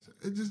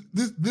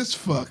This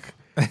fuck.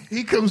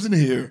 He comes in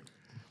here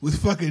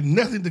with fucking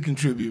nothing to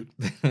contribute,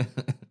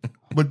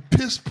 but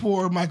piss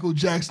poor Michael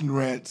Jackson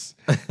rants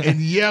and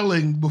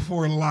yelling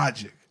before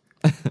logic.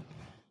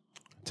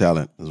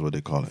 Talent is what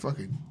they call it.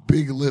 Fucking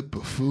big lip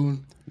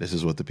buffoon. This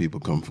is what the people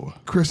come for.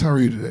 Chris, how are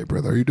you today,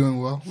 brother? Are you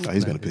doing well? Oh,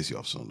 he's gonna piss you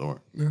off soon. Don't worry.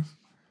 Yes.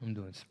 I'm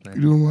doing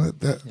splendid. You doing what?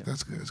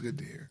 That's good. It's good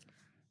to hear.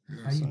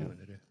 How you doing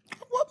today?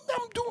 What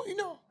I'm doing,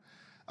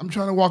 I'm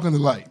trying to walk in the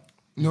light.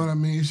 You know what I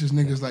mean? It's just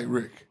niggas like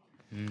Rick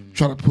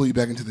trying to pull you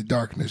back into the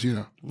darkness.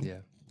 Yeah.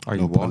 Are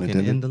you walking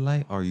in the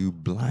light? Or are you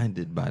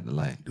blinded by the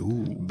light?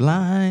 Ooh.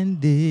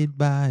 Blinded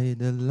by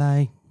the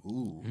light.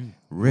 Ooh.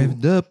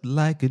 Revved up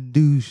like a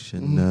douche.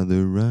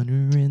 Another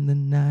runner in the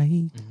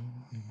night.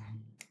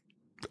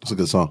 It's a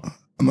good song.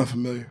 I'm not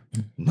familiar.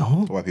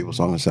 No. White people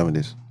song in the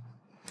 70s.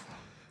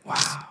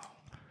 Wow.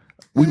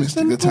 We missed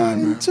a good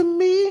time, man. To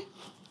me.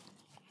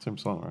 Same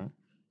song, right?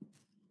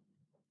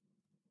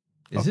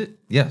 Is it?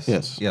 Yes.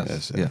 Yes.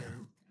 Yeah.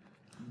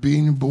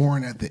 Being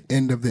born at the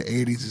end of the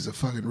 80s is a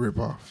fucking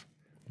ripoff.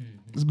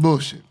 It's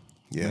bullshit.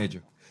 Yeah.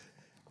 Major.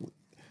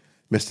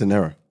 Missed an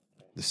era.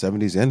 The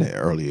 70s and the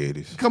early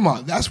 80s. Come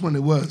on, that's when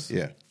it was.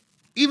 Yeah.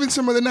 Even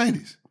some of the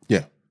 90s.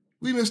 Yeah.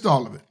 We missed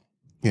all of it.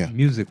 Yeah.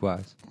 Music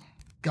wise,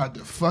 Got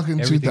the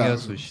fucking everything 2000s.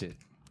 else was shit.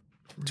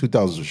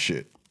 2000s was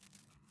shit.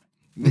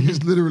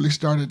 Niggas literally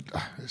started,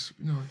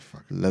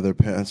 fuck. Leather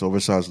pants,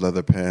 oversized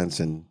leather pants,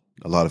 and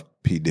a lot of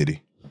P.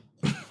 Diddy.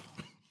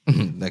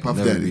 That Puff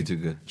could never Daddy. be too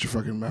good. Shut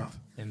your fucking mouth.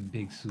 And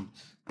big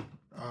suits.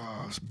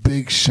 It's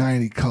big,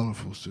 shiny,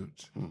 colorful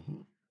suits.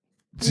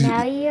 See,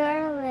 Now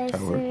you're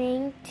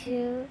listening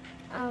to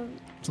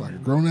it's like a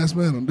grown-ass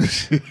man on this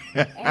shit.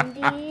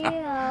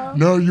 NDO.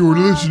 Now you're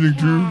listening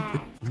to...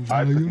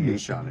 I put the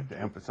H on it to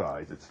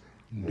emphasize it's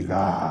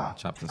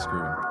Chopped and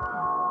screwed.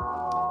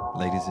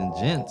 Ladies and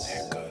gents,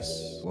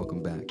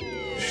 welcome back.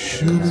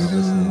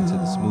 Listening to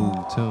the smooth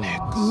tunes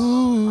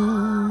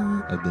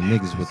of the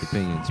Niggas with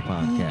Opinions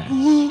podcast.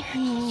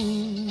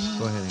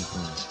 Go ahead and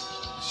clean.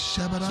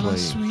 Shabba-dabba,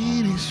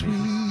 sweetie,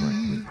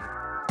 sweet.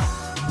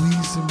 We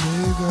some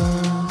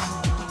niggas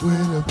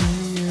with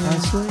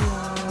opinions.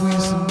 We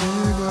some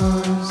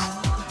niggas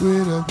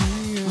with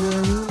opinions.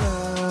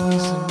 We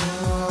some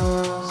niggas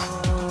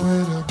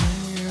with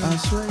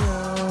opinions.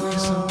 We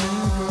some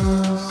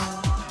niggas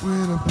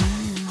with opinions.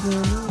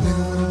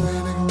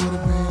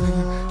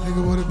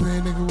 Nigga with a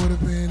pen, nigga with a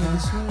pen, nigga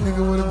with a pen,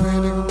 nigga with a pen,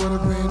 nigga with a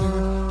pen,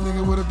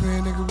 nigga with a pen,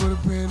 nigga with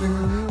a pen, nigga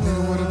with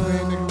a pen,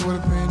 nigga with a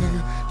pen,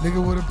 nigga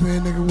with a pen,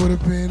 nigga with a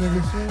pen,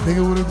 nigga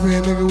with a pen, nigga with a pen,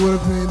 nigga with a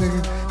pen,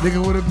 nigga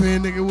with a pen,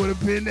 nigga with a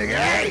pen, nigga.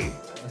 Hey,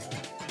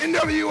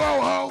 NWO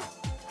ho,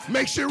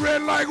 makes you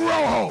red like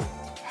Rojo.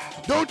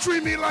 Don't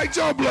treat me like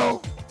Joe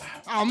Blow.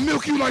 I'll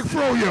milk you like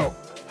Froyo.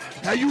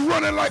 How you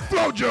running like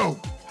Flojo?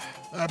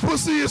 That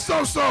pussy is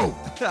so-so.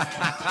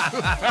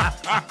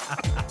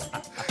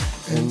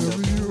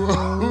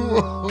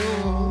 NWO.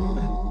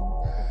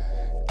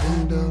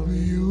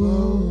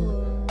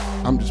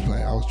 I'm just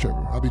playing. I was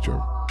tripping. I'll be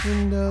tripping.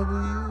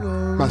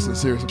 My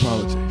sincerest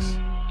apologies.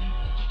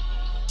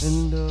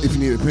 If you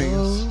need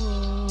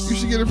opinions, you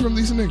should get it from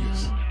these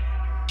niggas.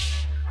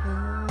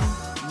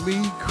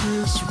 Me,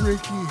 Chris,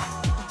 Ricky,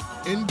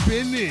 and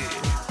Benny.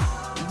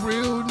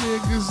 Real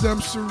niggas, I'm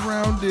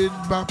surrounded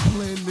by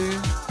plenty.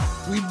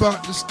 We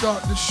about to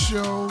start the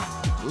show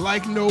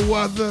like no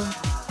other.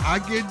 I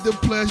get the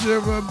pleasure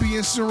of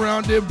being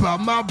surrounded by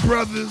my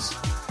brothers.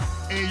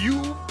 And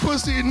you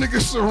pussy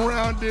niggas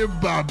surrounded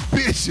by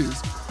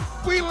bitches.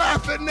 We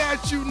laughing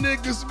at you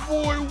niggas,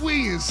 boy,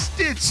 we in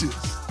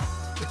stitches.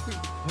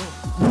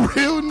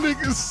 Real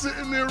niggas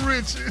sitting in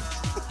riches.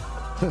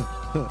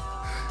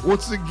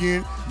 Once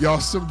again, y'all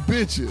some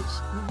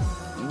bitches.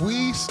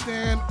 We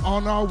stand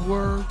on our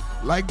word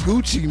like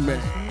Gucci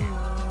Mane.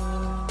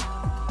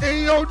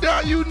 Ain't no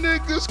doubt you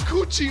niggas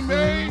coochie,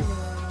 man.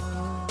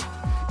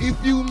 If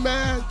you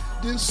mad,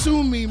 then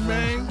sue me,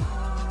 man.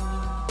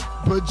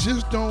 But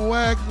just don't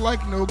act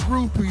like no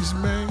groupies,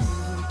 man.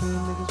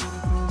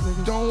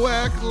 Don't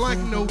act like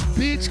no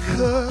bitch,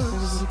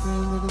 cuz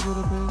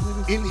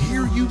in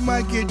here you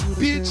might get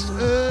bitched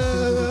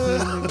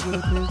up.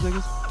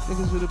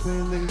 Niggas with a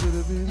pen.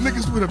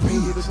 Niggas with a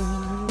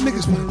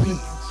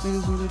pen.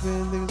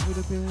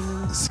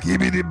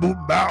 Skibbity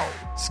boop bow,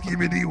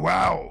 skibbity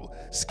wow,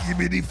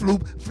 skibbity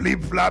floop,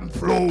 flip flop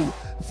flow,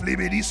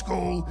 flippity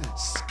skull,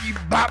 skip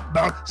bop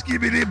bow,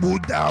 skibbity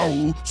boot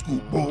down,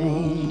 scoop bow,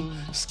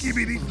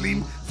 skibbity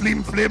flim,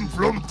 flim flim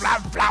flum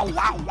flap flow,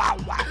 wow wow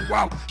wow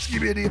wow,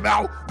 skibbity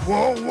bow,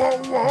 whoa whoa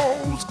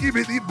whoa,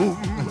 skibbity boom,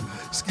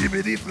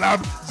 skibbity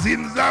flap,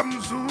 zim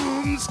zam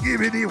zoom,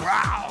 skibbity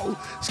wow,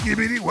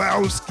 skibbity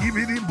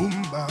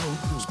boom bow,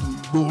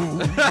 scoop boom,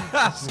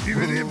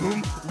 skibbity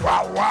boom,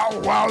 wow wow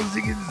wow,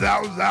 ziggy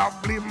zow zow,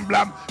 blim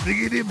blam,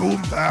 ziggity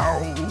boom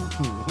bow.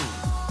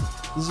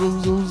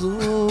 Zoom zoom zoom,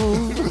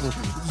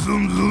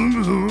 zoom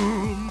zoom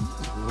zoom.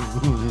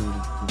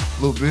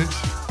 Little bitch.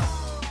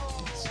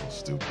 So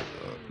stupid.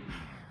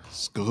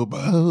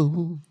 Scuba.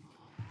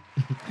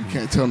 You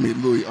can't tell me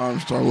Louis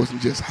Armstrong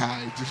wasn't just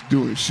high, just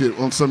doing shit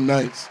on some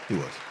nights. He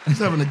was. He's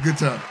having a good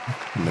time.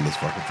 Tremendous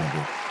fucking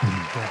trumpet.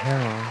 The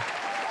hell?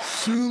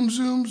 Zoom,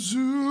 zoom,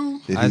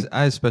 zoom.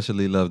 I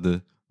especially love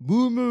the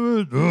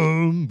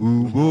boomerang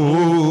boo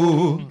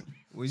boo.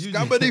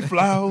 Scabbity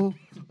flow.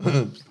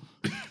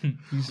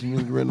 These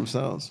random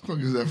sounds. What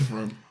the fuck is that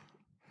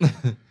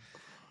from?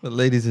 But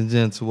ladies and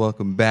gents,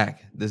 welcome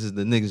back. This is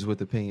the Niggas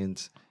with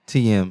Opinions,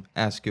 TM,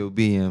 Ask Your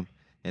BM,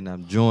 and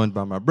I'm joined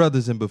by my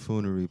brothers in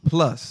buffoonery,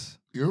 plus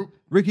Yep.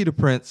 Ricky the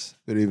Prince,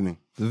 Good evening.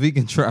 the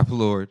Vegan Trap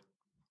Lord.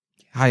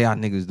 How y'all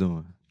niggas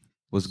doing?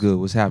 What's good?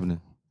 What's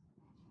happening?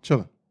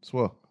 Chilling.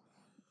 Swell.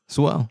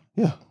 Swell.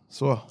 Yeah,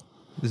 swell.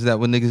 Is that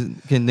what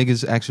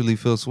niggas actually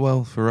feel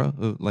swell? Pharrell?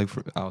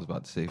 I was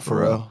about to say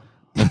Pharrell.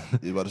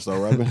 Pharrell. You about to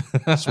start rapping?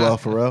 Swell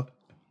Pharrell.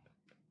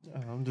 Yeah,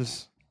 I'm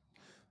just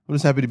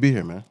happy to be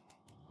here, man.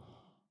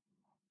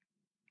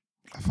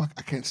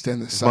 I can't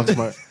stand the sight.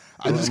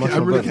 Amongst my, I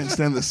really can't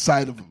stand the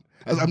sight of him.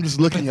 I'm just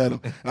looking at him.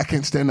 I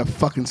can't stand the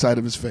fucking sight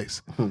of his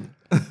face. I'm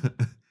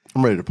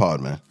ready to pod,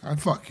 man.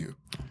 Fuck you.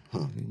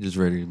 Just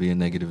ready to be a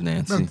negative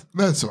Nancy.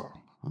 That's all.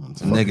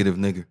 A negative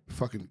nigger.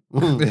 Fucking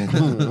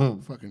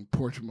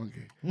porch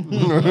monkey.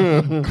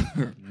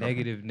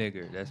 Negative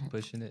nigger. That's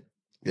pushing it.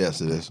 Yes,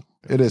 it is.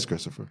 It is,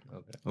 Christopher.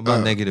 Okay. What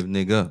about negative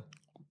nigga?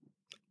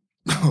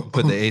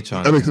 Put the H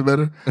on That it. makes it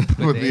better.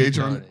 Put the H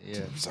on it. Yeah.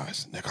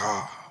 Besides,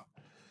 nigga.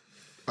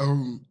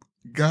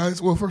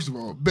 Guys, well, first of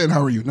all, Ben,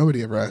 how are you?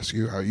 Nobody ever asked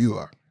you how you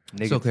are.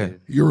 It's okay.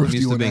 You're I'm used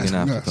used to to being an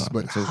asking us, afterthought.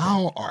 but It's okay.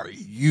 how are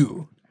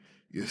you?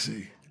 You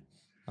see.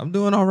 I'm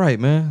doing all right,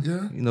 man.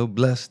 Yeah? You know,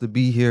 blessed to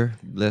be here.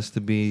 Blessed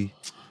to be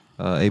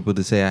able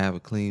to say I have a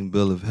clean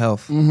bill of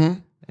health. Mm-hmm.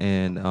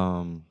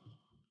 And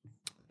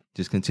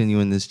just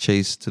continuing this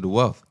chase to the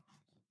wealth.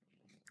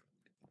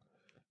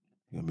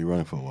 You're going to be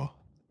running for a while.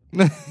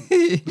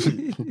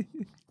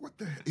 What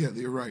the hell? Yeah,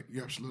 you're right.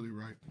 You're absolutely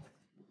right.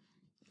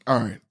 All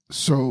right.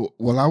 So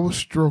while I was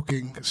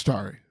stroking,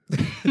 sorry.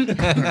 While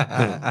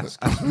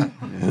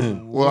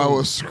I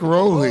was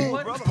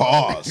scrolling,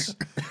 Pause.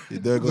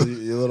 There goes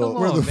your little.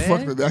 Come where on, the man.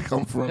 fuck did that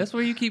come from? That's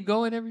where you keep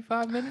going every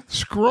 5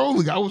 minutes?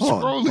 Scrolling. I was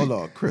scrolling. Hold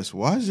on, Chris.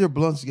 Why is your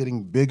blunts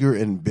getting bigger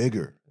and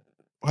bigger?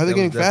 Why are they That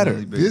getting was fatter?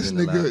 definitely bigger This than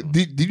the last nigga, one.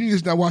 did you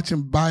just not watch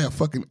him buy a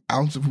fucking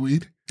ounce of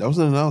weed? That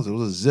wasn't an ounce. It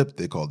was a zip,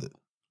 they called it.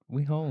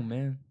 We home,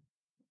 man.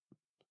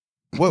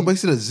 What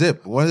makes it a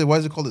zip? Why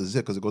is it called a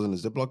zip? Because it goes in a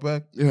Ziploc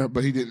bag? Yeah,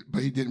 but he didn't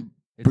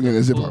It's bring in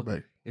a full- Ziploc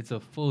bag. It's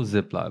a full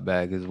Ziploc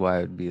bag is why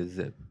it'd be a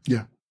zip.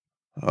 Yeah.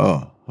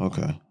 Oh,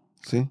 okay.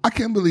 See? I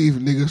can't believe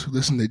niggas who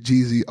listen to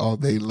Jeezy all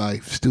day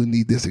life still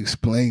need this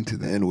explained to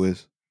The them. end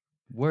whiz.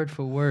 Word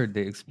for word,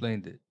 they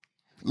explained it.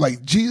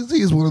 Like, Jeezy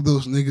is one of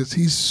those niggas,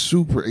 he's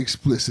super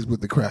explicit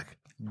with the crack.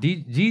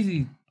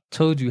 Jeezy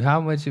told you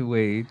how much it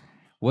weighed,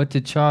 what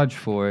to charge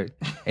for it,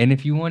 and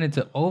if you wanted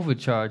to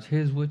overcharge,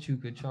 here's what you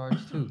could charge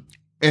too.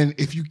 And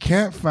if you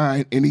can't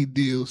find any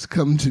deals,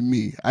 come to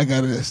me. I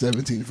got it at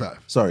 17.5.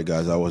 Sorry,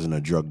 guys. I wasn't a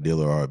drug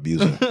dealer or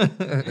abuser.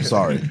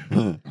 Sorry.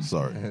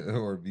 Sorry.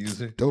 Or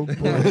abuser. Don't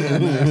put it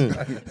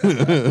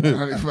in there.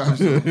 95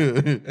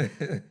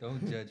 cents.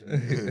 Don't judge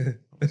me.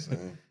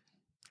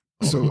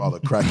 So all the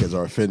crackheads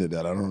are offended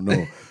that I don't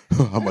know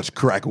how much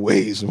crack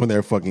weighs when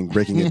they're fucking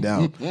breaking it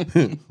down.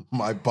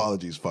 My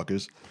apologies,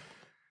 fuckers.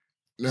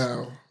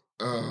 Now,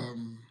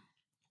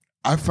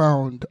 I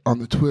found on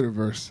the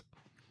Twitterverse,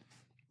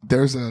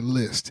 there's a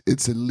list.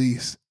 It's at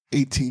least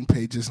 18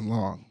 pages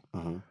long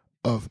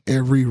of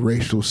every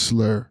racial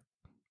slur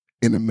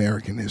in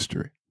American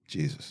history.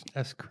 Jesus.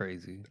 That's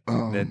crazy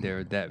Um, that there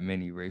are that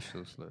many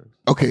racial slurs.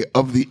 Okay,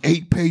 of the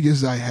 8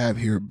 pages I have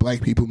here,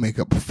 black people make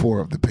up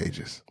 4 of the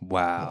pages. Wow.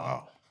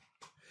 Wow.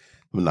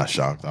 I'm not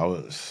shocked.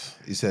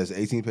 He says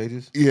 18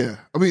 pages? Yeah,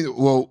 I mean,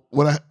 well,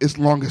 it's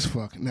long as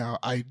fuck. Now,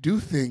 I do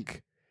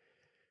think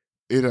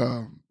it.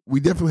 We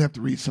definitely have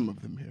to read some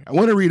of them here. I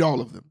want to read all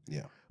of them.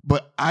 Yeah.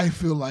 But I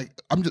feel like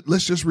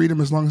let's just read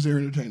them as long as they're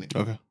entertaining.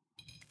 Okay.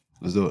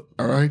 Let's do it.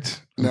 All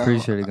right. I'm Now, pretty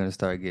sure they're gonna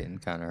start getting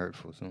kind of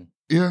hurtful soon.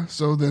 Yeah.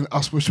 So then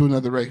I'll switch to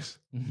another race,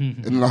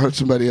 and then I'll hurt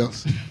somebody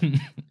else.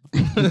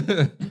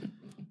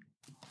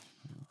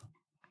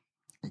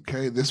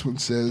 Okay. This one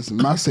says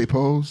 "Mase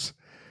pose"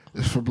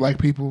 is for black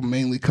people,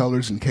 mainly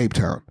colors in Cape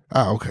Town.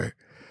 Okay.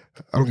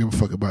 I don't give a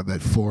fuck about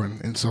that foreign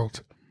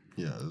insult.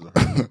 Yeah.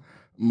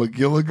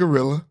 Magilla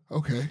Gorilla.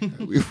 Okay.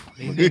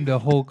 They named a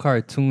whole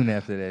cartoon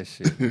after that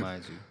shit,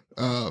 mind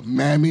you.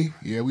 Mammy.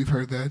 Yeah, we've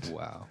heard that.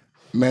 Wow.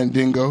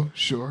 Mandingo.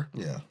 Sure.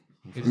 Yeah.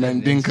 Is that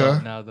an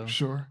insult now, Mandinka. though?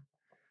 Sure.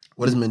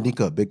 What is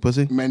Mandinka? Big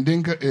pussy?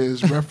 Mandinka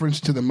is reference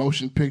to the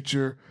motion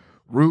picture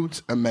Roots.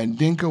 A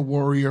Mandinka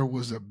warrior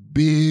was a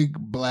big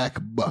black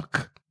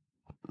buck.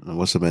 And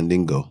what's a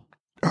Mandingo?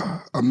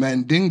 A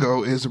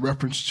Mandingo is a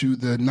reference to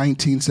the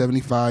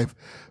 1975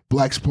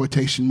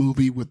 blaxploitation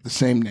movie with the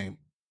same name.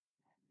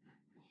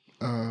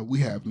 We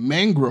have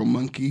mangrove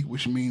monkey,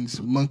 which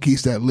means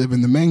monkeys that live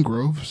in the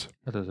mangroves.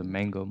 That was a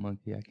mango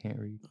monkey. I can't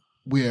read.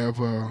 We have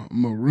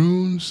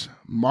maroons,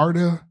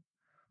 Marta,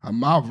 a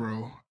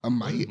Mavro, a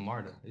What is Maya.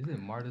 Marta?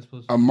 Isn't Marta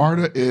supposed to A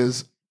Marta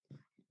is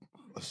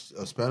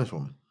A Spanish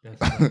woman.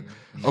 That's funny.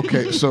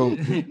 Okay, so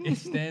It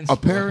stands for-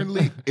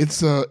 apparently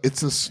it's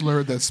a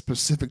slur that's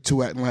specific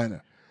to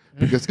Atlanta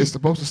because it's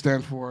supposed to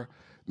stand for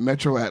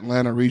Metro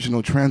Atlanta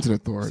Regional Transit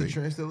Authority.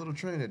 It's the little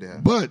train that they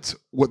have. But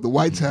what the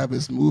whites have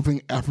is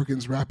moving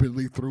Africans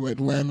rapidly through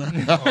Atlanta.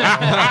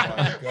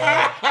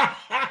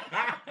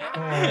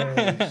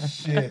 Oh,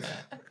 shit.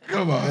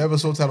 Come on. The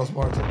episode title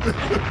Spartan.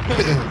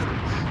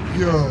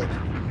 Yo.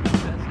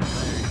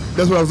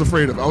 That's what I was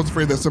afraid of. I was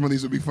afraid that some of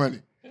these would be funny.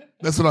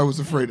 That's what I was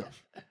afraid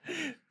of.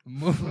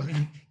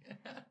 Moving.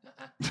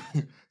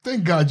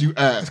 Thank God you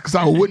asked, because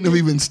I wouldn't have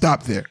even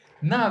stopped there.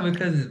 Nah,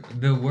 because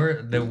the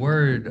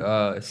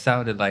word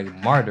sounded like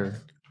martyr.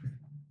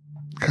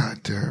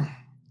 God damn.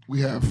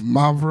 We have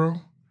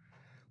Mavro,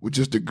 which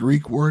is the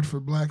Greek word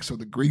for black. So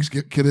the Greeks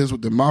get killers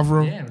with the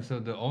Mavro. Damn, so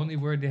the only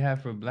word they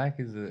have for black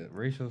is a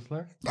racial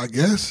slur? I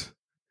guess.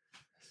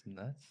 That's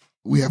nuts.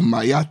 We have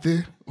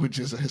Mayate, which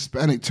is a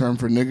Hispanic term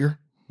for nigger.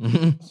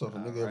 So if a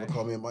nigga ever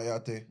call me a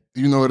mayate,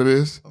 You know what it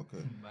is? okay.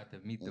 I'm about to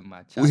meet the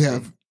machete. We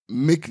have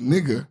Mick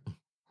Nigger,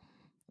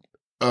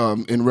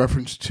 in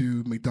reference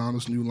to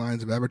McDonald's new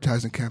lines of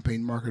advertising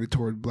campaign marketed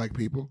toward black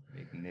people.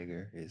 Big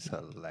nigger is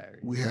hilarious.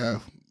 We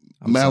have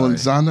I'm sorry.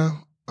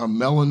 Melanzana, a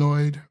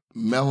melanoid,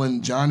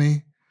 Melon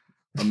Johnny,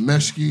 a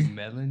Meshki.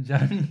 Melon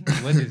Johnny?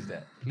 What is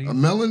that? Please. A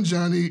Melon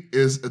Johnny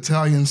is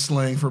Italian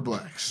slang for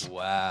blacks.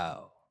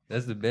 Wow.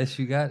 That's the best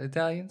you got,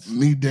 Italians?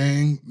 Me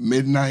Dang,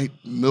 Midnight,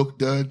 Milk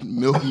Dud,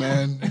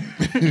 Milkman,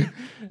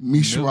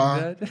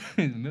 Mishwa,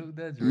 Milk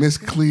Duds. Miss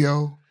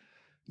Cleo.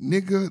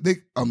 Nigga,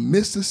 a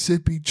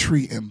Mississippi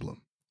tree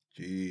emblem.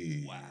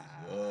 Jeez.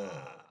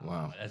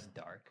 Wow. That's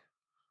dark.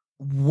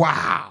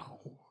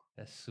 Wow.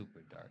 That's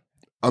super dark.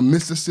 A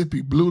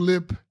Mississippi blue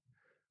lip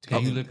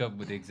Can you look up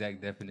what the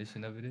exact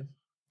definition of it is?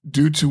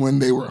 due to when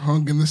they were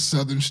hung in the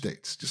southern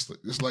states. Just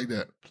like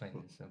that. Plain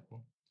and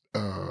simple.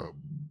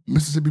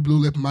 Mississippi blue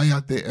lip,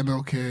 Mayate,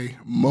 MLK,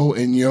 Mo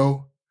and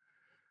Yo.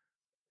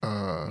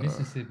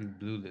 Mississippi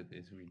Blue Lip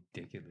is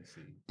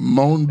ridiculously.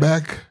 Moan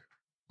back,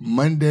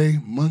 Monday,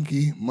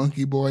 Monkey,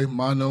 Monkey Boy,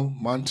 Mono,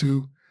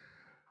 Montu,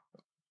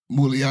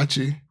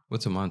 Muliachi.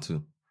 What's a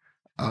mantu?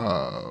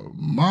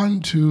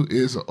 Montu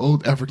is an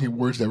old African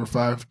words that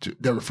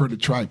refer to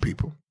tribe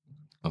people.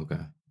 Okay.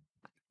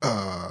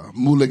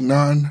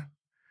 Mulignan,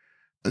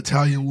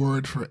 Italian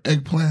word for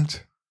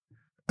eggplant.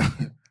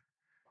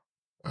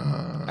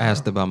 I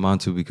asked about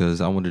mantu because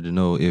I wanted to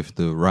know if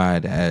the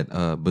ride at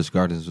Busch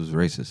Gardens was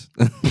racist.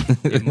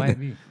 It might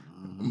be.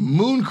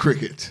 Moon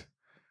cricket,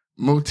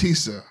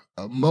 Motisa,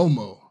 a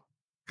Momo.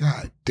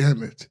 God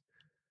damn it.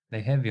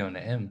 They heavy on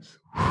the M's.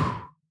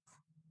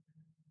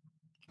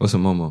 What's a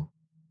momo?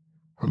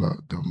 Hold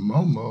on, the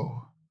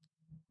Momo.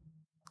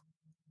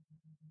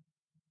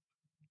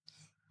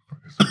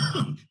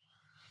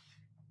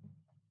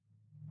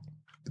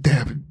 They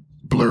have it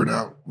blurred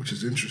out, which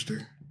is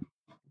interesting.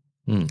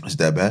 Is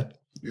that bad?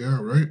 Yeah,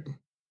 right?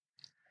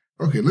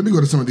 Okay, let me go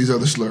to some of these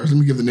other slurs. Let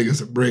me give the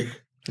niggas a break.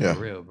 Yeah.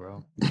 For real,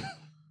 bro.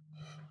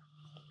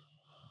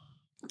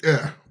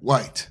 Yeah,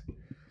 white.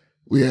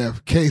 We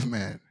have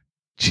caveman,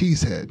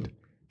 cheesehead.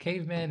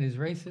 Caveman is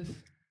racist?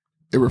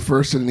 It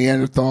refers to the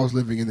Neanderthals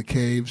living in the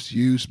caves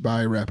used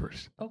by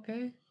rappers.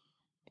 Okay.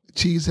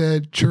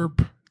 Cheesehead,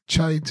 chirp,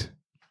 chite,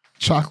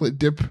 chocolate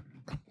dip,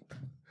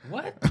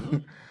 What?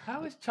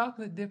 How is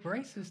chocolate dip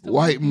racist? to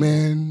white people?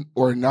 men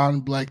or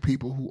non-black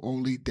people who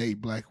only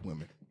date black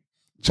women.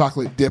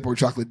 Chocolate dip or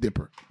chocolate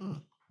dipper.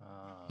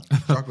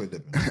 Chocolate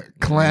dipping.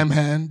 Clam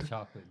hand,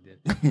 Chocolate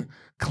dip.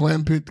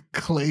 clam pit,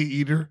 clay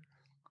eater,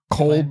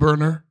 coal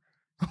burner,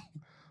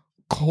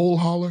 coal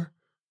hauler,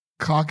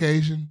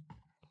 Caucasian,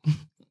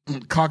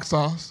 cock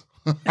sauce.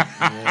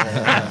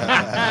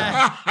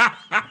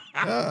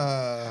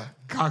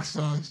 Cock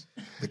sauce.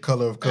 The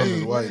color of color is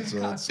Hey, white,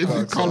 so it's If you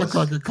cock call a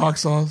sauce. crock cock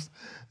sauce,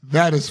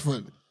 that is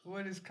funny.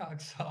 What is cock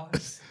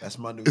sauce? That's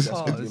my new. It's-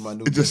 That's gonna be my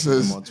new. It just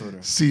nickname says on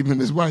Twitter. semen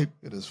is white.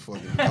 It is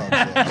fucking cock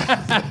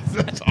sauce.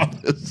 That's all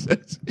it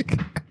says.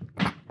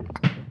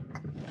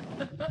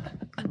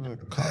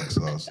 Cock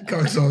sauce.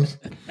 Cock sauce.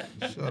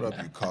 Shut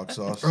up, you cock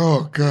sauce.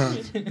 Oh God.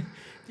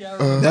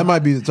 That might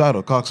be the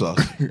title, cock sauce.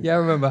 Y'all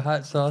remember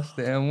Hot Sauce,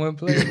 the M1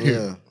 player?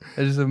 Yeah.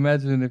 I just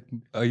imagine if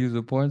I use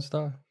a porn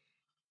star.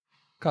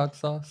 Cock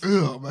sauce.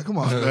 Ew, man, come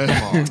on, man.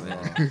 Come on,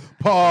 man.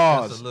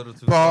 Pause. That's a little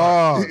too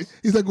Pause.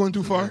 Is that going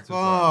too far?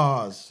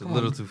 Pause. It's a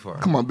little too far.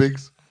 Come on,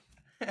 Biggs.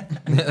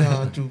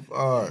 Not too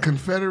far.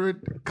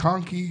 Confederate,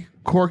 conky,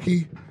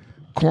 corky,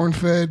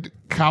 corn-fed,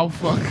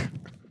 cowfuck,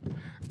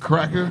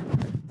 cracker,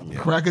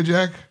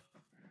 crackerjack,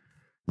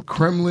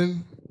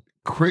 Kremlin,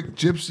 crick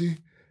gypsy,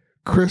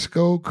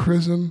 Crisco,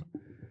 Chrism,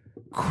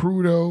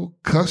 crudo,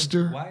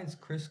 custer. Why is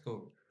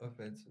Crisco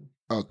offensive?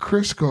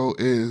 Crisco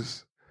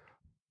is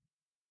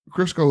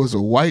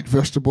a white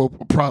vegetable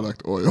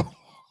product oil.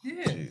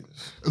 Yeah.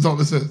 That's all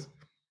it says.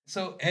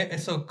 So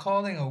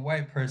calling a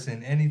white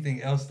person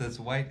anything else that's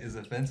white is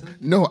offensive?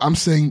 No, I'm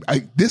saying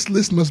this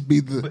list must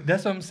be the. But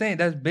that's what I'm saying.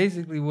 That's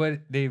basically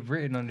what they've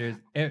written on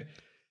there.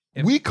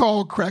 We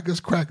call crackers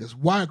crackers.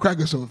 Why are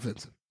crackers so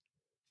offensive?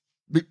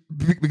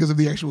 Because of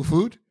the actual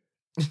food?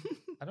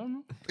 I don't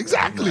know.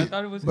 Exactly. I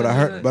thought it was. But I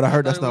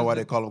heard that's not why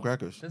they call them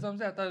crackers. That's what I'm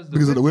saying. I thought it was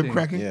Because of the whip thing.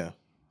 cracking? Yeah.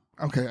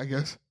 Okay, I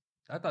guess.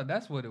 I thought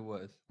that's what it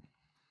was.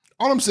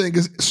 All I'm saying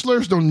is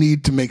slurs don't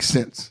need to make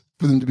sense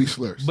for them to be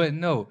slurs. But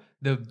no,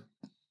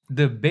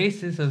 the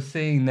basis of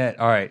saying that,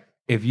 all right,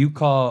 if you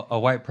call a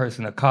white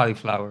person a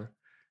cauliflower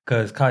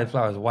because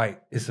cauliflower is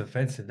white, it's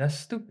offensive. That's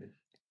stupid.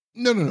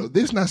 No.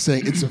 They're not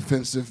saying it's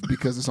offensive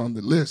because it's on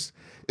the list.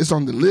 It's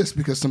on the list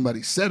because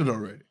somebody said it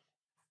already.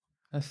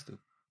 That's stupid.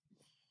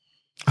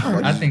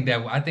 I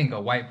think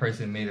a white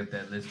person made up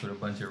that list with a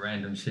bunch of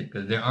random shit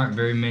because there aren't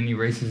very many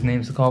racist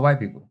names to call white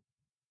people.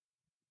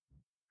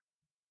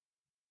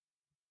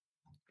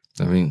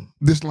 I mean,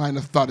 This line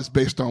of thought is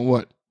based on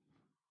what?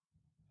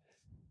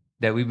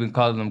 That we've been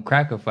calling them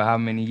cracker for how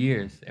many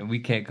years, and we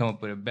can't come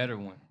up with a better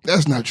one.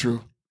 That's not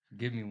true.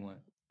 Give me one.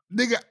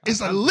 Nigga, it's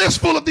a list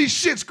full of these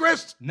shits,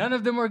 Chris. None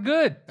of them are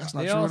good. That's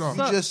not They true all at all. You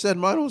suck. just said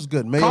mine was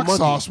good. Mayo Cock monkey.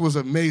 sauce was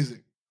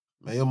amazing.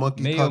 Mayo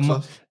monkey. Mayo, Cock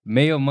sauce.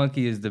 Mayo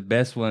monkey is the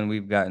best one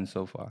we've gotten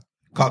so far.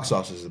 Cock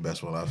sauce is the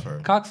best one I've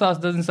heard. Cock sauce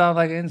doesn't sound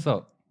like an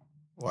insult.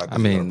 Why? 'Cause I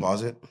you mean- gotta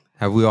pause it.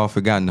 have we all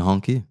forgotten the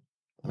honky?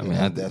 I mean,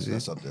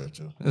 that's up there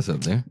too. That's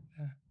up there.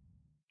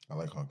 I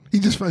like honky. He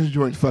just finds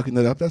joy in fucking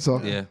it up. That's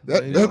all. Yeah.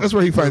 That's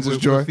where he finds his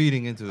We're joy.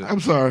 feeding into it. I'm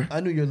sorry.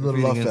 I knew your little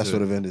Feeding love into fest it.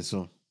 would have ended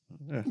soon.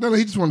 No,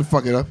 he just wanted to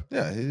fuck it up.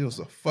 Yeah, he was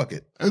a fuck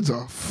it. That's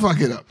all. Fuck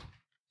it up.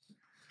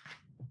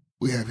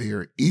 We have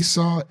here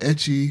Esau,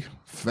 Etchy,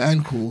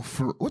 Fancool.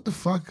 For what the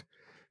fuck?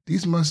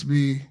 These must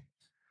be.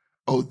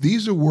 Oh,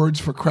 these are words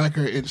for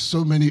cracker in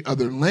so many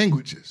other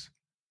languages.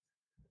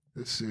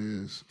 This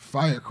is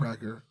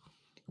firecracker,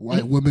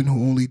 white woman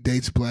who only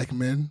dates black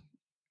men,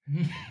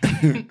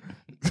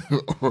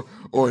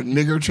 or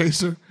nigger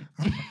chaser,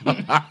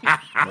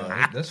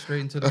 That's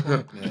straight into the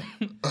point.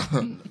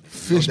 Yeah.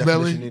 fish No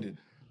belly, definition needed.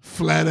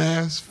 flat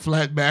ass,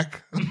 flat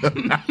back,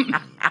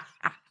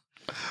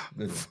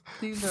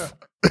 These are.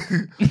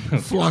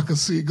 flock of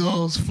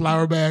seagulls,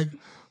 flower bag,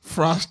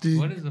 frosty,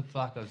 What is a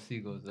flock of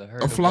seagulls?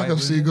 a flock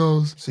of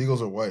seagulls.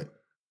 Seagulls are white.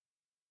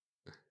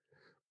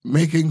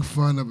 Making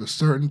fun of a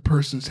certain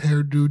person's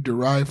hairdo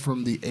derived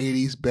from the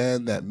 80s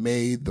band that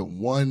made the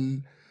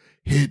one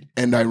hit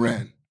And I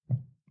Ran.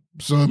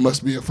 So it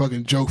must be a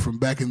fucking joke from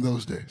back in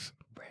those days.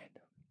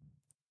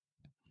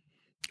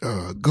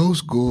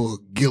 Ghost Ghoul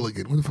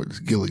Gilligan. What the fuck does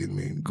Gilligan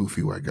mean?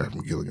 Goofy white guy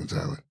from Gilligan's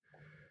Island.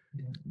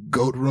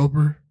 Goat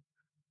roper.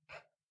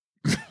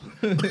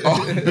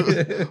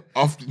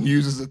 Often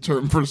used as a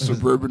term for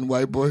suburban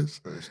white boys.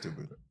 Very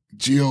stupid.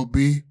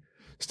 GOB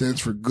stands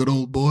for good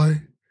old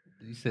boy.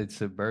 You said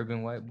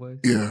suburban white boys?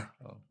 Yeah.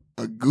 Oh,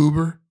 A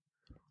goober.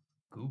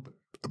 goober.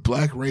 A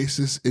black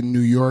racist in New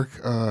York,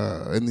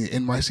 in the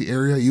NYC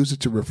area, used it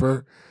to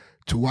refer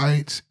to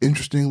whites.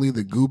 Interestingly,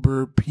 the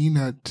goober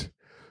peanut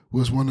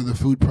was one of the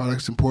food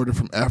products imported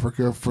from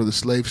Africa for the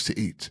slaves to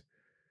eat.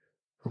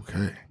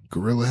 Okay.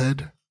 Gorilla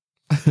head.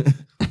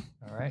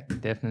 All right.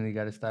 Definitely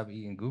got to stop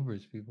eating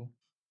goobers, people.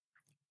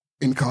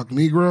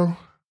 Incognegro.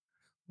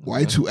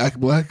 Whites who act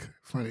black.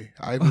 Funny.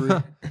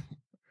 Ivory.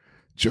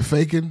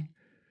 Jafakin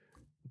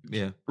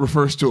Yeah.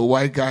 refers to a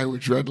white guy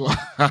with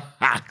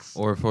dreadlocks.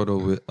 Or a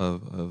photo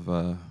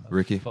of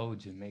Ricky.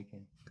 Faux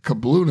Jamaican.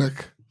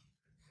 Kablunik.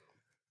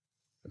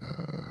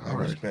 I All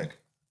right. respect.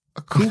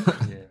 A kook.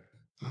 Yeah.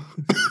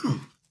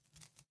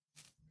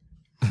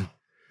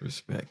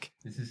 Respect.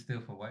 This is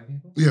still for white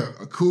people? Yeah,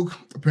 a kook.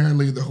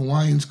 Apparently, the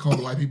Hawaiians call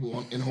the white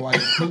people in Hawaii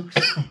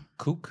kooks.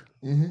 Kook?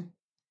 Mm-hmm.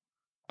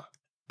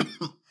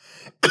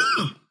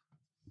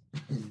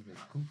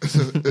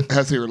 It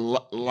has here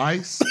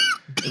lice,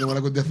 and then when I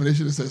go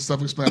definition, it says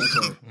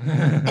self-explanatory.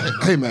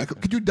 Hey man,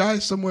 could you die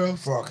somewhere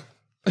else? Fuck.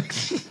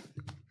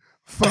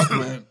 Fuck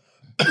man.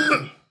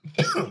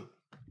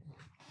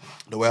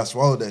 The way I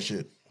swallowed that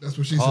shit. That's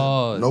what she said.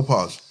 Pause. No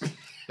pause.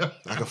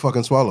 I can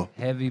fucking swallow.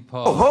 Heavy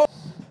pause.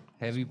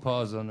 Heavy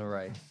pause on the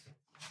rice.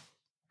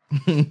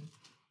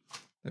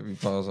 Every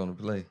pause on the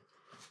play.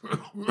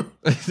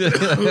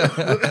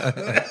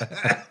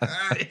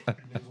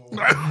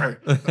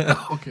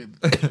 Okay,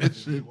 that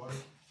shit.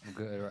 I'm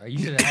good. Right? You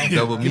should have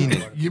Double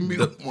meaning. Give me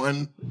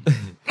one.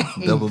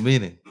 Double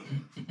meaning.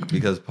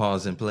 Because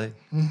pause and play.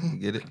 You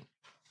get it?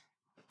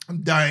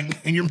 I'm dying,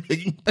 and you're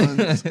making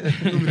puns.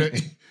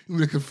 You want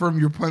me to confirm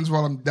your puns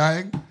while I'm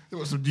dying?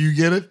 So do you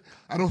get it?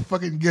 I don't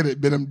fucking get it,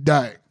 but I'm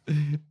dying.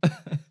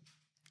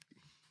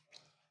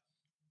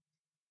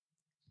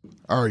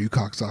 All right, you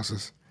cock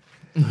sauces.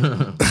 Let's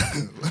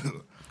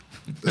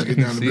get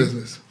down to See?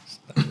 business.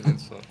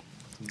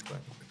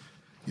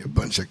 You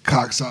bunch of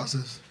cock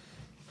sauces.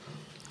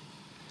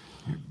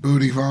 Your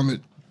booty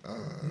vomit.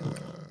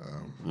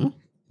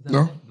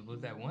 No? Was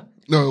that one?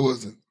 No, it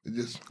wasn't. It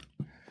just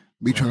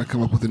me trying to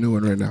come up with a new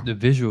one right now. The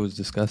visual is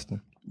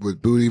disgusting.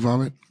 With booty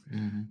vomit,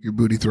 your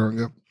booty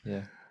throwing up.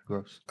 Yeah,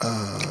 gross.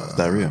 It's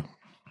diarrhea.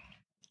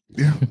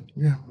 Yeah,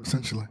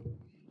 essentially.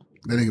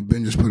 That nigga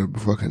Ben just put a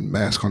fucking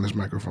mask on his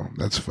microphone.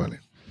 That's funny.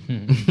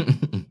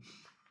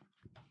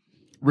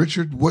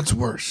 Richard, what's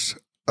worse,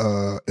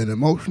 an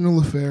emotional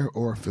affair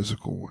or a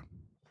physical one?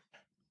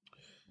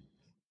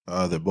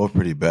 They're both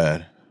pretty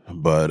bad.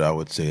 but I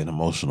would say an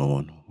emotional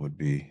one would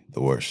be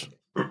the worst.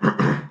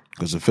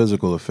 Because a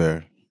physical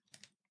affair,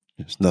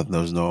 there's nothing.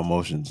 There's no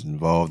emotions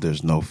involved.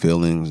 There's no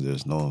feelings.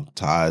 There's no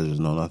ties. There's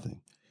no nothing.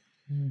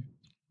 You know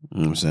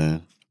what I'm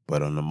saying?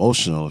 But an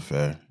emotional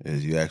affair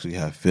is you actually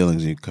have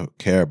feelings and you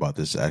care about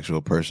this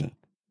actual person.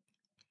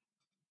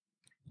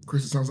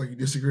 Chris, it sounds like you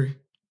disagree.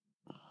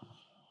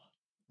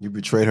 You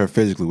betrayed her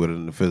physically with it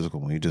in the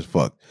physical one. You just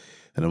fucked.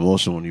 An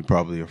emotional one, you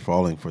probably are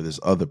falling for this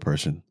other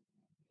person.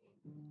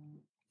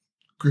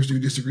 Chris, do you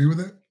disagree with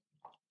that?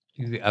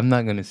 I'm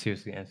not going to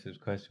seriously answer this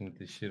question with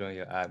this shit on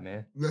your eye,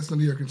 man. That's none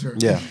of your concern.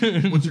 Yeah. What's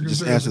your concern?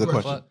 Just answer the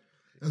question.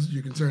 That's what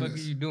your concern What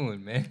is. are you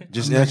doing, man?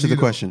 Just answer the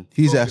question.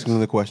 He's asking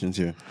the questions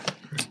here.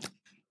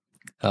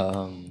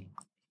 My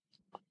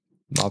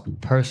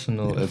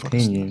personal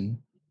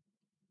opinion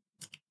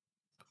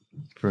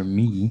for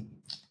me,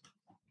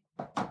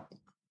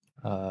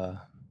 I'm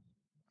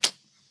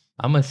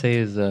gonna say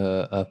is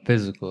a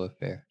physical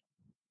affair.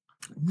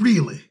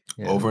 Really?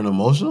 Yeah. Over an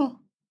emotional?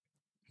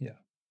 Yeah.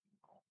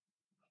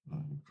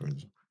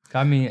 Crazy.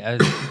 I mean,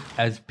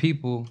 as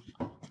people,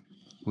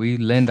 we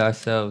lend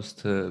ourselves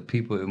to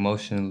people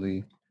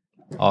emotionally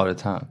all the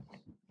time,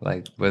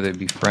 like whether it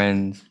be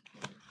friends.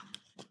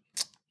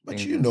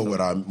 But you know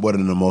what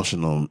an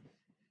emotional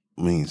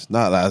means.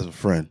 Not as a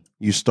friend.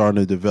 You're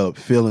starting to develop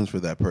feelings for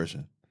that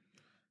person.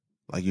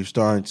 Like you're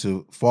starting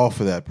to fall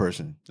for that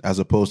person, as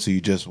opposed to you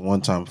just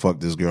one time fuck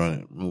this girl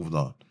and moved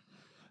on.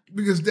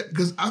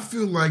 Because I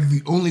feel like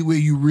the only way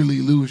you really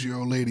lose your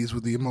old lady is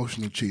with the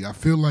emotional cheat. I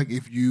feel like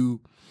if she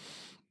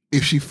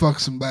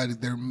fucks somebody,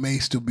 there may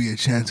still be a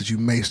chance that you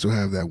may still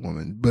have that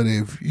woman. But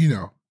if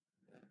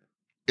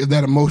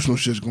that emotional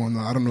shit's going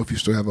on, I don't know if you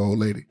still have an old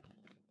lady.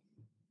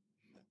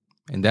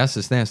 And that's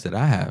the stance that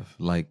I have.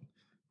 Like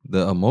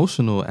the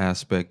emotional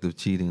aspect of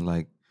cheating,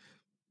 like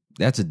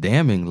that's a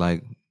damning,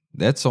 like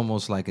that's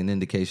almost like an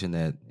indication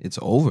that it's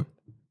over.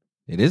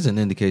 It is an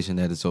indication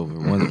that it's over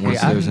once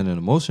there's an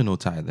emotional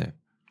tie there.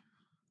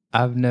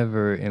 I've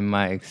never, in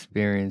my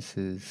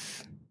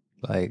experiences,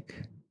 like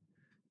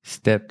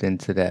stepped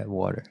into that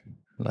water,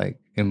 like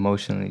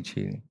emotionally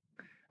cheating.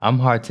 I'm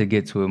hard to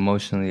get to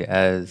emotionally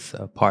as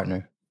a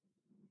partner.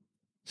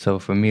 So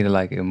for me to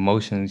like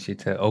emotionally cheat,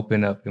 to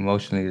open up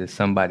emotionally to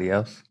somebody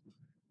else,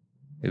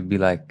 it'd be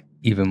like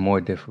even more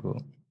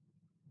difficult.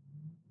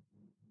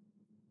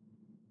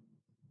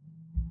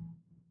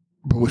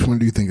 But which one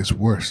do you think is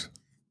worse?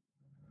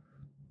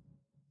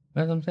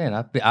 That's what I'm saying.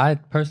 I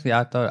personally,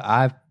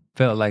 I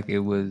felt like it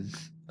was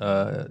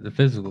the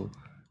physical,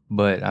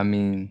 but I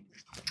mean,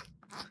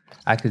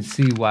 I could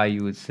see why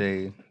you would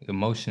say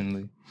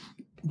emotionally.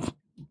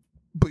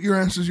 But your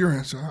answer is your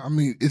answer. I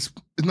mean, it's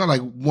not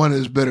like one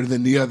is better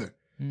than the other.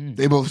 Mm.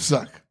 They both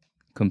suck.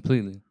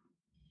 Completely.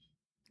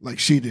 Like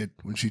she did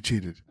when she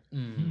cheated.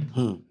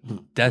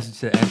 That's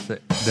the answer.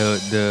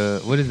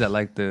 The what is that,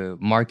 like the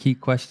marquee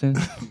question?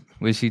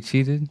 When she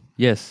cheated?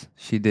 Yes,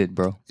 she did,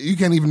 bro. You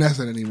can't even ask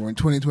that anymore. In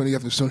 2020, you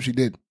have to assume she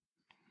did.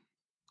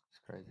 It's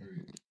crazy.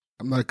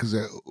 I'm not, because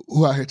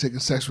who out here taking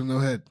sex with no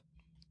head?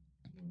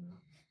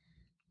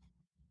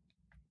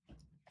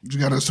 You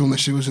got to assume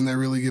that she was in there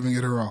really giving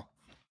it her all.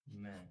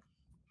 Man.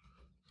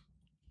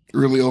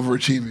 Really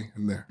overachieving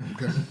in there.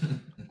 Okay.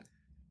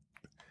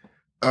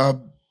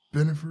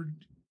 Beneford?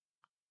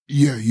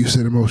 Yeah, you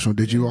said emotional.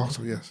 Did you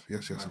also? Yes,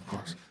 of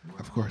course.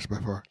 Of course, by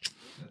far.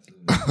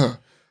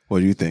 What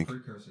do you think?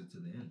 Precursor to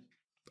the end.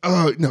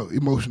 No,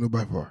 emotional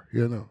by far.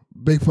 Yeah, no.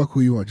 Big fuck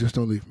who you want, just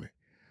don't leave me.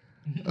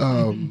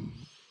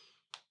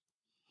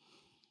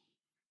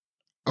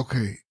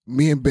 Okay,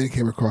 me and Ben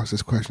came across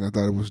this question. I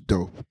thought it was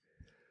dope.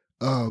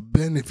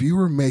 Ben, if you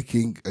were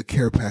making a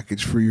care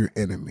package for your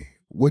enemy,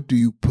 what do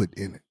you put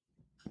in it?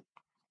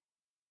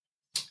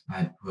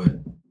 I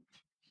put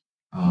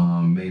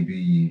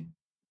maybe,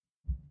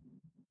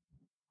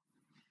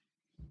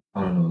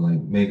 I don't know,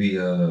 like maybe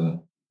a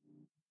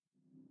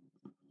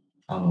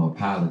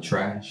pile of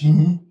trash.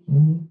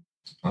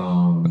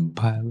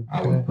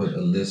 I would put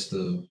a list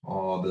of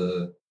all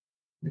the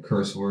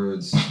curse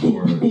words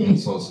or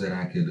insults that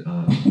I could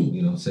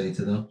say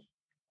to them,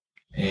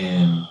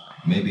 and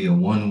maybe a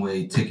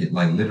one-way ticket,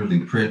 like literally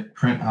print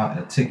out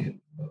a ticket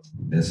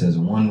that says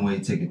one-way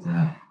ticket to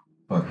hell.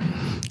 Fuck you.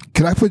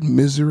 Can I put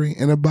misery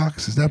in a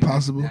box? Is that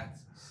possible?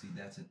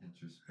 That's an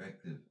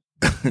introspective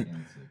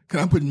answer. Can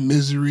I put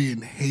misery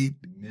and hate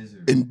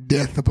and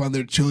death upon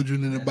their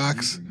children in a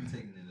box?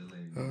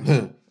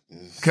 Can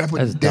I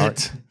put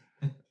debt?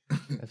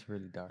 That's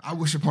really dark. I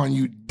wish upon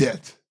you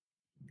death.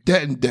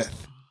 Debt and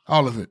death.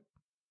 All of it.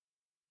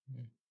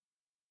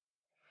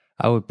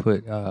 I would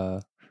put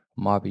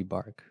Mobby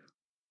bark.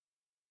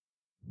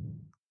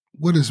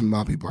 What is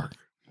Mobby bark?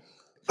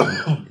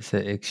 It's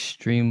an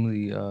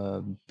extremely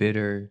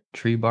bitter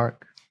tree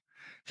bark.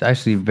 It's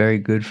actually very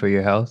good for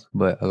your health,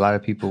 but a lot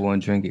of people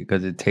won't drink it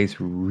because it tastes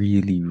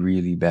really,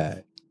 really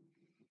bad.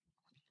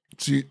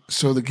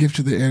 So the gift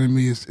to the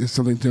enemy is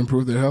something to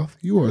improve their health?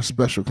 You are a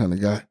special kind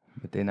of guy.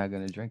 But they're not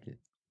going to drink it.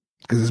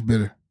 Because it's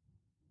bitter.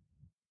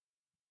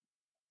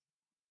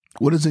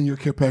 What is in your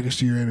care package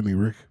to your enemy,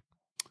 Rick?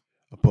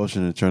 A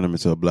potion to turn them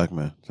into a black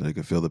man so they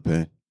can feel the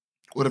pain.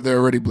 What if they're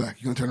already black?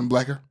 You gonna turn them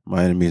blacker?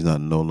 My enemy is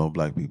not no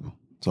black people.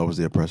 It's always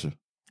the oppressor.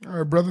 All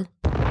right, brother.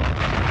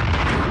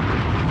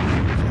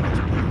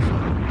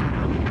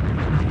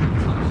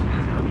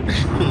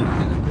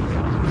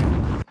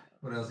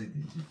 What else he teach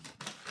you?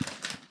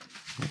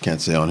 I can't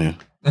say on here.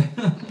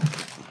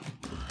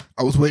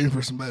 I was waiting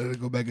for somebody to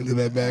go back into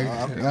that bag.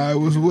 I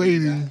was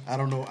waiting. I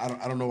don't know.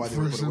 I don't know why they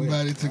for put it away.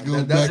 somebody to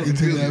go That's back what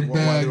into confused me, that why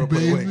they bag, were put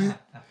away. baby.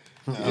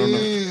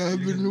 Yeah,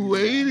 I've been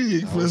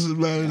waiting for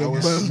somebody to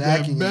bust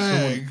that snacking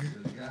bag.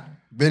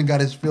 Ben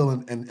got his fill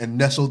and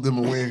nestled them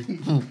away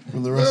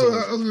from the rest of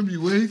us. I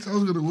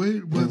was gonna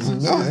wait, but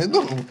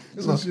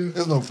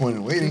There's no point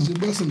in waiting. since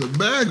you're busting the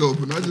bag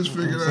open, I just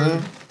figured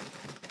out.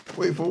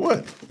 Wait for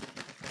what?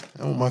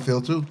 I want my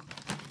fill too.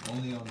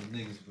 Only on the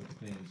Niggas with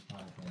Opinions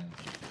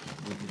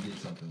podcast we can get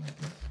something like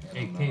this.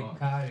 Hey, Cape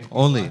Cod, if you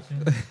Only.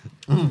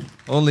 watching.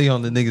 Only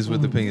on the Niggas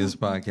with Opinions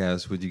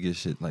podcast would you get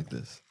shit like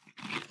this.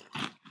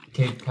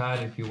 Cape Cod,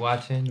 if you're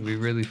watching, we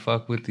really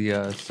fuck with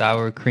the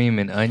sour cream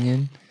and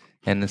onion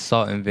and the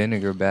salt and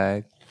vinegar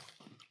bag.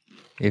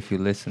 If you're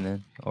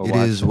listening or It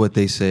watching. is what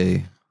they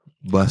say,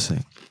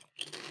 bussing.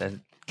 That's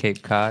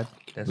Cape Cod.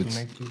 That's Which- what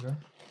makes you, bro.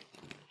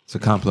 It's a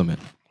compliment,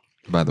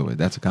 by the way.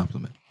 That's a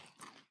compliment.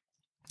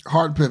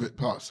 Hard pivot.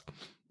 Pause.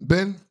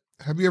 Ben,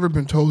 have you ever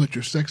been told that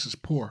your sex is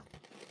poor?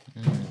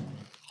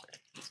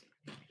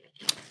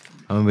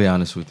 I'm gonna be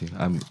honest with you.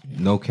 I'm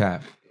no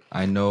cap.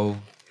 I know,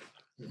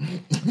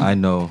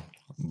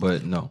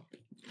 but no.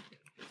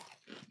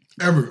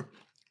 Ever?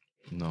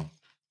 No.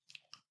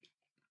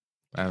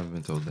 I haven't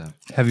been told that.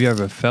 Have you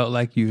ever felt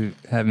like you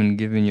haven't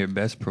given your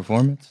best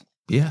performance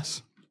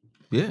Yes.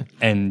 Yeah.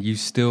 and you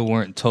still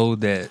weren't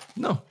told that?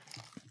 No.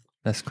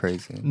 That's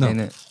crazy. No.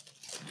 Ain't it?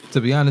 To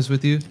be honest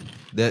with you,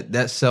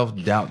 that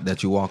self-doubt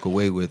that you walk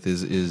away with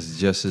is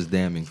just as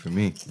damning for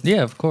me.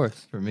 Yeah, of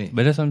course. For me.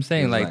 But that's what I'm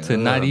saying. It's Like, like, to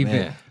not oh, even,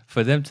 man.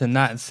 for them to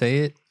not say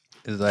it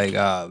is like,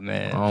 oh, I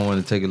man. don't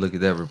want to take a look at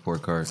that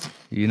report card.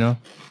 You know?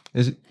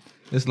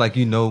 It's like,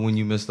 you know, when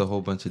you missed a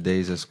whole bunch of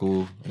days at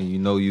school and you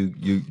know you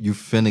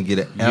finna get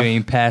an F. You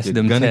ain't passed You're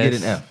them gonna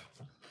tests. get an F.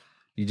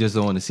 You just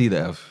don't want to see the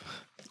F.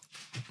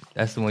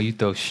 That's the one you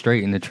throw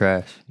straight in the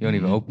trash. You don't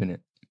Mm-hmm. even open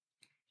it.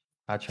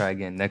 I'll try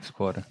again next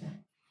quarter.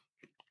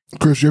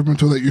 Chris, you ever been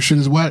told that your shit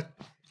is whack?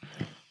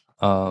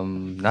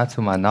 Not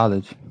to my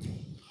knowledge.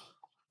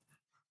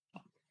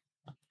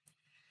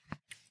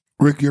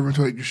 Rick, you ever been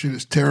told that your shit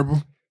is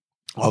terrible?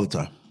 All the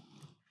time.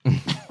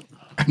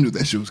 I knew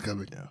that shit was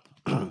coming.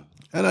 Yeah.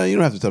 And you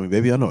don't have to tell me,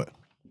 baby. I know it.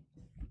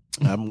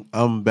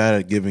 I'm bad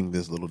at giving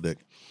this little dick.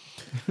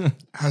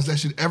 Has that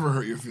shit ever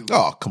hurt your feelings?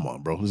 Oh, come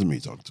on, bro. This is me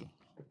talking to.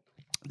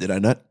 Did I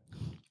not?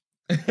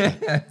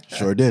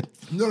 Sure did.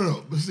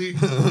 No. But see,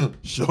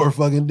 Sure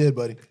fucking did,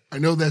 buddy. I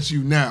know that's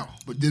you now,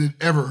 but did it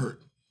ever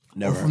hurt?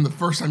 Never. Or from the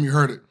first time you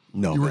heard it?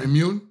 No, You were man.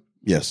 immune?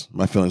 Yes,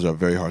 my feelings are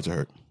very hard to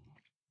hurt.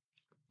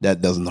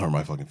 That doesn't hurt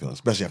my fucking feelings,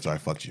 especially after I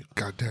fucked you.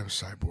 Goddamn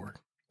cyborg.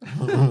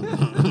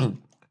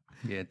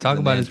 Yeah, talk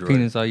about his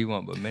penis all you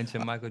want, but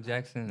mention Michael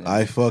Jackson. and-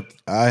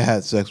 I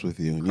had sex with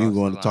you, and you Cross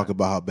going the to talk line.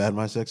 about how bad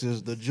my sex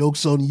is? The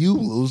joke's on you,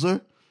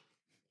 loser.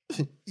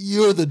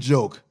 You're the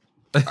joke.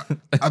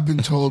 I've been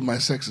told my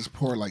sex is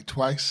poor like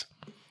twice.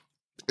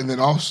 And then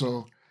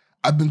also,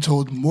 I've been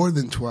told more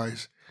than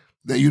twice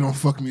that you don't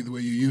fuck me the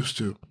way you used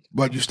to,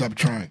 but you stopped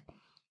trying.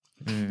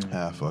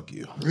 Ah, fuck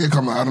you. Yeah,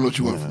 come on, I don't know what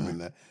you want I from mean,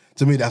 me.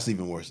 to me, that's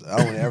even worse. I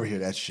don't want to ever hear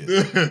that shit.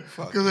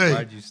 Fuck. Because, hey,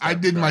 Why'd you stop I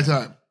did my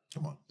time.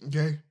 Come on.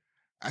 Okay?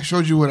 I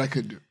showed you what I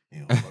could do.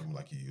 You don't fuck me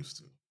like you used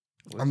to.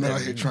 I'm not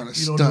out here trying to You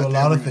stunt. don't do a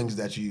lot of everything. things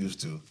that you used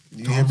to.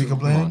 You Don't hear me do- Come on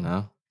complaining?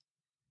 now.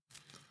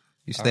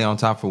 You stay on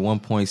top for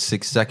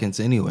 1.6 seconds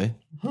anyway.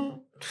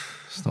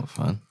 It's no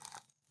fun.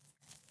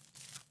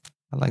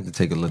 I like to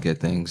take a look at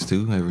things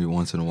too every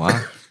once in a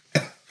while.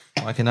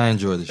 Why can I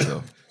enjoy the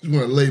show? You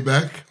want to lay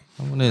back?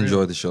 I want to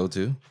enjoy the show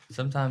too.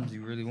 Sometimes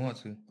you really want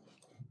to.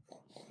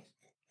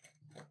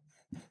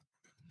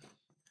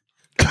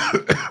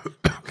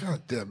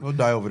 God damn it. Go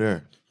die over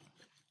there.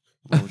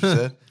 You know what you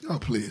said? Oh,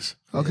 please.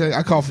 Okay,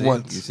 I coughed See,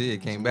 once. You see, it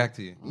came back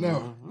to you.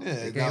 No,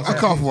 Yeah, I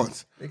coughed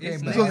once.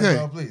 It's It's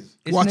okay. Please.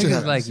 It's Watch it niggas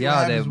happen. like See what y'all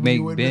happens that when make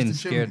you with Ben Mr.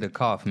 scared Chimney. to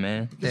cough,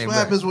 man. That's what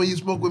happens when you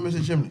smoke with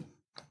Mr. Chimney. You know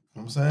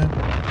what I'm saying?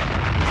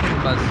 He's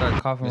about to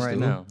start coughing Mr. right Who?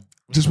 now.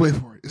 Just wait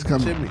for it. It's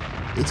coming. Chimney.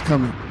 It's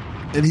coming.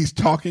 And he's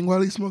talking while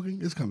he's smoking.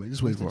 It's coming.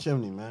 Just wait for Mr. it.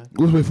 Chimney, man.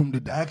 Let's wait for him to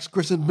die. Ask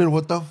Chris and Ben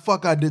what the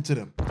fuck I did to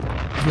them.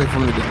 Let's wait for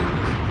him to die. You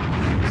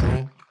know what I'm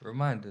saying?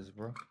 Remind us,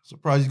 bro.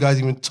 Surprised you guys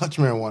even touch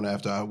marijuana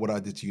after what I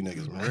did to you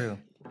niggas, man. Real.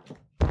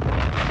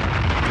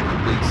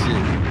 Big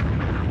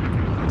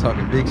shit.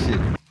 Talking big shit.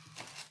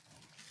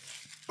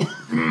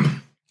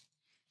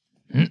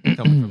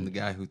 Coming from the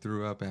guy who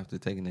threw up after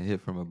taking a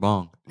hit from a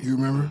bong. You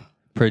remember?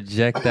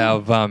 Projectile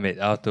vomit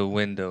out the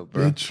window,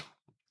 bro. Bitch. You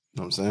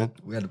know what I'm saying?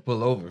 We had to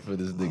pull over for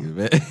this nigga,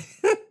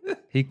 man.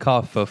 He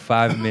coughed for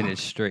 5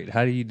 minutes straight.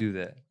 How do you do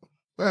that?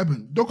 What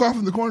happened? Don't cough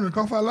in the corner.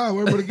 Cough out loud.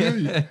 Where everybody can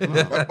hear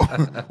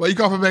you. Why you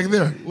coughing back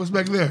there? What's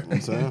back there? You know what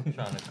I'm saying?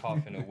 Trying to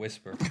cough in a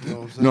whisper. You know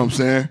what I'm saying? You know what I'm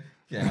saying?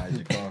 Can't hide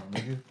your cough,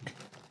 nigga.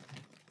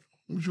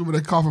 You over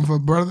there coughing for a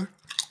brother?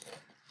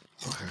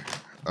 Okay.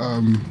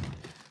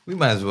 We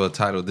might as well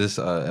title this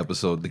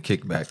episode "The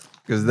Kickback"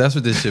 because that's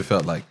what this shit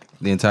felt like.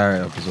 The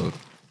entire episode.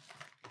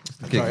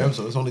 The entire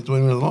episode. It's only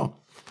 20 minutes long.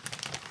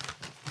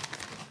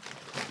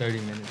 30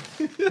 minutes.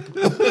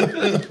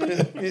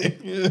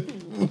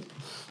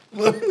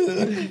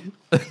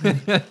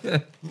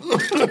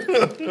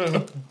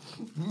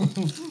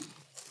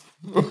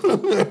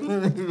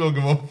 You don't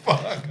give a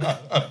fuck.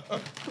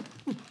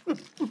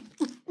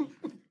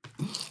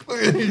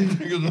 Look at these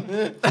niggas,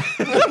 man.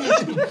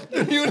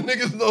 You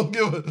niggas don't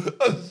give a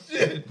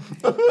shit.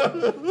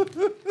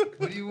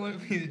 What do you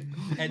want me to,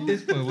 at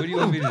this point, what do you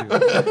want me to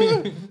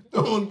do?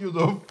 No one gives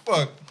a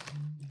fuck.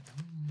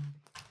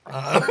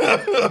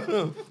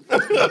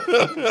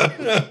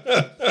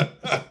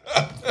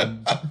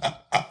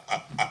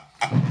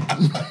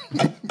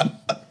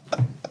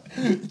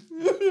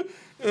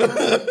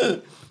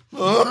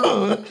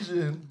 Oh,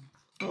 shit.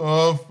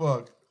 Oh,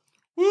 fuck.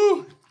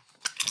 Woo.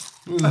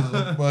 This is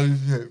some funny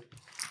shit.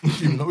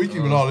 We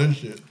keeping all this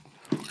shit.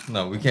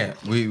 No, we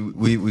can't.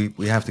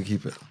 We have to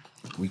keep it.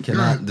 We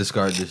cannot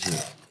discard this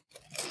shit.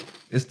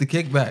 It's the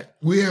kickback.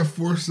 We have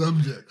 4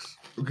 subjects,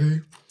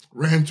 okay?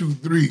 Ran 2,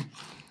 3.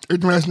 Every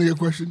time I ask nigga a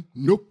question,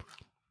 nope.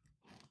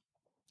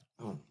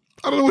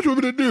 I don't know what you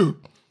want me to do.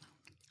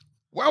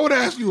 Why would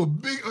I ask you a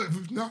big...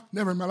 no,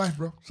 never in my life,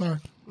 bro. Sorry.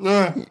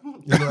 No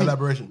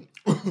elaboration.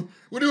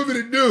 What do you want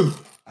me to do?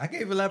 I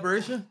gave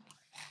elaboration.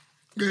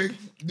 Okay,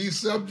 these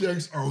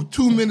subjects are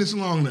 2 minutes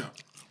long now.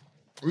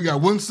 We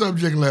got 1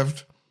 subject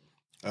left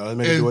Let's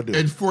make it what do.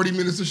 and 40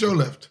 minutes of show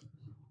left.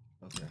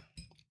 Okay.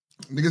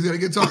 Niggas gotta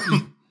get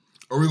talking.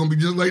 Or we're gonna be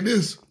just like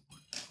this.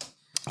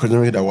 Chris, let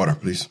me get that water,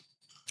 please.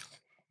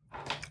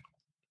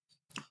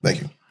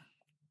 Thank you.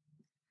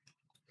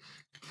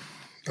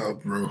 Oh,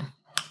 bro.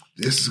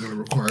 This is gonna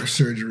require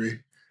surgery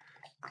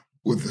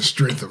with the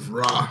strength of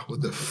Ra.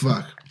 What the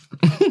fuck?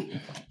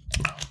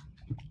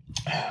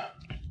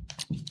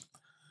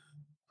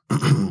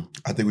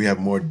 I think we have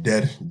more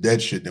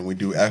dead shit than we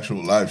do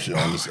actual live shit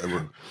on this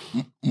ever.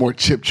 More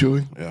chip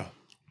chewing? Yeah.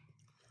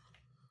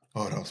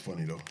 Oh, that was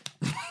funny though.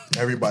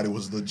 Everybody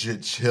was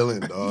legit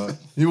chilling, dog.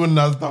 You wouldn't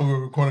have thought we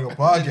were recording a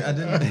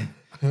podcast.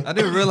 I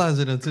didn't realize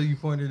it until you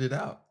pointed it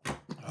out.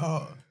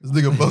 Oh, this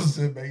nigga Buster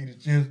sitting back eating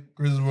chips.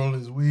 Chris is rolling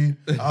his weed.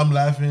 I'm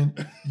laughing.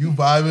 You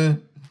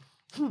vibing.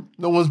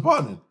 No one's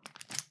partnering.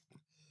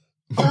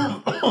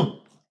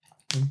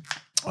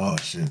 Oh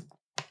shit.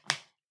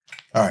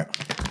 All right,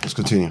 let's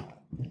continue.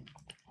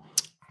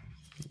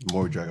 The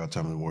more we drag out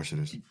time, the worse it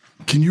is.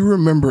 Can you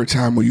remember a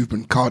time where you've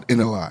been caught in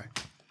a lie?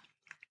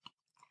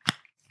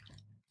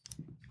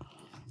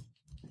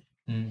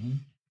 Mm-hmm.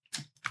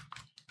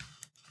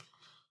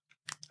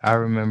 I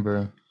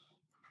remember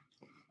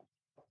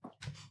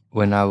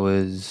when I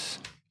was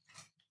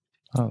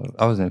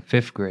in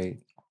 5th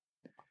grade,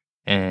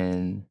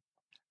 and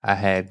I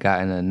had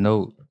gotten a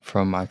note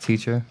from my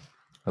teacher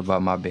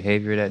about my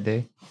behavior that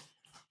day.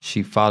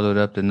 She followed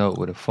up the note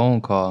with a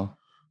phone call.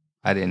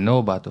 I didn't know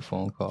about the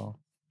phone call.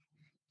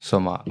 So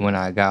when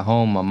I got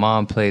home, my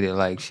mom played it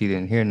like she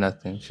didn't hear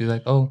nothing. She's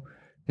like, "Oh,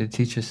 did the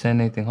teacher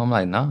send anything home?"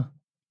 I'm like, "Nah.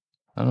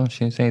 I don't know. She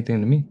didn't say anything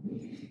to me."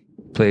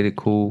 Played it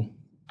cool.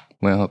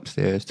 Went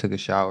upstairs, took a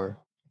shower,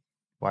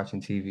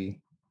 watching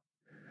TV.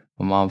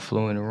 My mom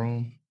flew in the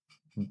room,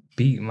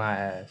 beat my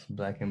ass,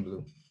 black and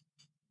blue.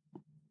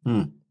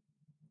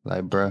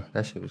 Like, bruh,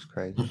 that shit was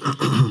crazy.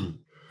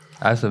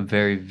 That's a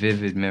very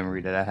vivid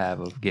memory that I have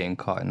of getting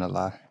caught in a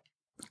lie.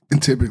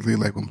 And typically,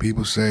 like when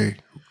people say,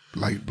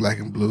 like black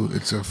and blue,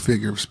 it's a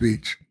figure of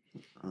speech.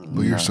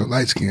 But you're so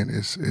light skinned,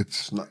 it's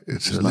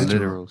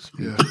literal.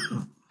 Speech. Yeah.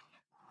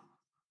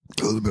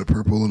 A little bit of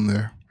purple in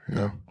there, you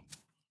know.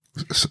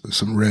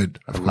 Some red.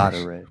 A lot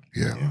of red.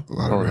 Yeah. A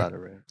whole lot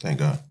of red. Thank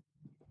God.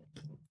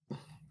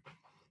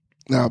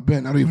 Now,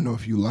 Ben, I don't even know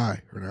if you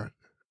lie or not.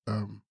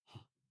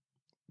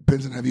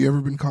 Benson, have you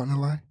ever been caught in a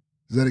lie?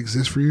 Does that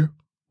exist for you?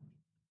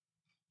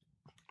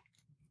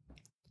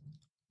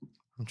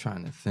 I'm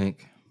trying to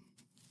think.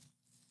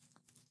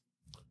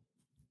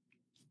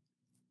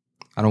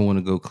 I don't want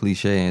to go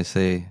cliche and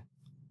say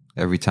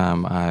every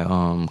time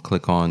I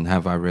click on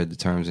have I read the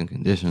terms and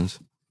conditions,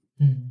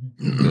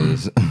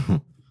 because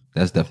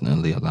that's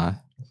definitely a lie.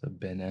 That's a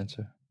Ben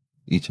answer.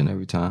 Each and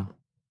every time.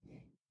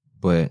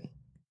 But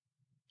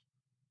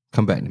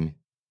come back to me.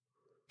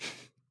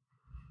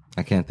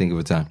 I can't think of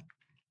a time.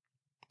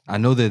 I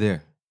know they're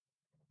there.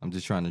 I'm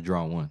just trying to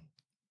draw one.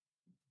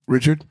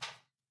 Richard?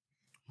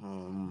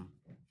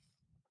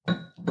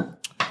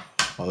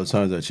 All the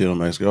times I cheated on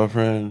my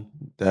ex-girlfriend,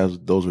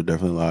 those were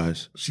definitely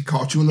lies. She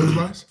caught you in those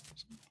lies?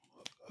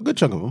 A good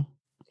chunk of them.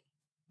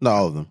 Not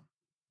all of them.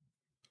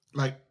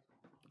 Like,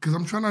 because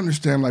I'm trying to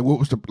understand, like, what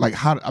was I'm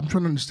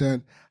trying to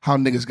understand how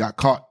niggas got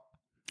caught.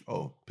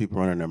 Oh, people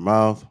running their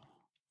mouth.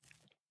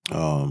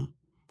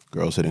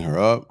 Girls hitting her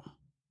up.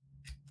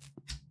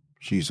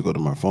 She used to go to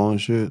my phone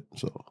and shit.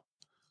 So,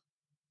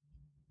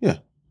 yeah.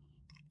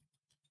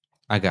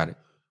 I got it.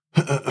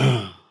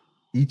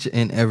 Each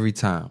and every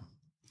time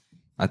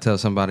I tell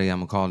somebody I'm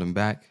going to call them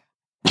back,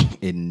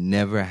 It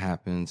never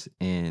happens.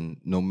 And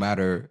no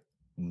matter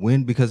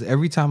when, because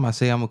every time I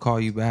say I'm going to call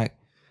you back,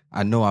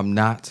 I know I'm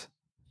not.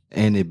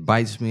 And it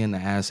bites me in the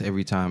ass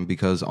every time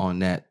because on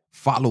that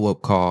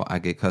follow-up call, I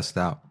get cussed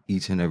out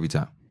each and every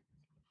time.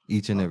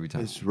 Each and every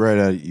time. It's rare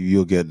that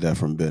you'll get that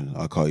from Ben.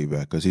 I'll call you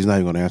back because he's not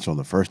even going to answer on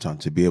the first time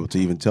to be able to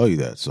even tell you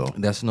that. So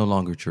that's no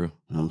longer true.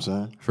 You know what I'm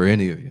saying? For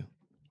any of you.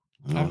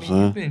 You know I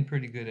mean, you've been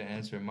pretty good at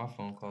answering my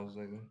phone calls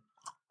lately.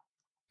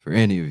 For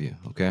any of you,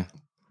 okay?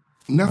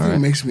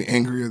 Nothing makes me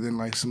angrier than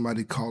like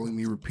somebody calling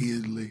me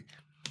repeatedly,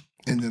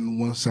 and then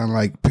once I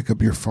like pick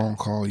up your phone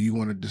call, you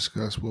want to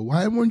discuss. Well,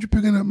 why weren't you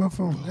picking up my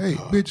phone? Hey,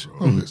 bitch,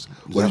 listen.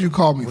 What did you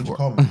call me for?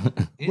 What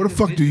the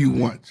fuck do you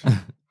want?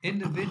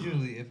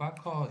 Individually, if I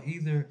call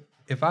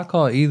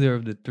either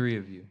of the three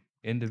of you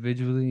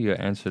individually,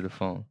 you'll answer the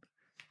phone.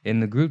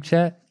 In the group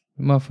chat,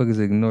 motherfuckers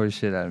ignore the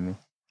shit out of me.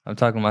 I'm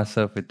talking to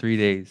myself for 3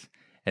 days,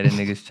 and then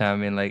niggas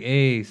chime in like,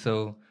 "Hey,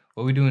 so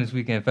what we doing this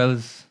weekend,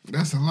 fellas?"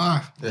 That's a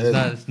lie.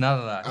 It's not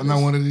a lie. I'm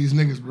not one of these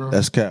niggas, bro.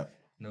 That's cap.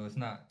 No, it's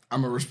not.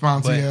 I'm a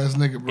responsive ass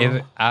nigga,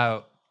 bro.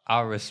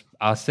 If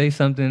I'll say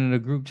something in the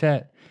group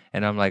chat,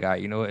 and I'm like, all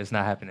right, you know what? It's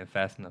not happening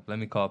fast enough. Let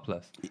me call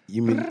Plus.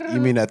 You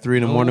mean at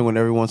 3 a.m. when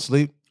everyone's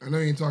asleep? I know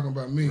you ain't talking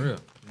about me. Real?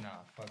 Nah,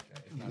 fuck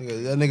that.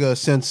 That nigga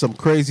sent some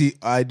crazy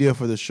idea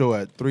for the show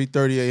at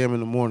 3:30 a.m.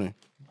 in the morning.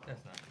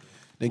 That's not true.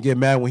 Then get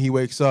mad when he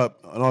wakes up.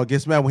 No,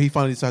 gets mad when he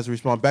finally decides to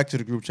respond back to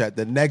the group chat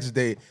the next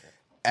day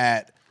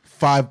at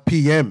 5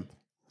 p.m.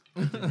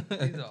 These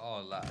are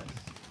all lies.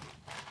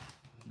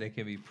 They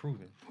can be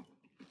proven.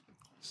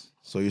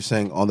 So you're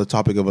saying on the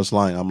topic of us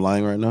lying, I'm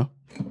lying right now?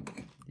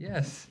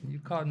 Yes, you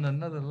caught in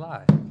another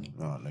lie.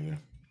 Oh, nigga.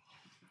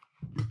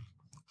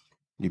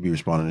 You be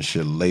responding to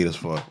shit late as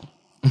fuck.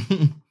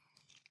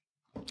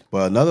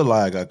 But another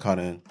lie I got caught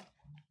in,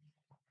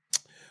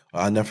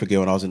 I'll never forget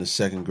when I was in the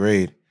second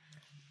grade.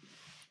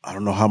 I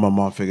don't know how my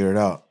mom figured it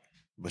out,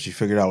 but she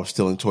figured I was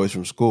stealing toys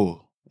from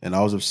school. And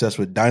I was obsessed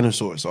with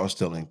dinosaurs. So I was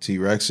stealing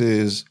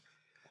T-Rexes.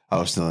 I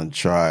was stealing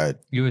Tried.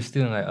 You were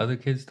stealing like other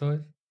kids'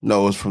 toys?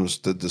 No, it was from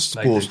the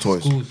school's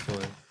toys. School's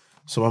toys.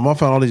 So my mom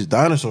found all these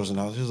dinosaurs, and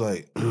I was just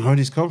like, where'd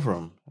these come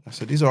from? I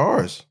said, these are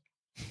ours.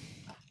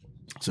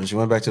 So she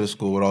went back to the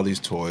school with all these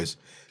toys,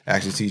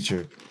 asked the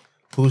teacher,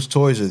 whose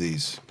toys are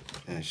these?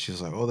 And she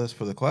was like, oh, that's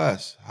for the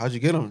class. How'd you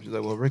get them? She's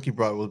like, well, Ricky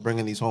was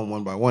bringing these home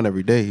one by one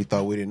every day. He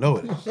thought we didn't know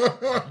it.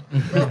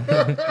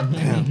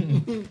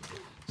 Damn.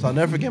 So I'll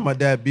never forget my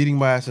dad beating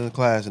my ass in the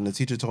class, and the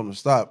teacher told him to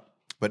stop.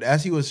 But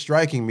as he was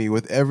striking me,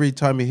 with every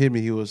time he hit me,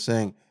 he was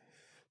saying,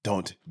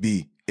 don't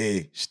be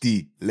a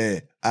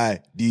stealer. I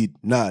did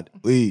not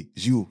raise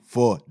you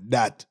for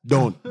that.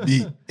 Don't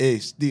be a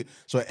stealer.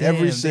 So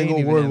every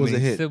single word was a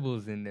hit.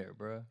 Symbols in there,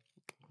 bro.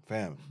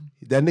 Fam,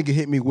 that nigga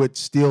hit me with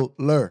stealer.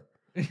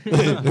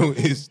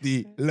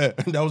 Stealer.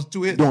 That was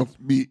 2 hits.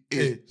 Don't be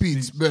a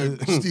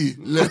Pittsburgh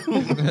stealer.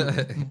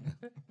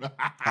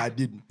 I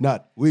did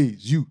not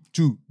raise you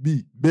to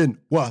be Ben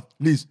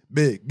Watley's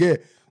beggar.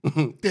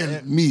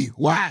 Tell me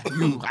why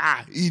you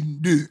are in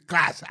the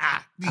class.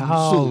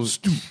 So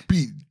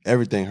stupid.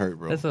 Everything hurt,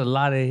 bro. That's a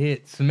lot of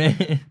hits,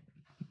 man.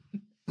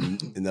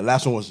 And the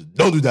last one was,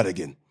 don't do that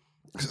again.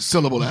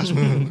 Syllable last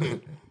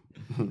one.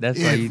 That's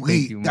why you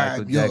think you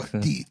Michael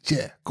Jackson. Your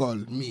teacher call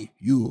me,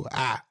 you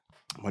are.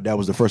 My dad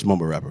was the first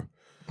mumble rapper.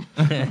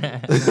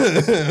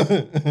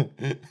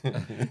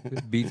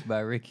 Beats by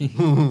Ricky.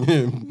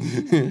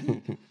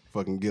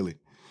 Fucking Gilly.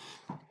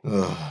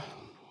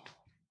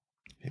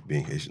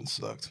 Being Haitian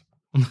sucked.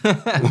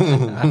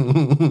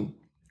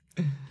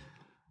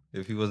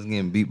 If he wasn't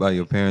getting beat by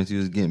your parents, he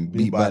was getting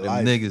beat by them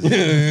life. niggas.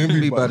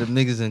 beat by them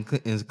niggas in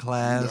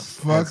class,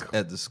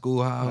 at the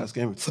schoolhouse.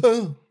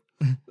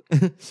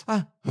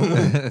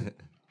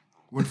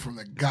 Went from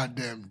the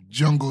goddamn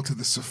jungle to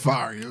the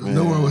safari.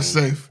 Nowhere was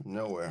safe.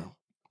 Nowhere.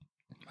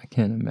 I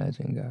can't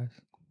imagine, guys.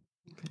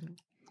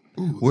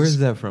 Ooh, where's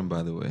that from,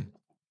 by the way?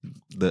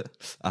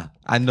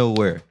 I know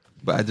where,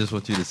 but I just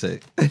want you to say.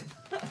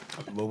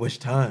 But which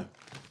time?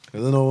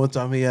 Because I know one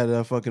time he had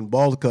a fucking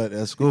bald cut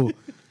at school.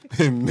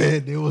 And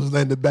man, they was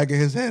letting the back of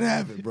his head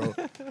have it, bro.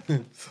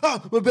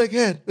 My back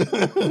head. Yeah, my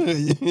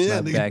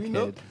nigga, back we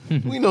know.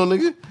 head. We know,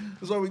 nigga.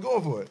 That's why we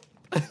going for it.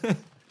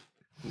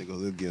 Nigga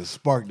was getting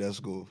sparked at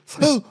school.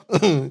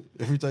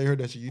 Every time you heard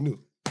that shit, you knew.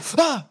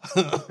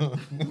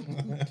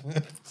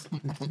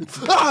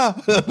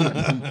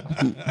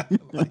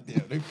 Like,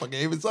 damn, they fucking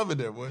Amos up in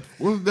there, boy.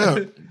 What's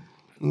that?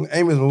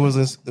 Amos, when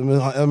was in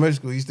elementary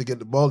school, he used to get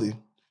the baldy.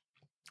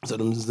 So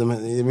them just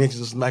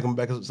smack him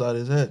back upside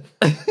his head.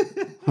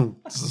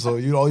 So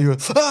you all you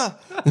hear,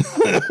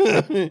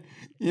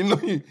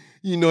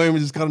 you know him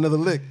just caught another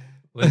lick.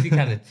 Was he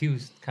kind of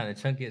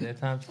chunky at that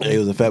time? Yeah, he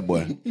was a fat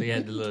boy. So he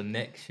had the little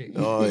neck shit.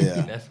 Oh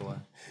yeah, that's why.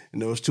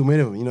 And there was too many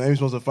of them. You know, Amy's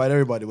supposed to fight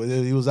everybody, but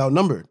he was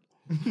outnumbered.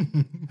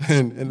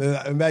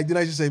 and back then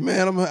I just say,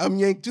 man, I'm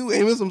Yank too,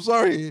 Amos. I'm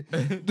sorry.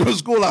 During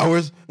school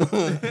hours,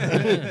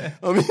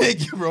 I'm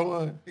Yank,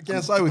 bro. I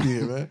can't side with you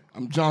here, man.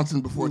 I'm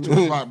Johnson before 2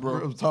 o'clock,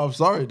 bro. I'm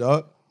sorry,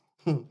 dog.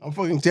 I'm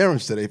fucking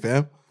Terrence today,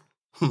 fam.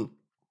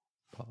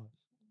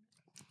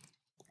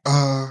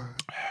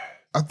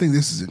 I think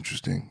this is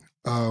interesting.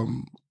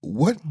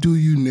 What do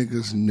you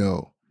niggas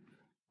know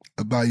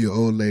about your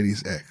old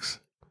lady's ex?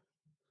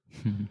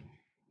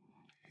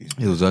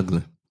 He was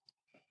ugly.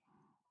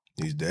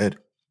 He's dead.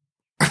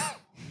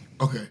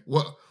 Okay,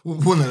 well,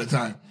 one at a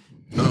time.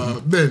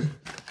 Ben,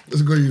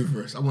 let's go to you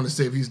first. I want to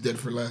save he's dead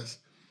for last.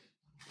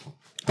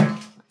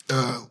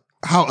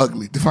 How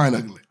ugly? Define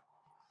ugly.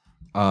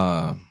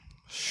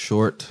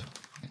 Short,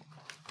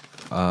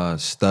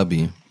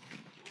 stubby,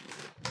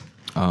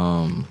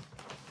 hard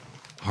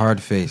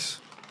face.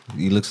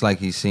 He looks like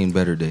he's seen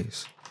better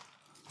days.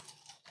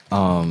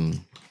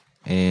 And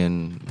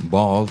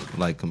bald,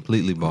 like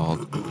completely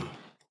bald,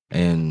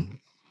 and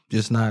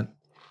just not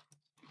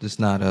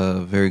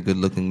a very good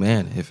looking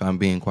man, if I'm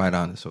being quite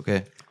honest,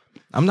 okay?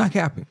 I'm not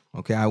capping,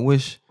 okay? I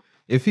wish,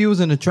 if he was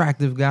an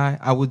attractive guy,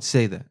 I would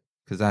say that,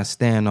 because I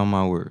stand on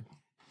my word.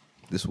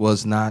 This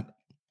was not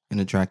an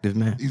attractive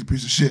man. He's a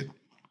piece of shit.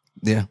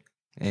 Yeah,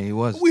 and he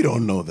was. We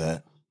don't know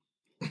that.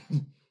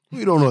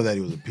 We don't know that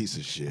he was a piece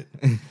of shit.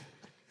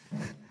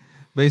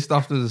 Based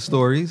off of the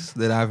stories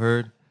that I've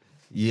heard,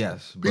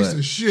 yes. Piece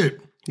of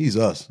shit. He's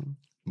us.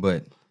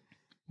 But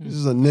this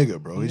is a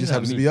nigga, bro. He just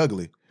happens to be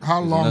ugly. How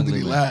long did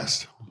he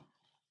last?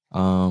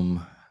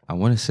 I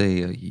want to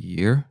say a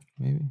year,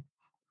 maybe.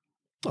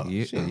 Oh, a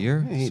year? shit.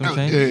 Some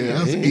change? Yeah,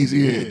 that's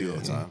easy. He Yeah, ain't do all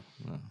the time.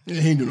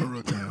 Yeah, he ain't doing no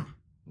real time.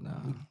 Nah.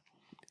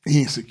 He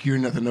ain't secure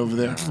nothing over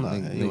there.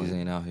 Niggas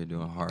ain't out here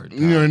doing hard time.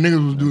 You know, the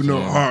niggas was doing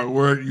no hard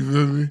work, you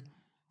feel me?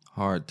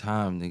 Hard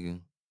time, nigga.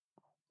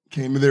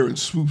 Came in there and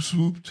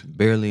swooped.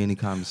 Barely any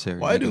commissary.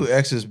 Why do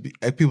exes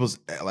people's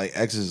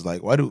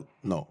why do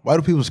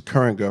people's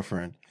current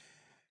girlfriend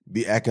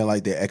be acting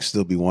like their ex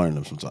still be wanting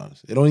them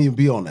sometimes? It don't even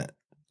be on that.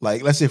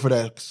 Like, let's say for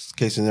that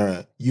case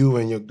scenario, you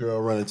and your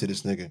girl run into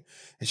this nigga,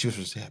 and she was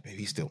just say, baby,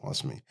 he still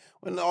wants me.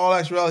 When in all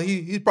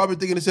actuality, he's probably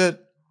thinking he said,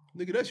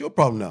 nigga, that's your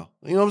problem now.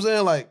 You know what I'm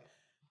saying? Like,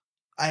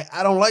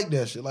 I don't like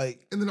that shit.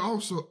 Like, and then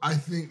also, I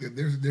think that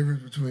there's a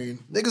difference between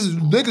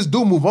niggas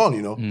do move on,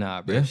 you know.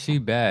 Nah, bro. If she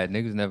bad,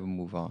 niggas never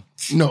move on.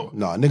 No,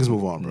 niggas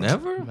move on, bro.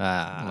 Never?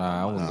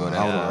 Nah, I wouldn't go that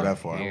I wouldn't far. go that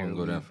far. I wouldn't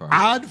go that far.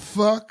 I'd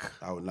fuck.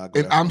 I would not go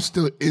And that far. I'm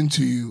still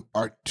into you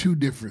are two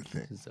different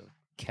things. It's a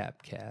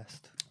cap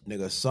cast.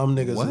 Nigga, some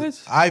niggas.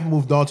 What? I've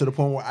moved on to the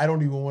point where I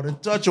don't even want to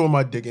touch her with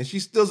my dick, and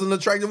she's still an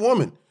attractive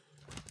woman.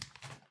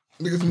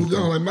 Niggas moved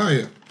on like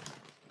Maya.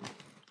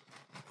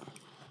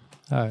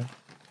 All right.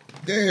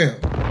 Damn.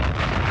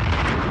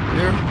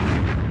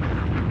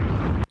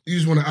 Yeah. You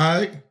just want to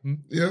eye?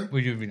 Yeah.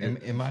 Would you be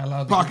Am I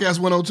allowed to? Podcast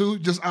 102,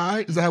 just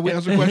eye? Is that how we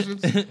answer questions?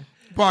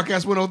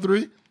 Podcast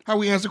 103, how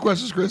we answer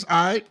questions, Chris?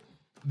 Eye?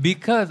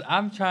 Because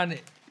I'm trying to.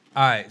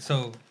 All right.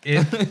 So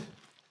if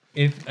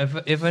if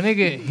a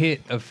nigga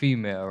hit a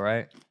female,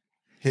 right?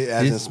 Hit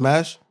as in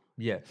smash?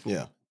 Yes.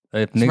 Yeah.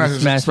 If nigga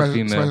smash a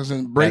female, smash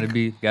and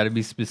break. gotta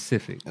be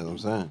specific. That's what I'm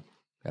saying.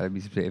 Gotta be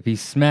specific. If he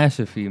smash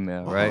a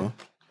female, right?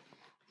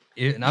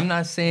 And I'm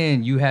not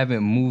saying you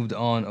haven't moved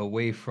on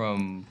away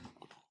from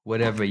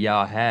whatever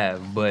y'all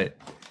have, but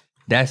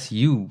that's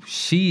you.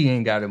 She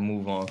ain't got to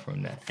move on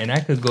from that. And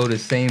I could go the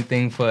same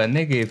thing for a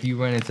nigga if you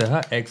run into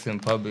her ex in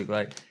public.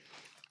 Like,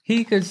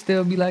 he could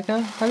still be like,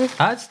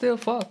 I'd still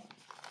fuck.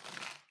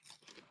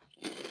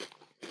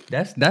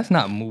 That's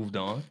not moved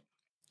on.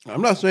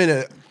 I'm not saying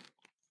that.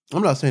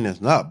 I'm not saying that's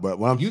not, but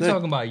what I'm saying. You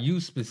talking about you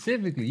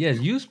specifically. Yes,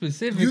 you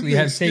specifically You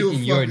have think taken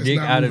still your fuck is dick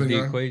not out of moving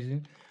the on?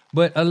 equation.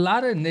 But a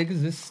lot of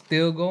niggas is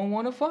still gonna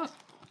want to fuck.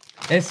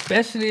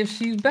 Especially if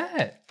she's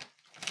bad.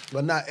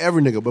 But not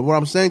every nigga. But what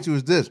I'm saying to you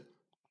is this.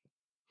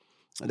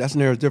 And that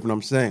scenario is different.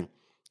 I'm saying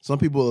some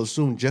people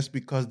assume just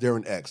because they're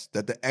an ex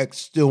that the ex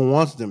still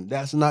wants them.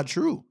 That's not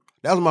true.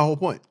 That was my whole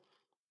point.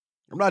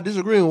 I'm not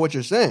disagreeing with what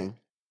you're saying.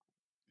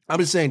 I'm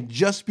just saying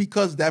just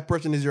because that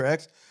person is your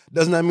ex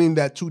does not mean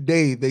that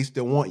today they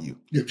still want you.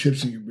 You have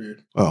chips in your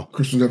beard. Oh.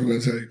 Chris was never going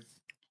to tell you.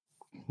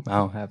 I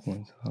don't have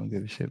one, so I don't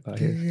give a shit about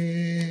his.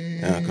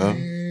 Yeah,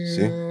 okay.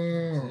 See?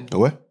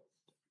 What?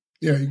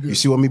 Yeah, you good. You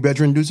see what me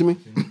veteran do to me?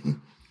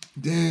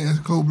 Damn, that's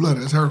cold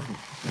blooded. That's hurtful.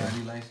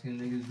 How light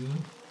skinned niggas do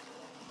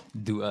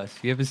it? Do us.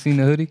 You ever seen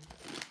the hoodie?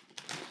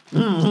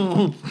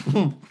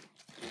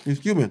 He's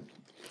Cuban.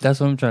 That's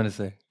what I'm trying to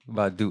say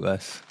about do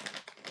us.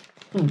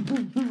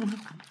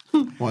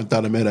 One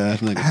thought I met an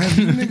ass nigga. Have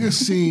you niggas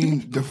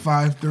seen the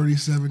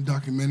 537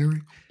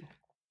 documentary?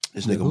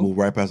 This nigga moved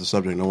right past the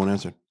subject. No one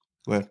answered.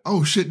 Go ahead.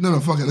 Oh shit! No,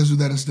 fuck it. Let's do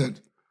that instead.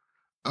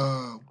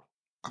 I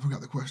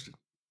forgot the question.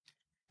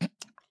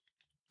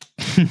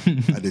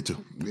 I did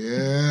too.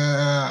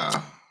 Yeah.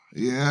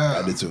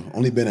 I did too.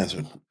 Only Ben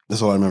answered.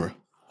 That's all I remember.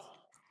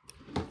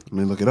 Let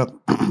me look it up.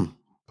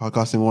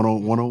 Podcasting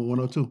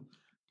 102.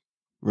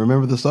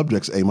 Remember the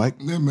subjects, Mike?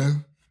 Yeah,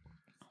 man.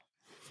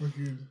 Fuck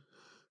you.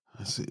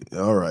 Let's see.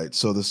 All right.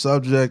 So the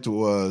subject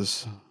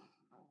was.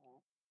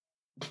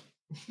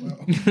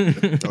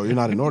 Oh, you're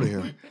not in order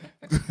here.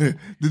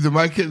 Did the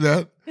mic hit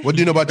that? What do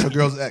you know about your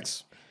girl's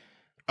ex?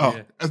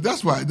 Oh,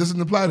 that's why it doesn't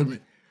apply to me.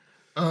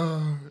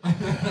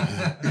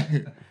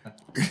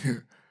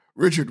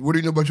 Richard, what do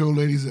you know about your old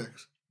lady's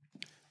ex?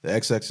 The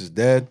ex is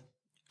dead,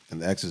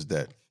 and the ex is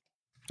dead.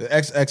 The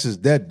ex is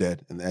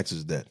dead, and the ex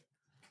is dead.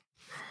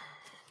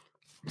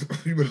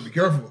 You better be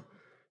careful.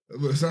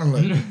 That's what it sounds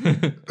like.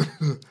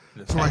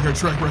 It's like her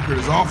track record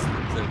is awful.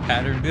 It's a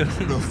pattern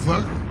building. The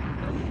fuck?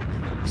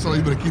 So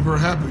you better keep her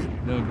happy.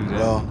 Don't do that.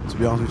 Well, to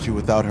be honest with you,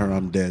 without her,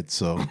 I'm dead.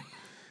 So,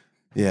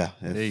 yeah,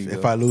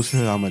 if I lose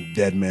her, I'm a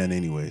dead man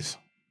anyways.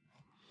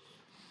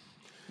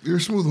 You're a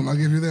smooth one. I'll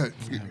give you that.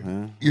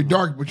 You're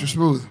dark, but you're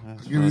smooth. I'll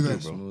give you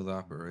that. Smooth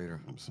operator.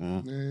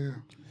 Yeah.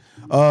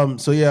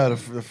 So yeah,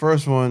 the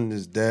first one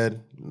is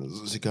dead.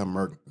 He got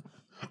murked.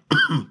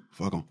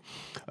 Fuck him.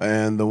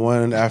 And the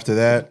one after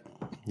that,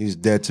 he's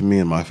dead to me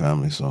and my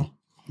family. So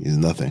he's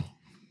nothing.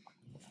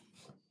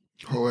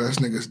 Whole ass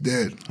nigga's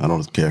dead. I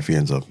don't care if he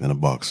ends up in a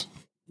box.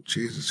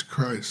 Jesus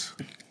Christ.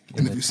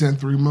 And if you send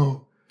 3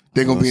 more,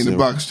 they're going to be in the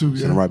box too.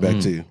 Send them right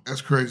back to you.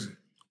 That's crazy.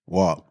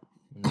 Wop.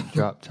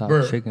 Drop top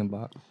Bird. chicken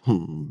box.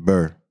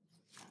 Bird.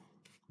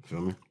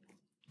 Feel me?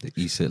 The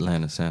East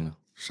Atlanta Santa.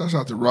 Shouts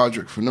out to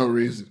Roderick for no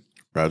reason.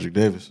 Roderick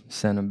Davis.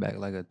 Send him back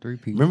like a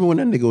 3-piece. Remember when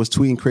that nigga was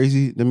tweeting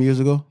crazy them years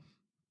ago?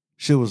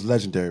 Shit was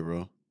legendary,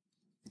 bro.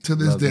 To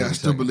this day, I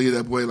still believe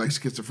that boy like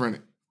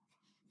schizophrenic.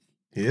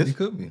 He is? He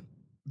could be.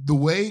 The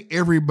way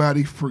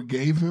everybody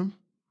forgave him,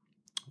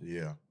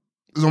 Yeah.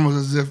 it's almost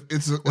as if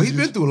it's a... Well, he's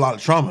been through a lot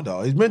of trauma,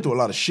 dog. He's been through a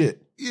lot of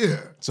shit. Yeah.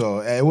 So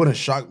it wouldn't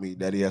shock me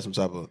that he had some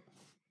type of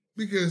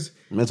Because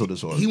mental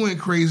disorder. he went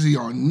crazy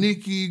on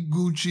Nicki,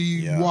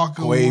 Gucci, Yeah.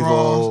 Waka, Quavo,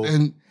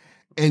 Ross,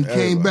 and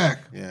came back.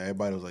 Yeah,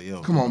 everybody was like,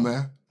 yo. Come on,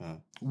 man.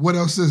 What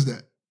else is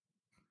that?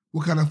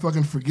 What kind of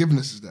fucking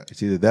forgiveness is that?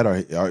 It's either that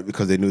or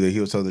because they knew that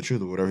he was telling the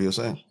truth or whatever he was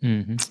saying.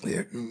 Mm-hmm.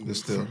 Yeah, but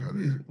still.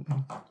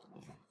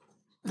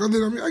 I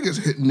mean, I guess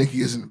hitting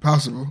Nicki isn't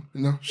possible.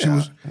 You know, she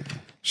was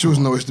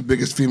always the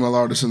biggest female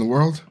artist in the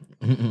world.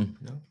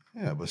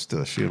 Yeah, but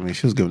still, she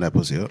was giving that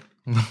pussy up.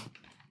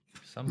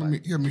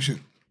 Somebody. I mean, shit.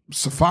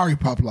 Safari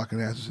pop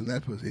locking asses in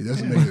that pussy. It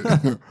doesn't make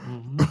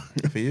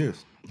it. For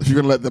years. If you're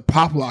gonna let the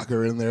pop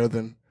locker in there,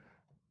 then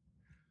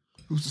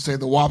who's to say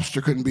the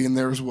Wobster couldn't be in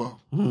there as well?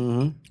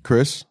 Mm-hmm.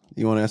 Chris,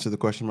 you want to answer the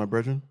question, my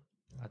brethren?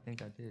 I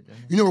think I did.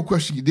 Didn't You know what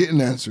question you didn't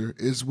answer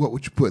is what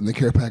would you put in the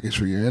care package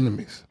for your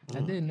enemies? I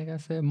did, nigga. I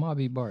said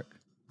Mobby Bark.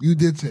 You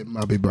did say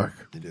Mobby Bark.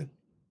 You did.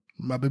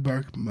 Mobby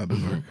Bark, Mobby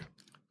Bark.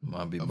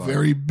 Might be A Bark.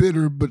 very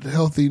bitter but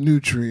healthy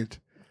nutrient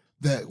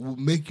that will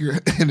make your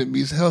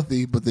enemies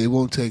healthy, but they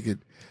won't take it.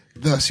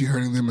 Thus, you're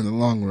hurting them in the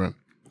long run.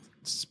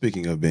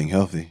 Speaking of being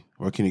healthy,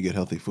 where can you get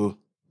healthy food?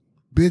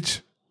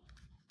 Bitch.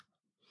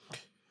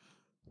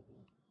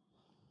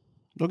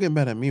 Don't get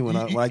mad at me when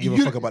I give a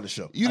fuck about the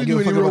show. You didn't do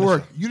any real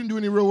work. You didn't do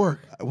any real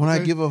work. When I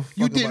give a fuck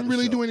You about didn't the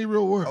really show. do any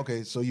real work.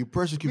 Okay, so you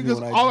persecute me Because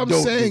when I all I'm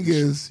don't saying do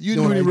is shit. you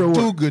didn't do When any I real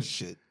do work. good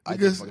shit. I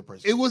Because just fucking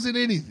persecute. it wasn't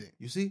anything.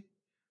 You see?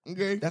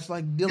 Okay? That's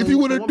like dealing If you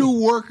with want a to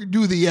woman. do work,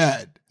 do the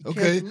ad.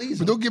 Okay? please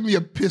But them. don't give me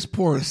a piss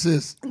poor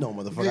assist. No,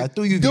 motherfucker. Okay? I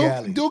threw you the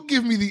alley. Don't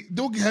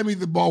hand me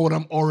the ball when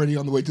I'm already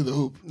on the way to the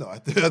hoop. No, I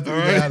threw you the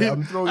alley.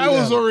 I'm throwing you I the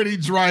was alley. already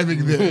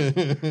driving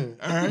there.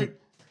 All right?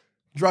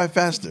 Drive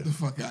faster. Get the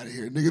fuck out of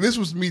here, nigga. This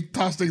was me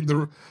tossing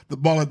the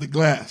ball at the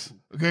glass.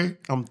 Okay?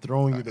 I'm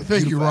throwing you the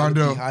Thank you, beautiful alley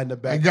Rondo. behind the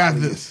back. I got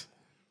alley. this.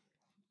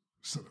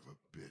 Son of a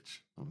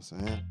bitch. I'm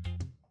saying.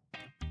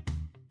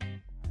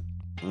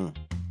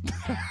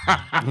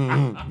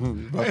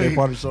 My favorite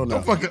part of the show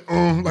now. Don't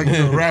fucking like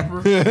you're a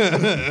rapper.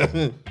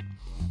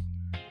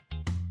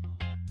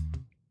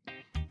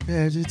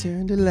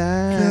 Vegetarian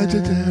delight.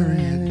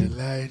 Vegetarian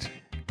delight.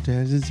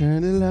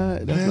 Vegetarian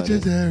delight. That's not it.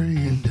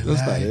 Vegetarian delight.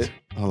 That's not it.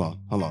 Hold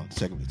on.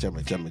 Check me.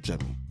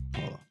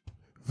 Hold on.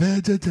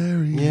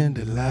 Vegetarian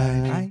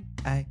delight.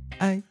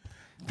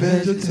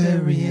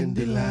 Vegetarian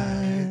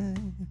delight.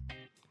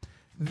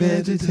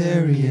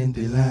 Vegetarian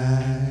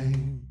delight.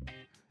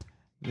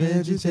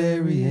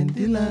 Vegetarian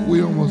delight.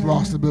 We almost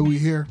lost it, but we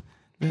here.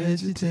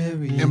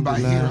 Vegetarian. And by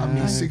here, I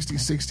mean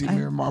 6060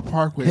 Miramar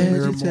Parkway,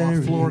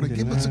 Miramar, Florida.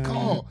 Give us a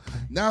call.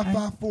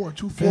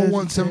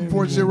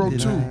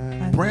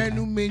 954-241-7402. Brand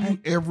new menu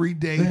every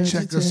day.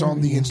 Check us on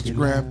the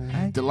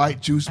Instagram,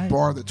 Delight Juice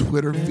Bar, the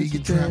Twitter,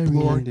 Vegan Trap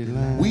Lord.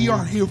 We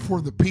are here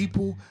for the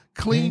people.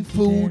 Clean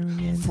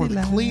food for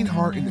the clean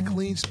heart and the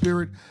clean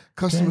spirit.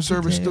 Customer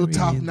service still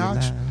top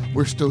notch.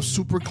 We're still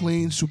super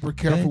clean, super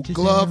careful,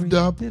 gloved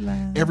up.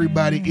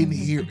 Everybody in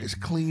here is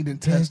cleaned and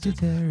tested.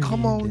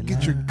 Come on,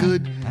 get your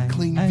good,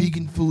 clean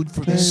vegan food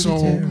for the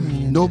soul.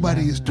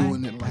 Nobody is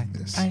doing it like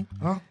this.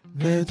 Huh?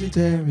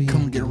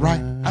 Come get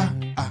right.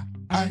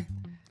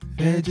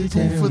 Food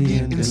for the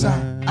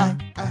inside.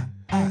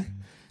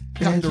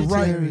 Got the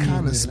right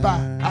kind of spot.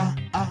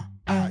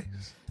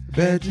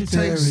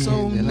 Tastes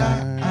so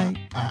nice.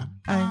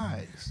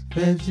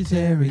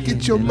 Vegetarian.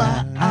 Get your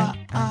mind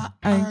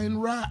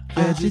right.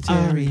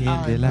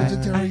 Vegetarian delight.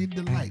 Vegetarian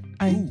delight.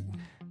 Ooh.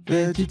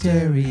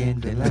 Vegetarian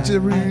delight.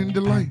 Vegetarian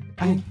delight.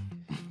 Ooh.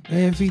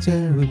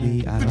 Everything will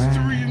be alright.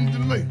 Vegetarian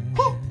delight.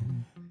 Woo.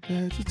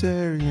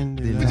 Vegetarian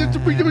delight.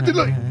 Vegetarian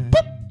delight.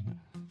 Boop.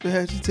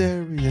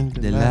 Vegetarian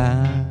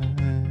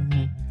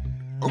delight.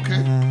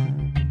 Okay.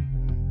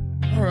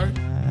 All right.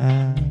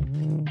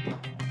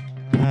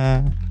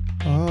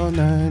 All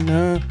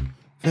night,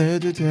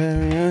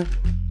 vegetarian.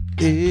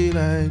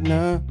 Daylight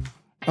now,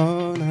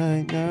 all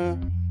night now.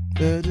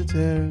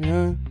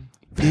 Vegetarian.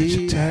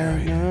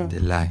 Vegetarian.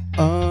 Delight.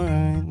 All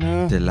right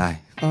now. Delight.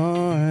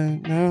 All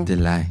right now.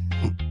 Delight.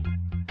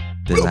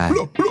 Delight.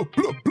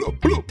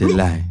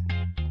 Delight.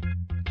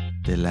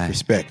 Delight.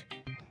 Respect.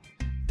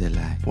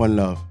 Delight. One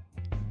love.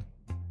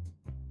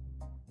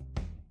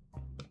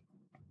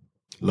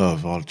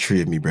 Love all three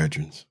of me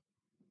brethrens.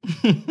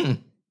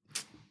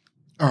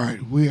 All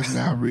right, we have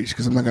now reached,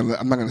 because I'm not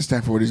gonna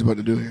stand for what he's about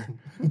to do here.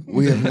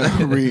 We have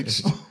now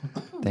reached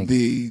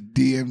the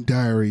DM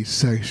Diaries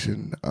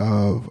section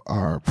of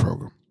our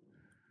program.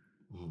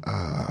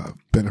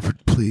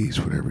 Benefit,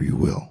 please, whatever you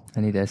will. I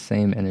need that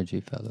same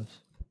energy, fellas.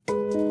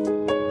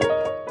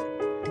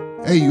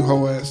 Hey, you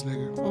hoe ass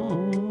nigga.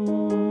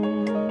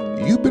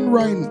 You've been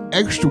writing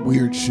extra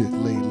weird shit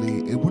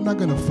lately, and we're not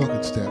gonna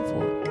fucking stand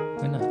for it.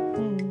 Why not?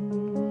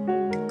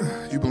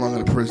 You belong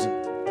in a prison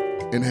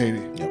in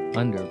Haiti. Yep.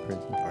 Under a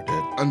prison. Are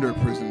dead. Under a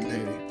prison in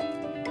Haiti,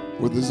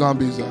 where the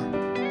zombies are.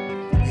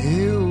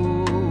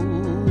 Ew,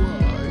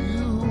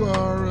 you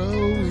are a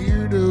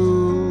weirdo.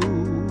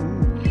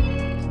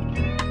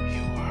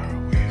 You are a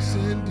weirdo.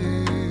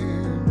 Sending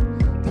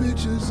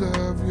pictures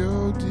of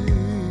your dick.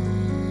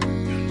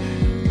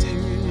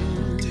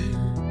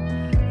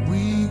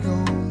 We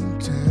gon'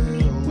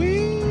 tell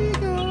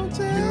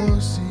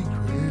your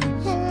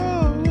secrets.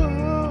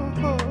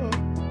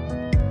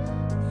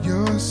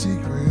 Your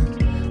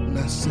secret,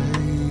 not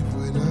safe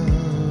with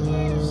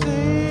us.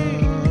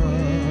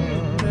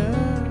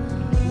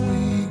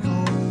 We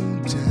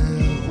gon'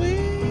 tell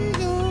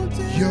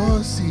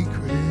your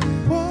secret.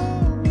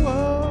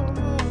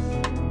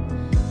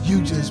 You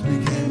just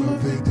became a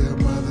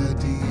victim of the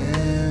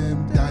DM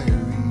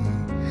diary.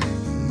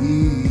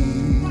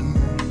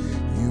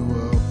 You a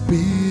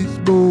bitch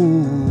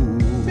boy.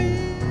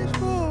 Bitch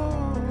boy.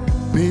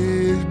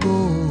 Bitch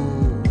boy.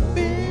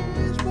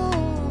 Bitch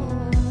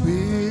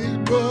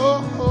boy.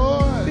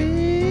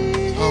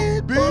 A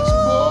bitch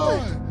boy.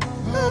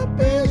 A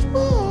bitch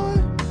boy.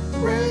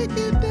 Break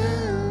it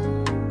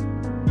down.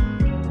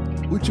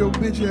 With your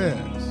bitch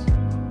ass.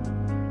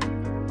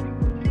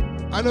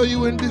 I know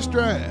you in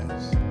distress.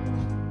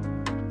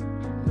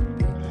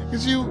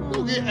 Cause you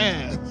don't get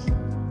ass.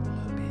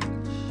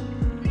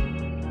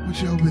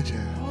 With your bitch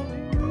ass.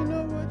 You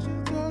know what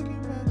you're talking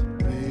about.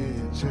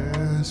 Bitch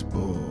ass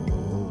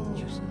boy.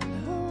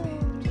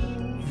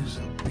 You's a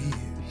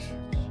bitch.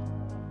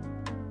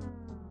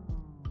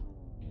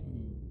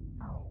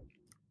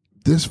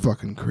 This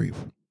fucking creep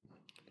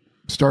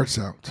starts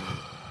out.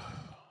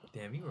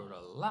 Damn, you wrote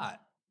a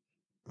lot.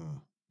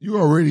 You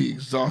already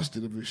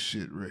exhausted of this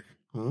shit, Rick.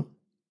 Huh?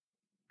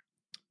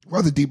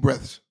 Why the deep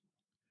breaths?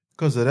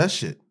 Because of that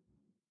shit.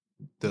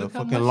 The Look how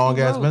fucking much long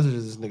you ass wrote.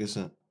 messages this nigga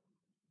sent.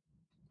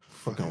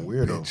 Fucking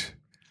weirdo. Bitch.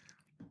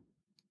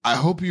 I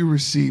hope you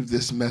receive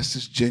this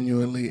message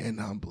genuinely and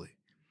humbly.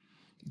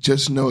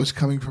 Just know it's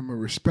coming from a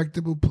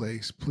respectable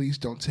place. Please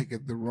don't take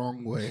it the wrong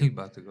He way.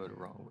 about to go the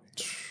wrong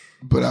way.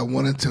 But I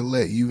wanted to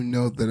let you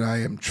know that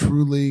I am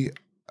truly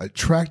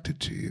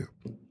attracted to you.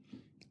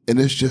 And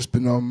it's just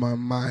been on my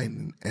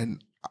mind.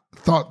 And I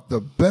thought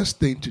the best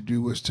thing to do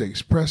was to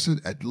express it,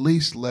 at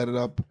least let it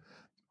up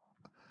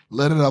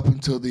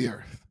until the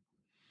earth.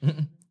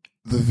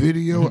 The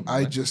video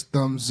I just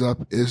thumbs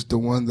up is the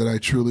one that I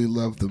truly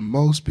love the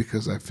most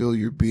because I feel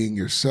you're being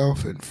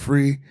yourself and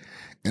free.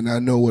 And I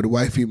know what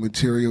wifey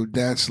material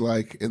dance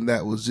like, and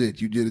that was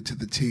it. You did it to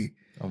the T.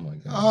 Oh my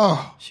god.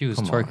 Oh, She was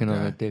Come on, twerking on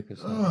guy. her dick or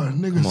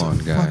something. niggas Come on,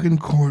 are guy. fucking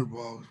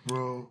cornballs,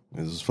 bro.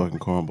 This is fucking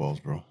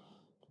cornballs, bro.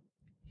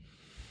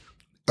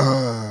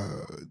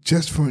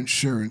 Just for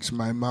insurance,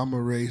 my mama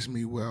raised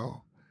me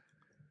well.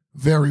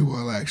 Very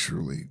well,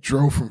 actually.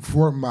 Drove from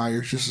Fort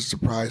Myers just to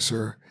surprise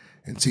her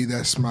and see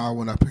that smile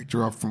when I picked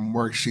her up from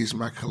work. She's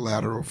my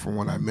collateral from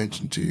what I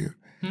mentioned to you.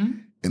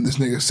 And this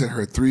nigga sent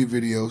her 3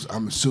 videos,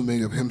 I'm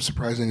assuming, of him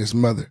surprising his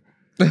mother.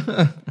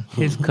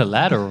 His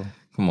collateral.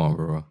 Come on,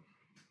 bro.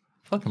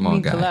 Fuck Come you on,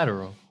 mean guy.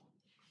 collateral?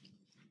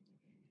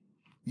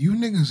 You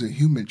niggas are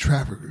human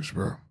traffickers,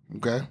 bro.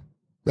 Okay?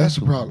 That's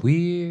the problem.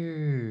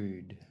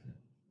 Weird.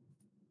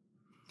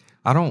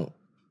 I don't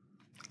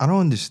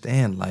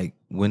understand, like,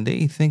 when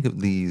they think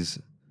of these,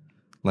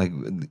 like,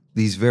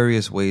 these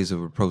various ways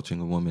of approaching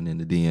a woman in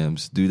the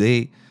DMs, do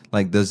they,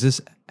 like,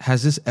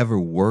 has this ever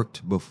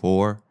worked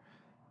before?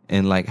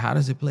 And, like, how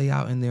does it play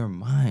out in their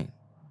mind?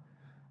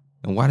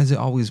 And why does it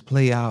always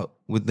play out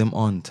with them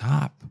on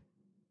top?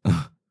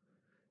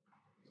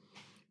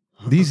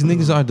 These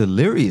niggas are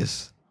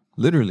delirious,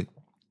 literally.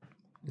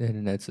 The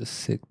internet's a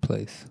sick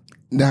place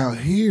Now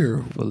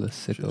here, full of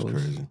That's sickos.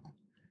 crazy.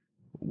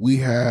 we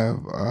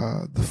have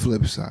the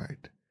flip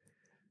side.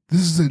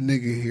 This is a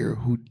nigga here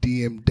who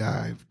DM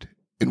dived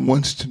and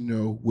wants to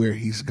know where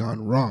he's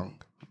gone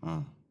wrong.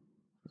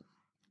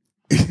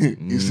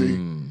 You see?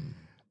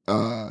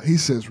 He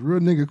says, real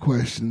nigga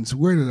questions,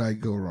 where did I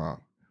go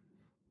wrong?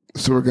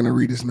 So we're going to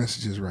read his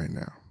messages right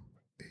now.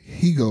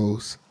 He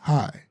goes,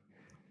 hi.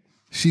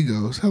 She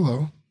goes,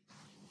 hello.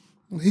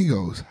 He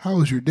goes, how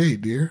was your day,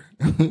 dear?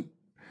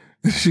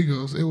 She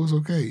goes, it was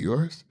okay.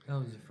 Yours? That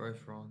was the first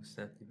wrong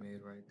step you made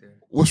right there.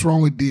 What's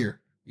wrong with dear?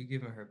 You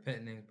giving her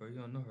pet names, bro. You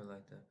don't know her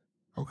like that.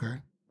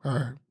 Okay. All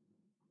right.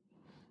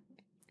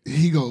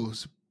 He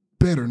goes,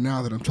 better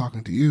now that I'm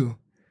talking to you.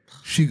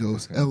 She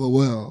goes,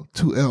 LOL,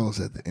 2 L's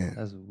at the end.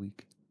 That's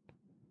weak.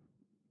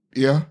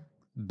 Yeah?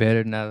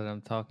 Better now that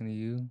I'm talking to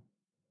you.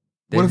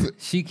 What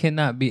if she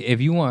cannot be, if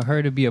you want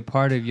her to be a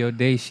part of your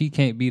day, she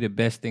can't be the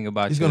best thing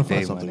about He's your gonna day.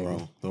 find something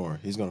wrong. Don't worry.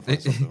 He's gonna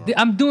find something wrong.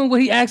 I'm doing what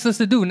he asked us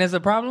to do, and that's a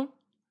problem?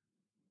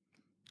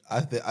 I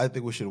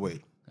think we should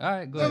wait. All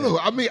right, go ahead. No,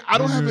 I mean, I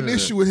don't have an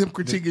issue with him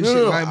critiquing shit.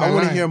 No, line by I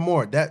want to line. hear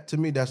more. That to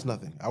me, that's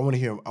nothing. I want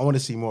to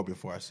see more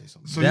before I say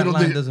something. So that you don't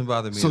line think, doesn't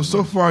bother me.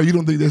 So far, you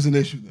don't think there's an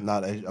issue then?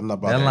 I'm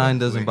not bothered. That line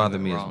doesn't Wait, bother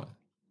me as wrong. much.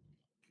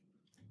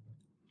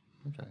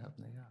 I'm trying to help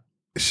nigga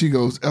out. She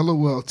goes,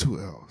 LOL, 2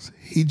 L's.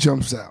 He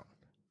jumps out.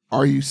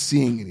 Are you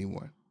seeing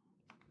anyone?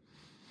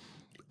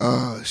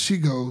 She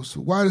goes,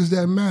 why does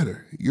that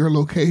matter? Your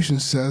location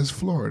says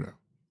Florida.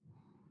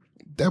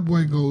 That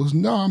boy goes,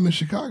 no, I'm in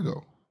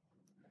Chicago.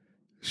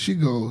 She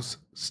goes,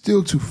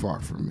 still too far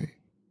from me.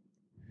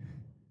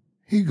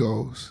 He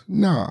goes,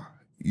 nah,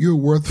 you're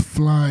worth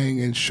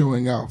flying and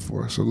showing out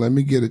for, so let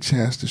me get a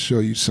chance to show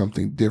you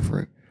something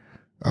different.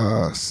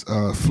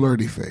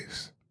 Flirty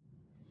face.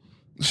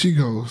 She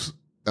goes,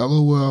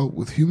 LOL,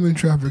 with human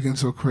trafficking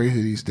so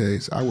crazy these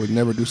days, I would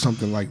never do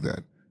something like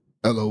that.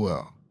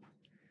 LOL.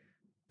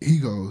 He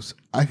goes,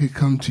 I could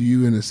come to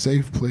you in a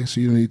safe place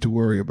so you don't need to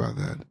worry about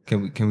that.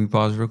 Can we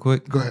pause real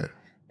quick? Go ahead.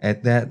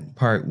 At that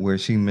part where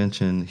she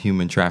mentioned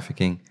human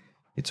trafficking,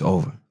 it's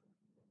over.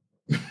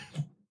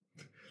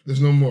 There's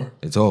no more.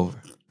 It's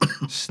over.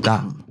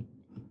 Stop.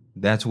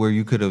 That's where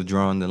you could have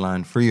drawn the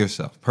line for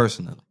yourself,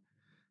 personally.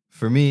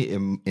 For me,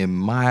 in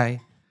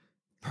my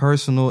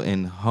personal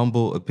and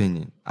humble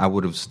opinion, I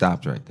would have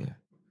stopped right there.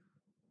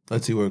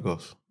 Let's see where it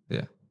goes.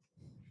 Yeah.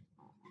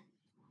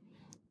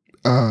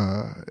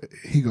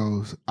 He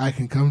goes, I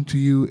can come to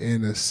you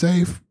in a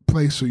safe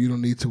place so you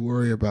don't need to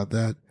worry about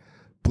that.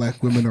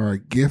 Black women are a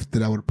gift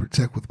that I would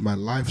protect with my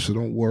life, so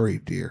don't worry,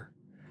 dear.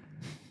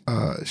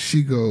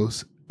 She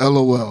goes,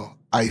 LOL,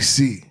 I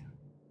see.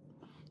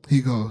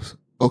 He goes,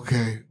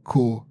 okay,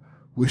 cool.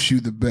 Wish you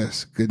the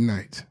best. Good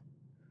night.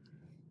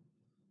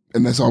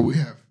 And that's all we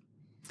have.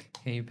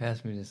 Can you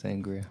pass me the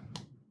sangria?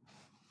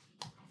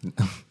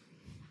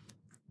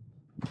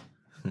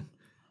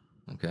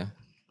 Okay.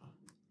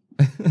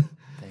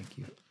 Thank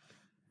you.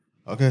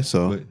 Okay,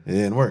 so But- it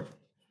didn't work.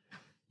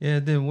 Yeah,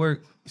 it didn't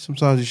work.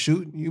 Sometimes you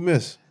shoot, you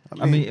miss.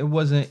 I mean, it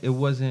wasn't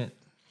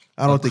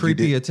I don't a think you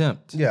creepy did.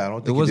 attempt. Yeah, I don't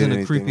think it you wasn't did a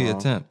anything creepy wrong.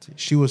 attempt.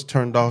 She was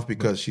turned off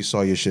because she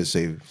saw your shit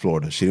say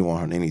Florida. She didn't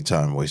want her any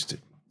time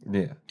wasted.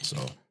 Yeah. So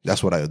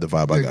that's what the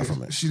vibe I got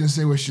from it. She didn't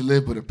say where she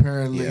lived, but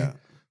apparently Yeah.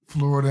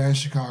 Florida and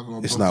Chicago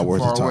are It's both not too worth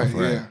the far time away.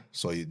 for Yeah. her.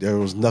 So there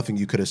was nothing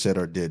you could have said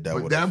or did that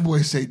But would.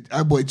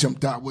 that boy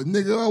jumped out with,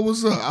 nigga, oh,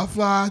 what's up? I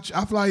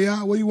fly you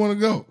out. Where you want to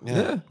go?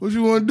 Yeah. What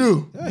you want to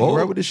do? Yeah, Bold. you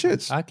right with the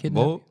shits. I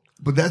kidnap Bold. you.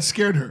 But that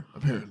scared her,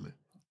 apparently.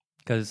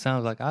 Because it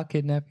sounds like I'll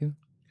kidnap you.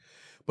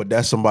 But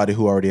that's somebody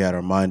who already had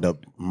her mind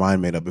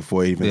made up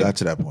before he even Yeah. got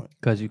to that point.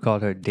 Because you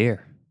called her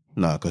dear.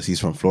 Nah, because he's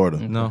from Florida.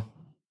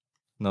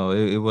 No,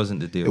 it wasn't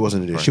the deal. It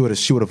wasn't a deal. Right.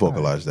 She would have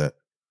vocalized that.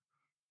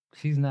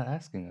 She's not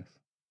asking us.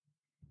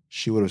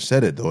 She would have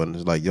said it though, and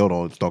it's like, yo,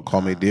 don't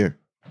call me dear.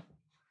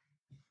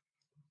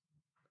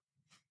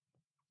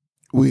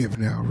 We have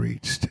now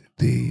reached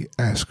the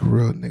Ask a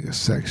Real Nigga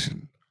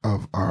section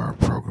of our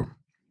program.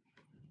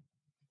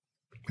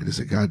 It is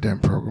a goddamn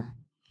program.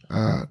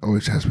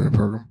 Always has been a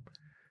program.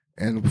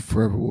 And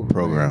forever will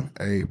Program.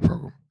 remain a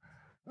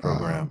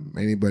program.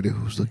 Anybody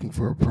who's looking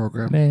for a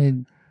program,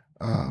 Man,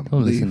 don't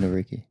leave. listen to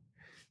Ricky.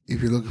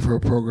 If you're looking for a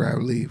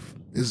program, leave.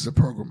 This is a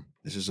program.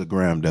 This is a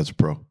gram that's a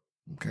pro.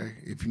 Okay.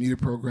 If you need a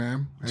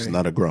program, It's hey,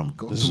 not a gram.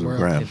 go This is a somewhere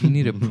gram. If you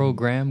need a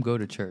program, go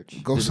to church.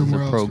 go This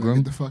somewhere is a else. Man. program.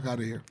 Get the fuck out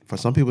of here. For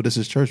some people, this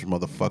is church,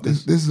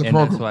 motherfuckers. This is a And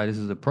that's program. why this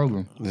is a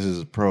program. This is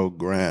a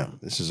program.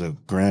 This is a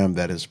gram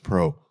that is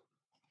pro.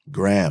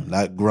 Gram,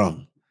 not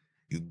grum.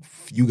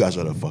 You guys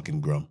are the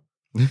fucking grum.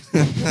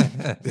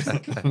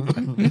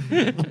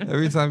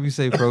 every time you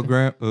say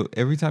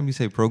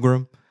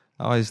program,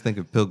 I always think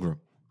of pilgrim.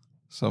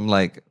 So I'm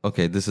like,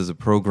 okay, this is a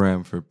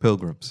program for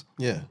pilgrims.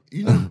 Yeah.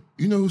 You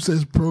know who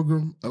says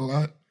program a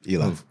lot?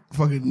 Eli.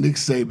 Fucking Nick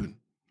Saban.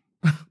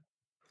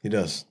 He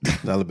does.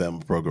 The Alabama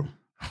program.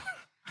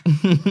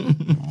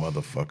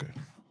 Motherfucker.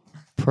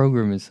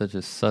 Program is such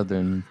a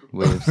southern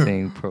way of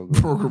saying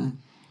program.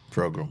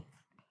 Program.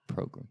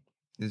 Program.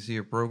 Is he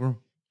a program?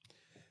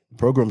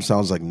 Program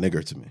sounds like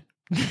nigger to me.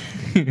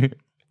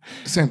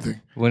 Same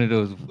thing. One of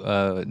those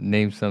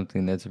name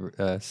something that's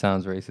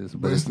sounds racist,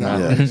 but it's not.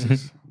 Yeah.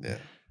 racist. Yeah.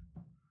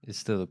 It's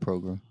still a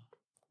program.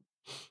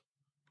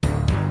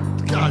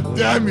 God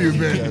damn you,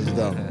 man. That's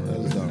dumb.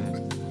 That's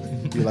dumb.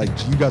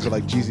 You guys are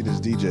like Jeezy this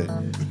DJ.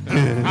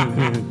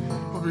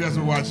 Hope you guys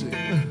are watching.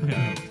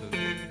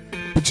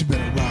 But you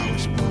better ride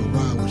with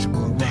your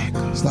boy,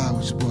 rock. Slide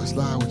with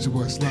your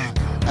boy, slide.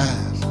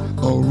 As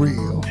a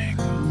real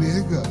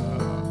nigga.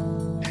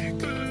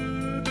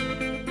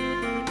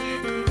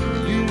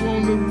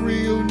 on the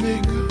real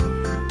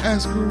nigga.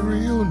 Ask a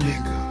real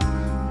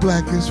nigga.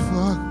 Black as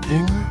fuck,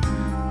 boy.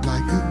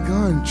 Like a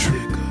gun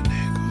trigger.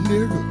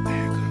 Nigga.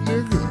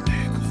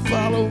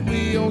 Follow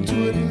me on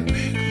Twitter.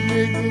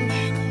 Nigga.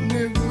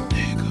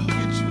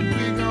 Get you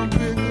big, I'm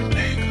bigger.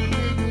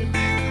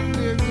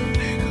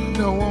 Nigga.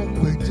 No, I'm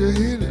quick to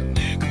hit it.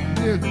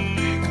 Nigga.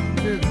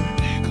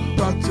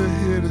 About to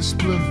hit a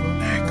spliffer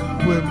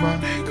with my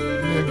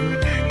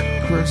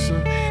nigga.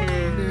 Crescent.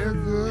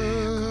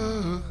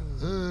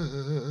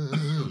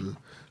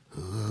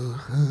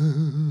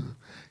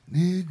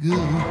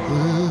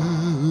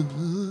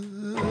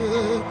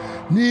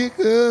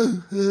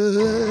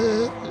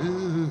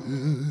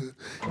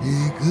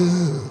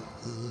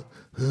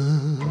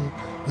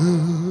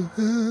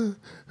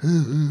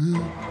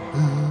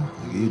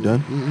 You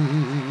done?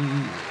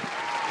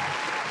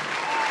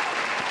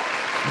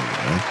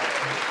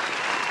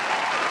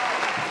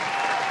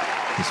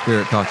 The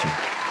spirit caught you.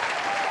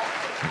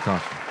 It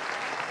caught you.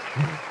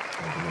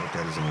 I don't know what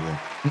that is in the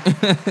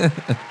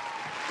way.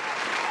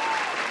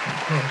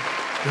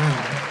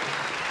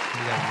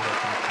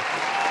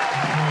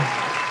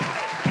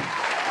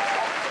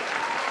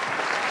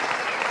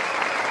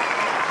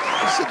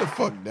 Sit the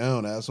fuck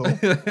down, asshole.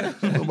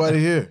 Nobody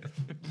here.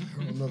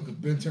 I don't know, because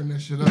Ben turned that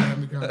shit up.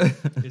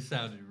 It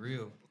sounded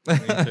real. When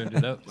you turned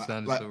it up, it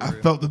sounded Like, so I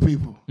real. felt the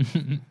people.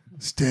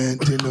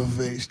 Stand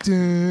innovation.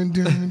 Dun,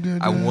 dun,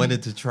 dun, I dun.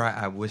 wanted to try.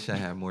 I wish I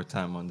had more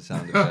time on the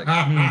sound effect.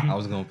 I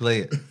was gonna play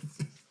it.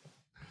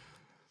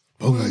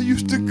 Oh, I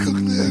used to cook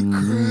that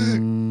crack.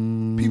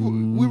 People,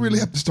 we really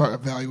have to start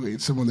evaluating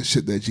some of the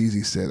shit that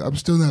Jeezy said. I'm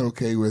still not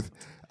okay with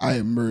I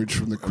emerged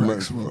from the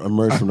crack smoke.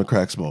 Emerge from the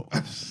crack smoke.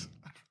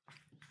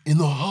 In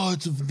the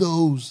hearts of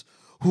those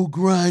who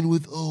grind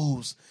with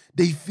O's,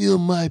 they feel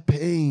my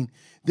pain.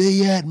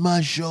 They at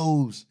my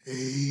shows.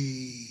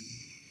 Hey.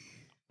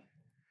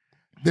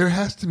 There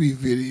has to be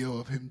video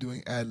of him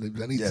doing ad-libs.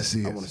 I need to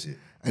see it. I want to see it.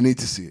 I need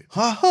to see it.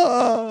 Ha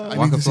ha. I need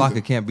Waka to see Flocka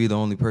it. can't be the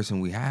only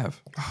person we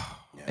have.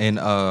 And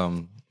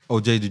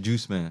OJ the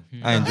Juice Man.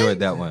 I enjoyed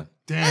that one.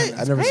 Damn.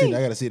 I never seen it.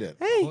 I gotta see that.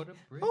 Hey,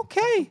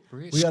 Okay.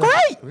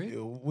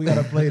 We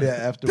gotta play that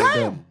after we're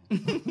done.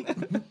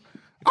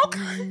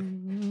 Okay.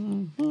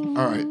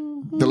 All right.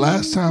 The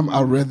last time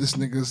I read this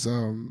nigga's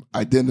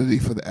identity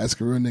for the Ask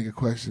a Real Nigga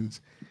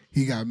questions,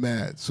 he got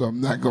mad. So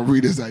I'm not going to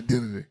read his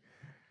identity.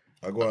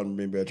 I'll go out and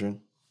be veteran.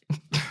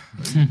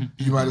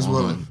 You might as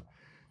well have.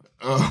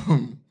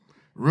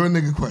 Real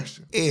nigga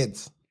question.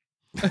 It's.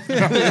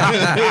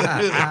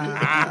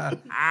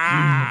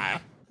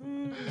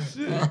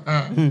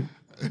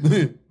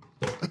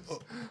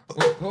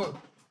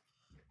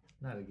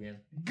 not again.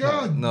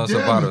 God No, it's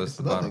damn a bottle. it. It's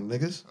a bottle. Nothing,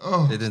 niggas.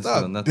 Oh, It didn't Stop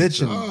spill nothing.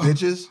 bitching,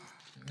 bitches.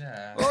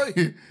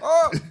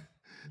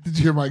 did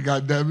you hear my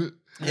God damn it?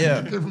 Yeah.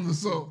 It came from the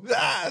soul.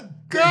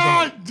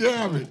 God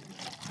damn it.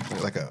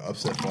 Like an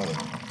upset father.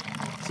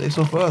 Say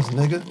so for us,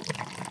 nigga.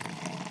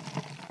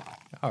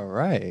 All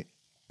right.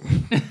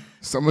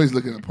 Somebody's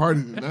looking at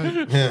party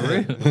tonight.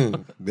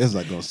 Ben's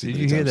not gonna see Did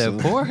me you hear anytime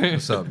that soon. pour?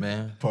 What's up,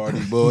 man? Party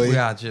boy. We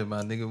out here,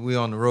 my nigga. We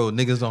on the road.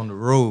 Niggas on the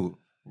road.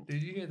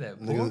 Did you hear that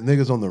pour?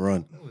 Niggas on the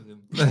run.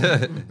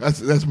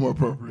 That's more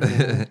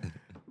appropriate.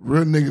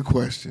 Real nigga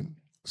question.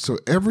 So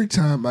every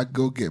time I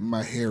go get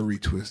my hair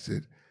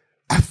retwisted,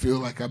 I feel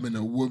like I'm in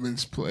a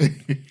woman's play.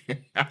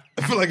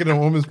 I feel like in a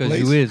woman's Because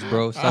place. you is,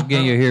 bro. Stop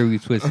getting your hair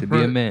retwisted.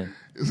 Be a man.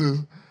 It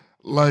says,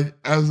 like,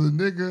 as a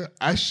nigga,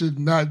 I should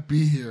not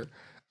be here,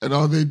 and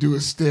all they do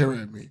is stare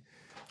at me.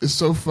 It's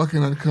so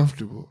fucking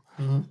uncomfortable.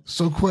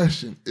 So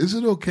question, is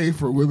it okay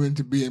for women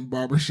to be in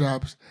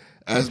barbershops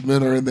as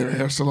men are in their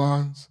hair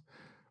salons?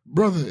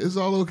 Brother, it's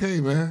all okay,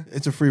 man.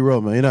 It's a free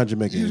road, man. You're not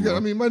Jamaican You just got,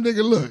 anymore. I mean, my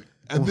nigga, look,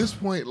 at this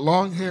point,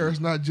 long hair is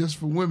not just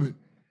for women.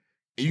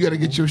 You got to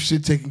get your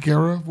shit taken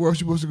care of. Where else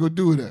you supposed to go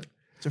do with that?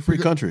 It's a free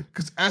country.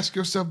 Because ask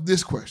yourself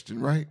this question,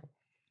 right?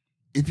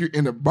 If you're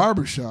in a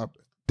barbershop,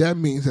 that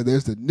means that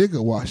there's the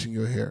nigga washing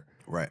your hair.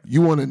 Right.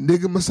 You want a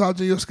nigga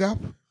massaging your scalp?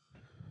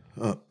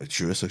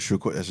 True. That's a true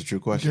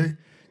question. Okay.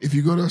 If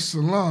you go to a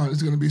salon,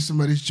 it's going to be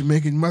somebody's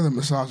Jamaican mother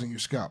massaging your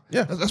scalp.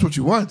 Yeah. That's what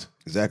you want.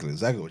 Exactly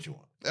what you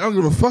want. I don't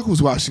give a fuck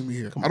who's washing me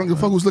here. I don't give a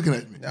fuck who's looking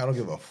at me. I don't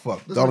give a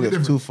fuck. Let's I don't make a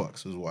give two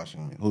difference. fucks who's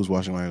watching me. Who's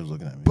watching my hair, who's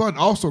looking at me. But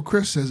also,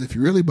 Chris says if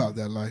you're really about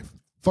that life,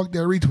 fuck that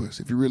retwist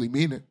if you really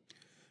mean it.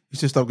 You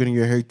should stop getting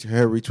your hair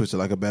retwisted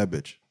like a bad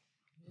bitch.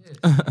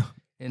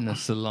 In the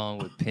salon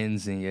with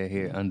pins in your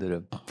hair under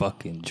the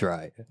fucking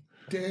dryer.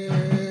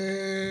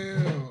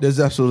 Damn. There's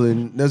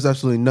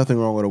absolutely nothing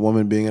wrong with a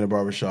woman being in a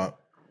barbershop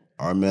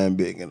or a man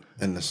being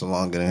in the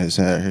salon getting his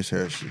hair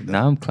shit done.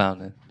 Now I'm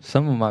clowning.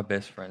 Some of my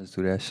best friends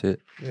do that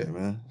shit. Yeah,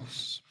 man.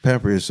 Just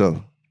pamper yourself.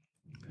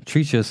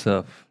 Treat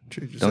yourself.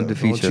 Treat yourself. Don't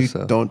defeat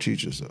yourself. Don't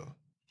cheat yourself.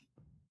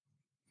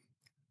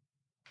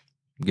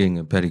 Getting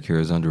a pedicure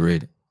is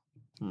underrated.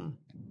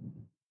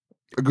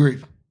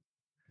 Agreed.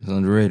 It's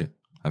underrated.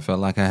 I felt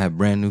like I had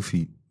brand new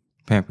feet.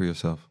 Pamper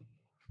yourself.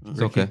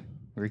 It's okay.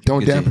 Ricky, Don't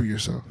Good damper day.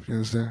 yourself. You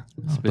understand?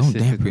 No, don't damper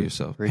Specifically,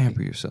 yourself. Ricky.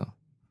 Pamper yourself.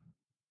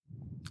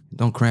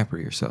 Don't cramper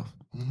yourself.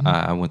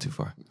 I went too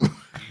far.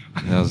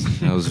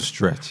 That was a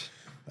stretch.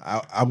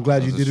 I'm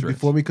glad you That was a did it stretch.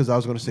 before me because I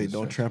was going to say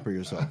don't trample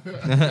yourself. What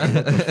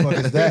the fuck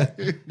is that?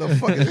 The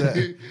fuck is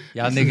that?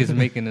 Y'all niggas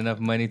making enough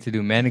money to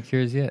do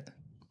manicures yet?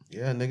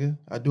 Yeah, nigga.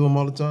 I do them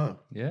all the time.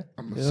 Yeah.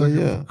 I'm a Hell sucker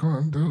yeah. for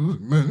condos,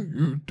 man.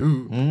 You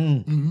do.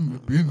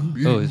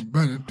 Oh, it's-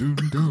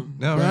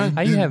 All right. How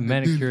you have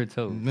manicured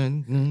toes?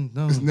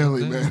 It's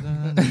Nelly,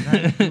 man.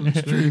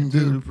 Straight to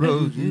the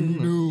pros, you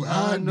knew,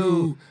 I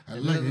knew. I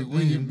like it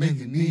when you make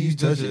your knees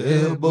touch your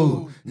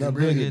elbow. Now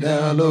bring it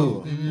down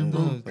low.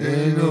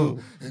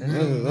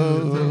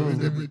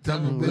 Every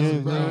time I bless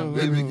you,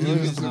 baby, give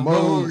me some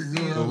more.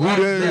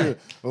 Who there?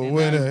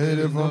 When I hit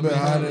it from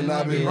behind and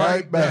I'll be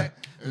right back.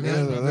 And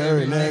then the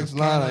very next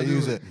line I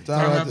use it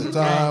time after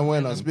time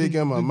when I speak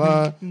in my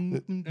mind.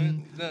 Who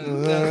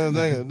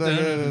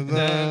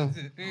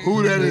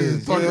that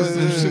is talking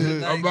some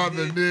shit about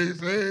the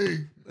niggas?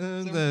 Hey.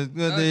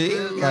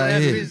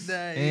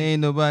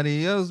 Ain't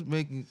nobody else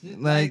making it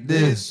like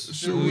this.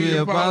 Should we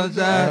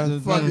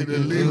apologize? Fuck it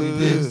and leave with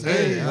this.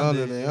 Hey.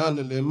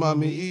 Underly,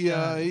 mommy,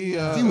 E-I.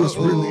 He was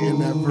really in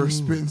that verse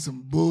spitting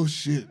some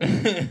bullshit.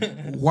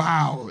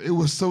 Wow. It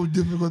was so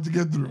difficult to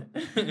get through.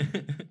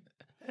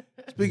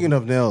 Speaking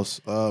of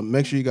nails,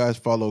 make sure you guys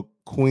follow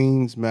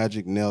Queen's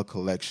Magic Nail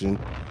Collection.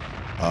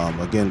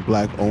 Again,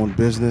 black-owned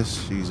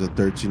business. She's a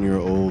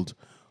 13-year-old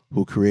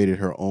who created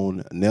her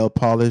own nail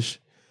polish,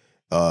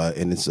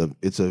 and it's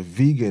a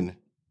vegan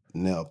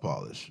nail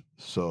polish.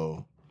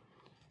 So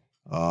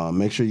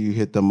make sure you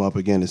hit them up.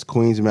 Again, it's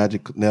Queen's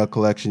Magic Nail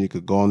Collection. You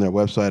could go on their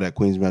website at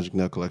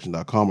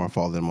queensmagicnailcollection.com or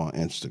follow them on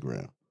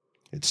Instagram.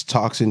 It's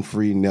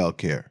toxin-free nail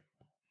care.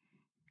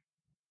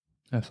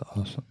 That's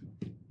awesome.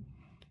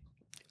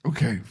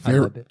 Okay. I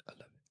love it.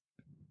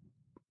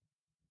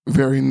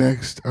 Very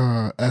next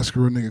Ask a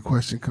Real Nigga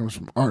question comes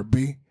from Art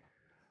B.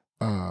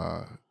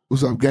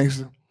 What's up,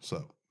 gangster? What's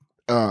up?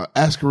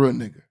 Ask a Real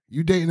Nigga.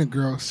 You dating a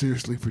girl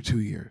seriously for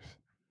 2 years.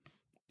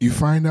 You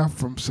find out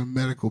from some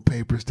medical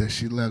papers that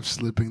she left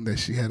slipping that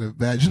she had a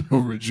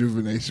vaginal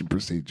rejuvenation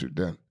procedure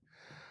done.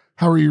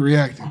 How are you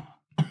reacting?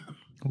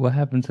 What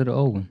happened to the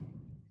old one?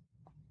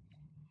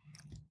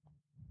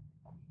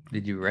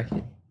 Did you wreck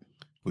it?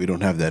 We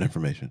don't have that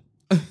information.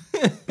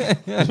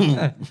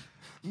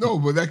 No,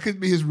 but that could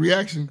be his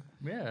reaction.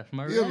 Yeah, that's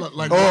my Yeah, reaction.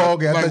 like, Oh,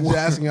 okay. I like thought you were what?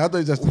 asking. I thought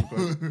you just.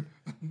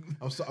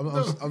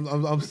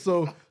 I'm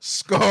so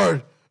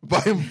scarred by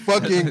him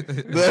fucking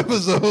the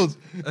episodes.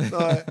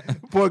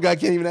 Poor guy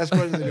can't even ask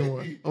questions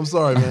anymore. I'm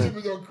sorry, man.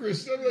 On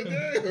Chris. I'm like,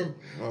 damn.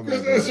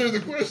 Chris answered the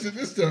question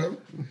this time.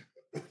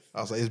 I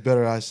was like, it's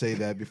better I say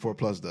that before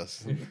Plus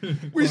does.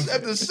 We just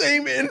have the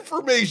same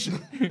information.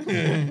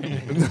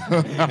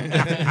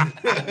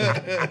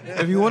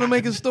 If you want to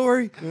make a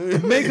story,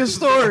 make a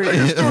story.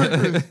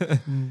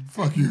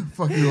 Fuck you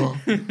all.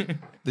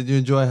 Did you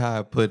enjoy how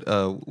I put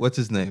what's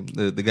his name?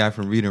 The guy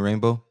from Reading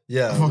Rainbow?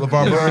 Yeah, Fuck LeVar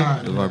God.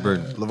 Burton. LeVar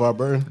Burton. LeVar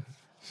Burton.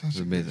 Such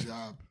a amazing. good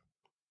job.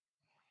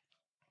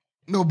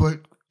 No, but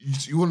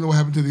you want to know what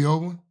happened to the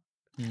old one?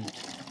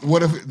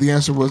 What if the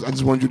answer was, I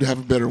just wanted you to have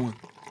a better one?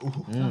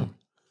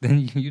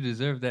 Then you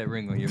deserve that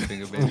ring on your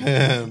finger, baby.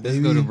 Man, Let's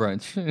go to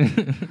brunch.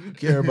 You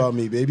care about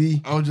me,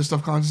 baby. I was just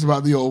self-conscious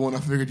about the old one.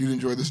 I figured you'd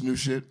enjoy this new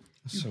shit.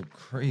 That's so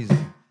crazy.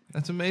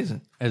 That's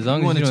amazing. As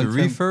long you as you wanted to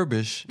don't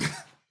refurbish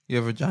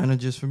your vagina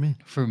just for me.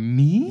 For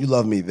me? You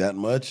love me that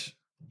much?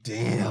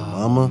 Damn,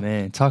 Oh, mama.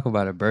 man, talk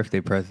about a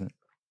birthday present.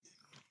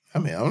 I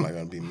mean, I'm not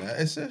going to be mad.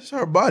 It's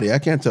her body. I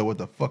can't tell what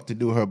the fuck to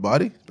do with her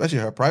body, especially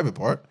her private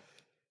part.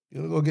 You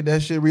want to go get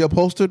that shit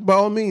reupholstered? By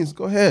all means,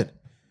 go ahead.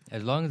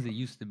 As long as it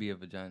used to be a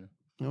vagina.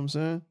 You know what I'm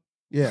saying?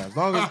 Yeah, as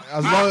long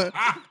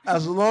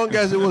as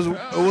it was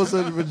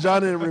a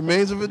vagina and it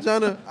remains a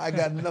vagina, I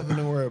got nothing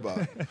to worry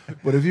about.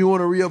 But if you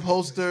want to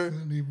reupholster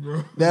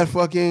that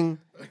fucking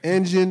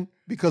engine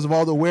because of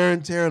all the wear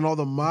and tear and all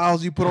the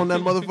miles you put on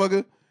that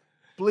motherfucker,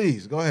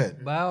 please go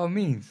ahead. By all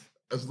means.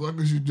 As long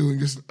as you're doing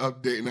just an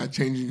update and not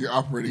changing your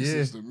operating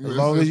system. As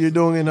long as you're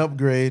doing an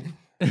upgrade,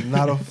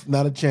 not a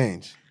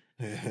change.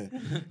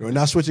 You're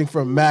not switching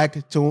from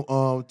Mac to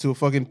a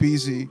fucking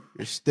PC.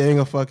 You're staying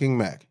a fucking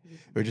Mac.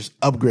 You're just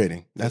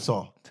upgrading. That's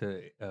all.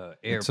 To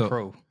Air So-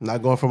 Pro.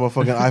 Not going from a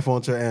fucking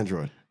iPhone to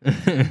Android.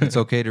 It's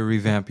okay to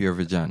revamp your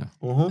vagina.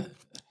 Mm-hmm.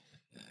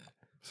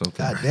 It's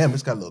okay. God damn,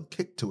 it's got a little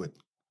kick to it.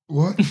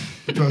 What?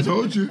 I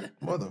told you.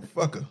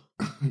 Motherfucker.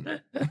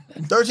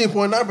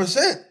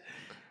 13.9%.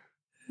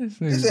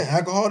 This ain't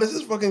alcohol. This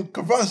is fucking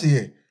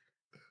Cavassier.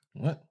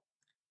 What?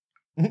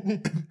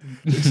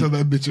 They sell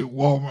that bitch at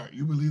Walmart.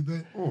 You believe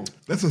that?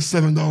 That's a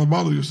 $7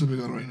 bottle you're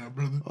sipping on right now,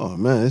 brother. Oh,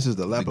 man, this is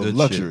the lap The of good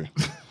luxury.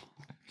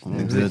 The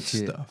good good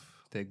shit. stuff.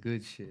 That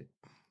good shit.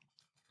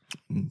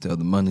 You can tell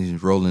the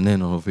money's rolling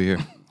in over here.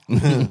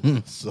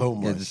 So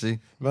Good to much. see.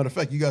 Matter of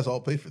fact, you guys all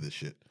pay for this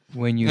shit.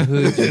 When you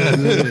hood,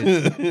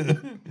 you're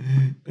good.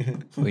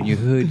 When you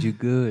hood, you're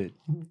good.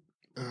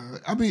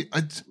 I mean,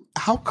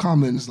 how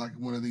common is like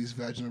one of these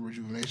vaginal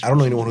rejuvenation? I don't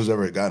know anyone who's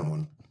ever gotten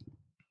one,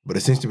 but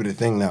it seems to be the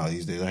thing now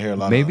these days. I hear a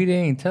lot. Maybe of, they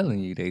ain't telling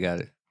you they got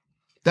it.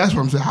 That's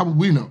what I'm saying. How would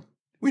we know?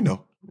 we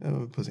know.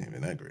 Pussy ain't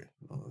been that great.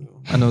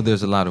 I know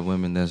there's a lot of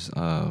women that's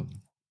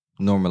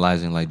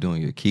normalizing like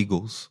doing your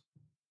Kegels.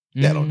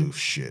 That don't do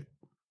shit.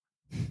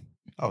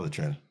 I was a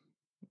trainer.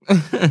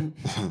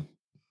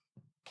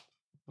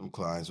 Them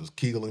clients was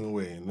kegling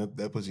away, and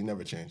that pussy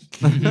never changed.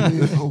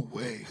 Kegling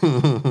away.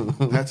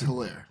 That's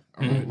hilarious.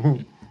 All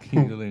right.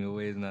 Kegling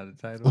away is not a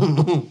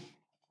title.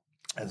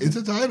 It's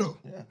a title.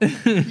 Yeah.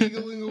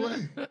 Kegling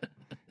away.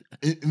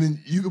 And then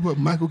you can put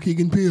Michael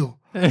Keegan Peele.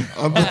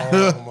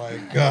 Oh my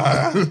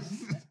God.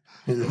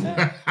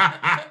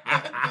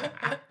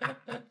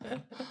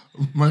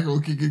 Michael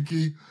Keegan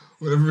Key,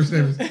 whatever his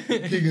name is.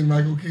 Keegan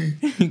Michael Key.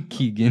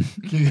 Keegan.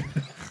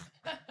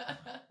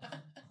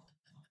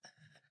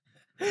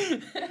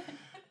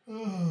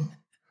 Oh.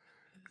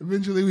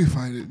 Eventually we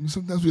find it.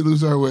 Sometimes we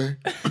lose our way,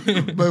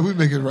 but we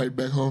make it right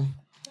back home.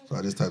 So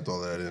I just typed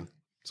all that in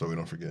so we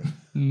don't forget.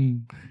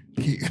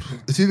 Key.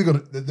 It's either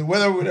going to,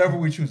 whatever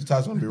we choose, the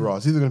title's going to be raw.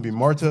 It's either going to be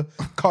Marta,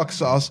 cock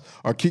sauce,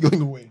 or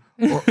kegling away.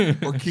 Or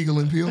Kegel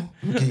and Peel.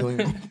 Kegel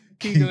and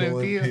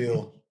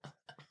Peel.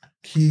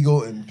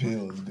 Kegel and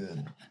Peel is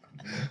good.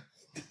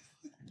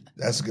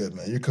 That's good,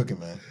 man. You're cooking,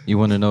 man. You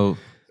want to know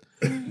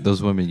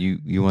those women?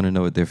 You want to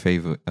know what their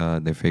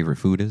favorite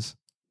food is?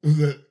 Who's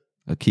that?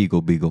 A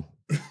Kegel Beagle.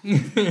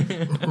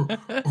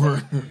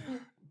 or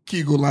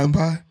Kegel lime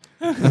pie.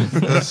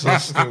 That's so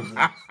stupid.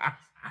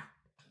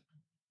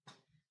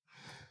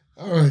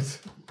 All right,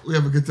 we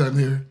have a good time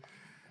here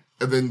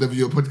at the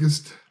NWO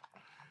podcast.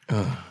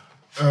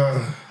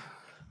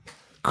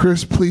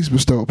 Chris, please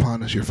bestow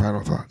upon us your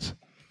final thoughts.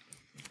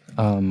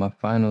 My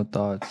final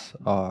thoughts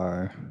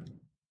are,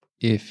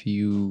 if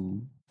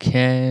you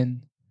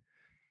can,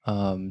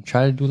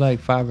 try to do like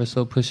 5 or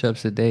so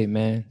push-ups a day,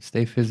 man.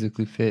 Stay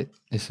physically fit.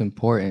 It's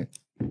important.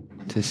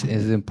 It's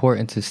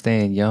important to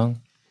staying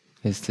young.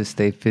 Is to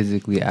stay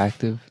physically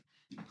active.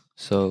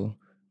 So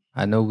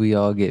I know we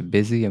all get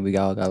busy and we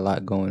all got a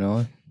lot going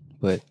on,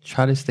 but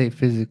try to stay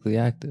physically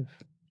active.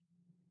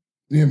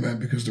 Yeah, man,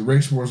 because the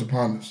race war is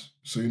upon us,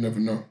 so you never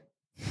know.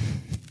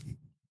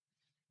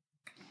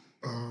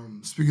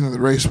 Speaking of the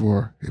race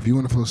war, if you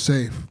want to feel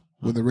safe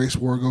when the race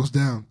war goes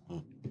down,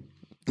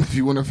 if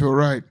you want to feel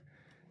right,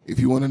 if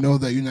you want to know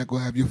that you're not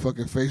going to have your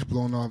fucking face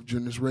blown off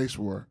during this race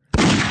war,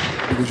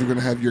 because you're going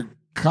to have your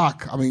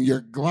Glock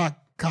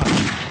cocked,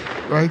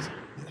 right?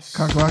 Yes.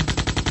 Cock locked?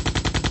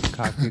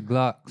 Cock your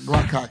Glock.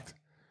 Glock cocked.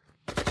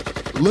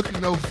 Look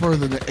no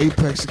further than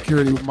Apex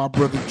Security with my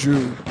brother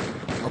Drew.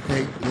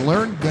 Okay?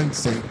 Learn gun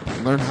safe.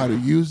 Learn how to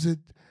use it,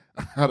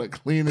 how to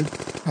clean it,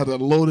 how to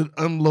load it,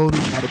 unload it,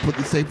 how to put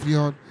the safety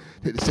on,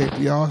 hit the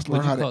safety off,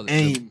 learn how to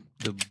aim.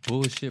 The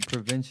bullshit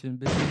prevention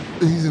business?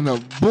 He's in a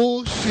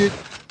bullshit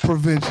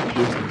prevention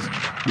business.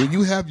 When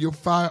you have your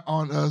fire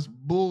on us,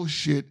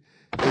 bullshit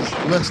is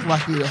less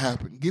likely to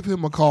happen. Give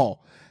him a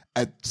call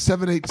at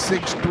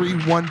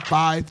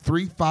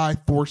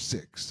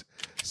 786-315-3546.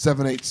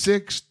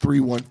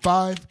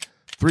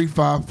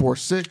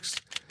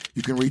 786-315-3546.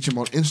 You can reach him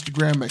on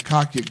Instagram at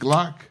Cock Your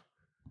Glock.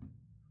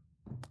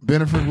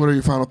 Benefit, what are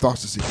your final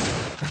thoughts this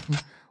evening?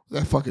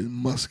 That fucking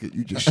musket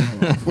you just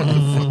shot off. What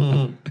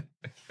the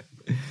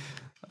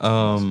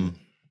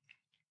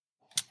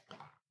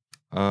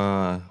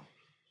fuck?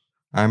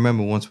 I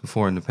remember once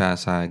before in the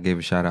past I gave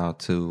a shout out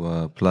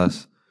to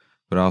Plus,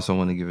 but I also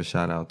want to give a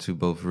shout out to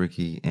both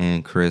Ricky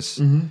and Chris.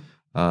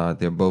 Mm-hmm.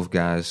 They're both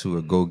guys who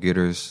are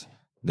go-getters.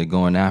 They're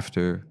going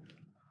after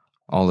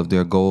all of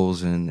their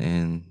goals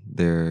and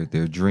their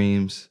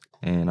dreams,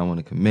 and I want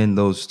to commend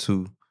those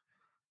two.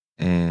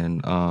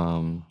 And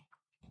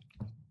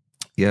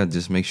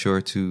just make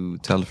sure to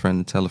tell a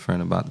friend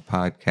about the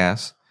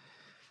podcast.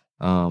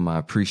 I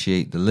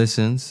appreciate the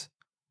listens,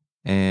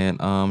 and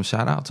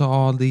shout out to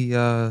all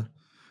the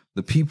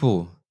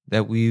people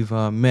that we've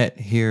met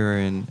here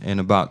and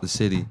about the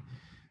city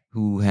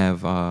who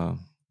have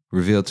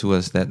revealed to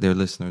us that they're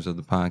listeners of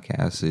the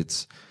podcast.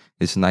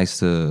 It's nice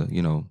to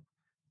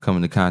come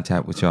into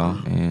contact with y'all,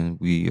 and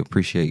we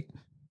appreciate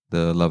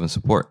the love and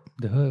support.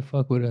 The hood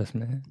fuck with us,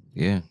 man.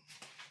 Yeah.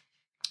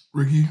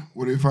 Ricky,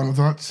 what are your final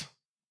thoughts?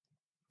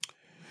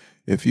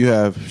 If you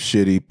have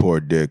shitty, poor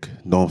dick,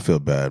 don't feel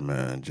bad,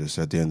 man. Just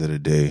at the end of the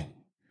day,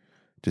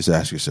 just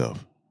ask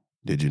yourself,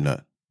 did you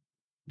nut?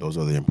 Those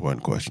are the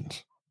important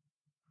questions.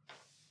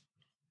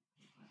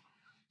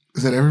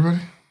 Is that everybody?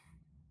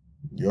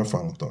 Your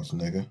final thoughts,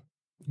 nigga.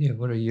 Yeah,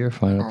 what are your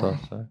final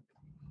thoughts, sir?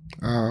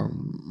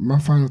 My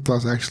final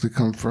thoughts actually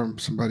come from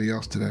somebody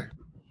else today.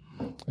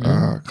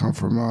 Come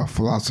from a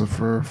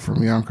philosopher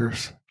from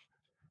Yonkers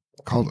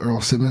called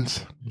Earl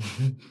Simmons.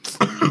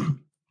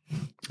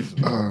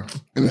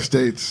 In the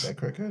States, that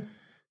crackhead?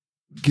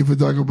 Give a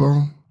dog a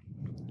bone,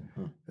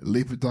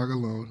 leave a dog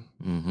alone.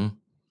 Mm-hmm.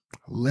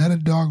 Let a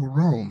dog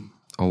roam.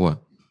 Or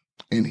what?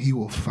 And he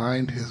will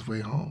find his way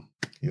home.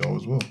 He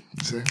always will.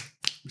 You see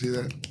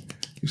that?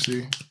 You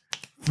see?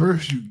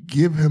 First, you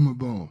give him a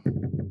bone.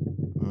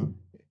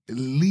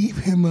 Leave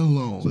him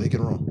alone. So he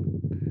can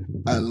roam.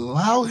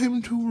 Allow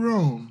him to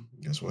roam.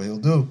 Guess what he'll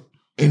do?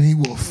 And he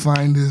will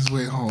find his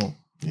way home.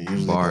 He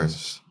usually Bars.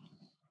 does.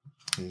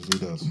 He usually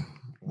does.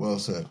 Well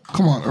said.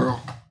 Come on,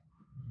 Earl.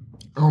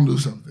 Earl, do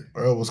something.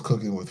 Earl was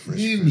cooking with fish.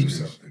 He knew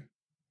something.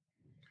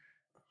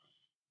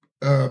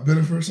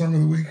 Benefit song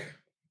of the week?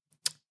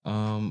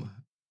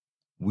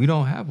 We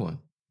don't have one.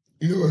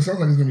 You know, it sounds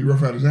like it's going to be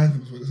Rough Riders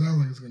Anthems, but it sounds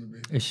like it's going to be.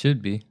 It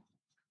should be.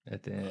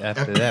 After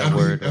that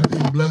word. After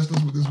you blessed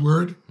us with this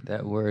word.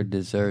 That word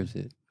deserves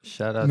it.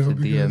 Shout out to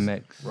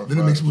DMX. Then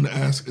it makes me want to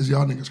ask, is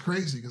y'all niggas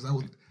crazy? Because I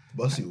would.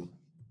 Bust you.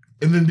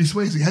 And then be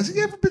Swayze. Has he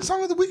ever been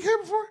Song of the Week here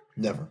before?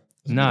 Never.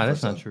 Nah,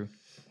 that's not true.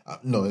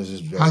 No, it's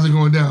just. How's it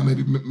going down?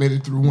 Maybe made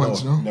it through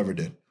once, no? Never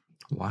did.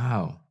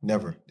 Wow.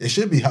 Never. It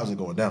should be How's It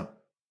Going Down.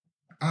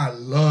 I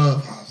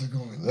love How's It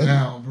Going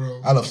Down,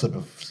 bro. I love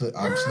slipping.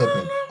 I'm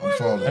slipping. I'm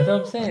falling. That's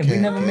what I'm saying. We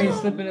never made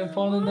Slipping and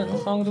Falling the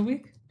Song of the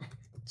Week?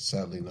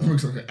 Sadly, no. It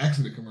looks like an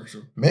accident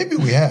commercial. Maybe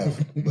we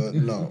have, but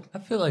no. I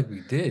feel like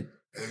we did.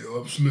 Hey, yo,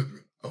 I'm slipping.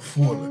 I'm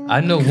falling. I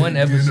know one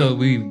episode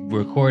we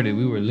recorded,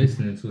 we were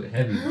listening to it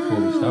heavy before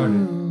we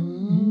started.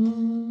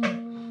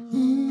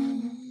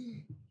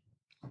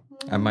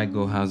 I might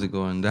go, How's It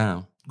Going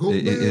Down? Go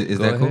is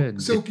that cool?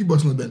 ahead. Silky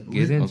busting the bed.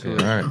 Get into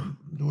it. All right.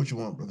 Do what you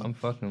want, brother. I'm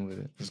fucking with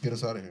it. Just get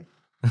us out of here.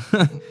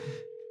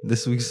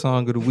 This week's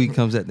song of the week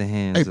comes at the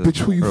hands Hey, of bitch,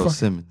 who you Earl fucking-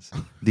 Simmons,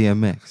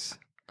 DMX.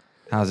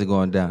 How's it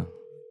going down?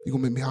 You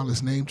gonna make me holler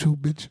his name too,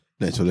 bitch?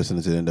 Thanks for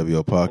listening to the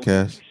NWO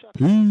podcast.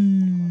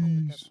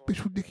 Peace. Bitch,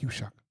 who dick you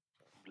suck?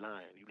 You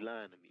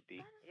lying to me,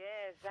 D.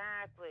 Yeah,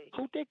 exactly.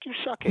 Who dick you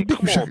sucking? Who dick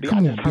you Come on, sucking? B. Come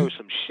I on, just B. heard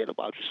some shit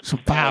about you. Some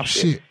foul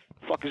shit.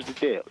 Fuck is the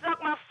deal? Suck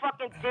my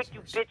fucking dick,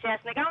 you bitch ass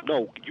nigga.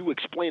 No, you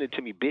explain it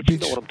to me, bitch. You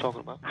know what I'm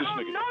talking about. I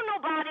don't know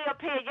nobody up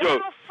here. You Yo.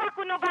 don't fuck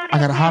with nobody. I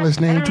gotta up holler here. his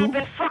name, And I too? ain't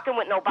been fucking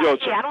with nobody. Yo,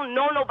 Yeah, I don't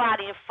know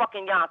nobody in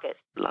fucking Yonkers.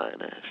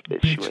 Lying ass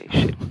bitch. You ain't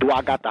shit. Do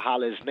I got to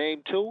holler his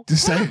name too?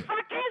 Just say Who the it. fuck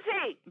is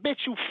he?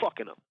 Bitch, you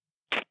fucking him.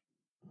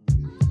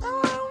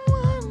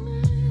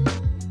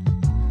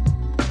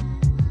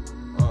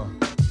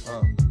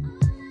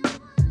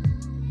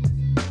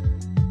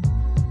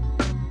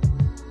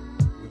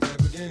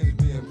 Whatever game's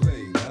being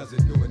played, how's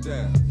it going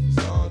down?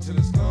 It's on to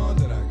the scorn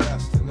that I got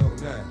to know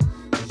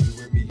now. Is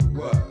you with me,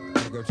 you are.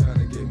 Nigga trying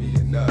to get me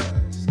a nudge.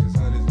 Cause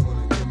honey's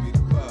wanna give me the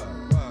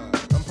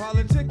vibe. I'm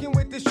politicking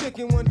with this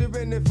chicken,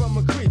 wondering if I'm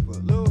a creeper.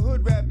 Little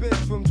hood rap bitch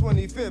from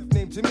 25th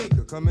named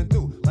Tamika. Coming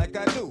through like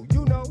I do,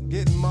 you know,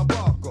 getting my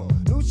bark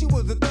on. Knew she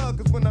was a thug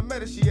cause when I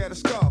met her she had a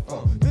scarf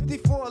on.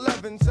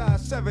 54'11",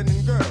 size 7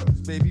 and girls.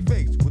 Baby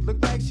face would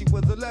look like she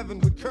was 11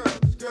 with curls.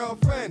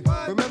 Girlfriend,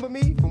 remember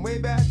me from way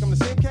back? I'm the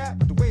same cat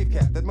with the wave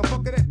cap. That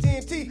motherfucker that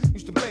TNT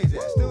used to blaze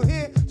at. Still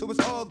here, so it's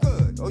all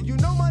good. Oh, you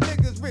know my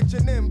niggas rich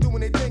and them doing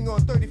their thing on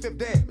 35th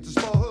Dam. It's a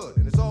small hood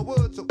and it's all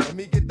wood, so let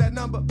me get that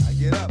number. I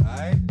get up,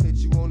 I hit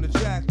you on the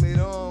jack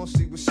later on,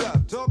 see what's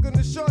up. Talking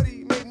to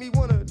shorty made me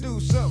wanna do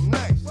something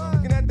nice.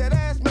 Looking at that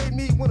ass made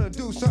me wanna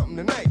do something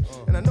tonight.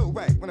 And I know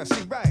right when I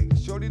see right.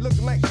 Shorty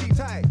looking like she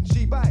tight,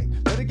 she bite.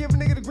 Let her give a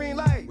nigga the green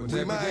light.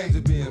 Whatever games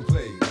are being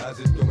played, how's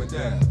it going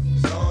down?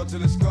 It's on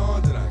till it's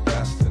gone, then I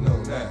got to know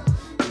now.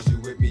 Is you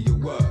with me, you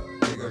what?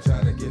 Nigga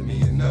trying to get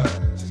me a nut.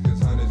 Just cause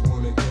hunters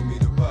wanna give me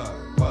the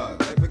bug. What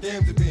type of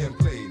games are being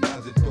played,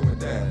 how's it going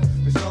down?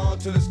 It's on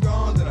till it's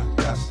gone, then I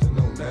got to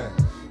know now.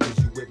 Is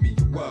you with me,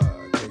 you what?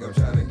 Nigga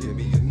trying to give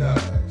me a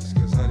nut. Just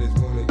cause hunters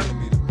wanna give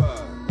me the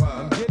bug.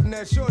 I'm getting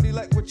that shorty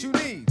like what you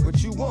need,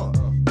 what you want.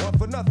 Want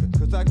for nothing,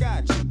 cause I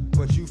got you.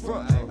 But you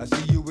front, I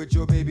see you with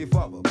your baby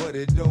father, but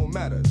it don't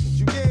matter. Since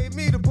you gave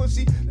me the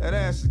pussy, that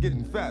ass is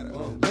getting fatter.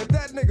 Let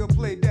that nigga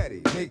play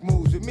daddy, make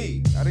moves with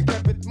me. I done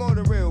kept it more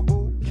than real,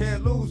 boo.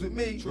 Can't lose with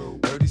me.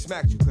 Dirty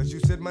smacked you, cause you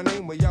said my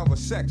name when y'all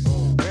was sex.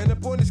 Ran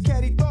up on this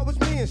cat, he thought was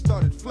me and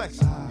started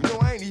flexing. You know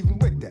I ain't even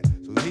with that,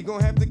 so he gon'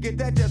 have to get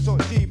that just on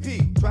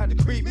GP. Tried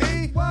to creep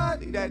me,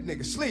 what? Leave that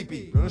nigga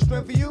sleepy. Run a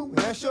strength for you, and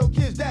that's your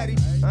kid's daddy.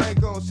 I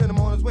ain't gon' send him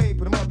on his way,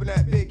 put him up in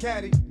that big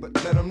caddy, but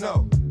let him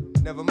know.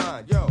 Never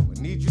mind, yo, I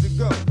need you to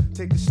go.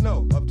 Take the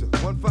snow up to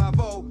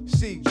 150,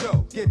 see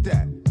Joe, get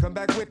that. Come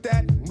back with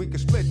that, and we can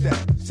split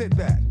that. Sit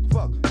back,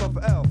 fuck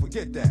for L,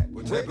 forget that.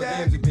 What type of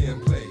games are being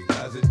played,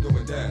 how's it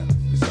going down?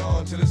 It's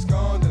on till it's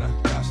gone, then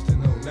I got to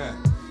know now.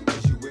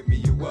 Is you with me,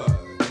 you what?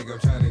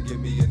 Nigga trying to give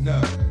me a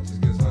nut.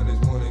 Just cause hunters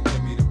wanna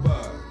give me the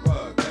bug.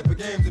 What type of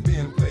games are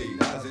being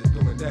played, how's it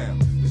going down?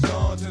 It's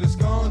on till it's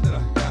gone, then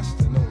I got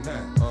to know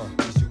now.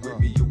 Is you with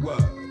me, you what?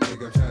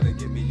 Nigga trying to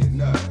give me a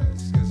nut.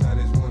 Just cause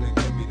hunters wanna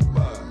give me the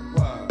bug.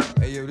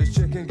 Hey yo, this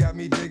chicken got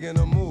me digging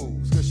her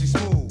moves, cause she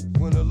smooth,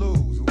 win or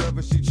lose,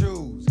 whoever she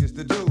choose gets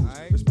the dues.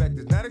 Respect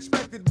is not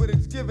expected, but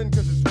it's given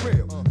cause it's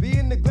real.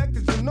 Being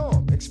neglected's the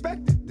norm,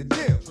 expected, the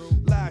deal.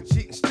 Lie,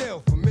 cheat, and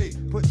steal for me.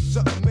 Put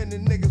something in the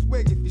nigga's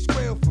wig if you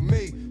squeal for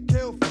me.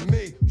 Kill for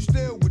me, you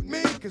still with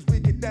me, cause we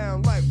get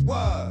down like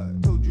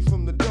what? Told you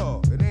from the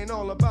door, it ain't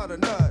all about a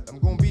nut. I'm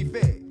gonna be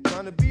fair,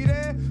 trying to be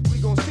there, we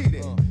gon' see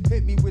there.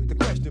 Hit me with the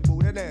question, boo,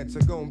 that answer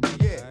gon' be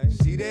yeah.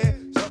 See there,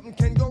 something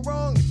can go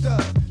wrong, it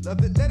does.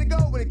 Loved it, let it go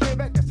when it came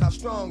back, that's how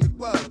strong it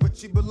was. But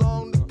she belongs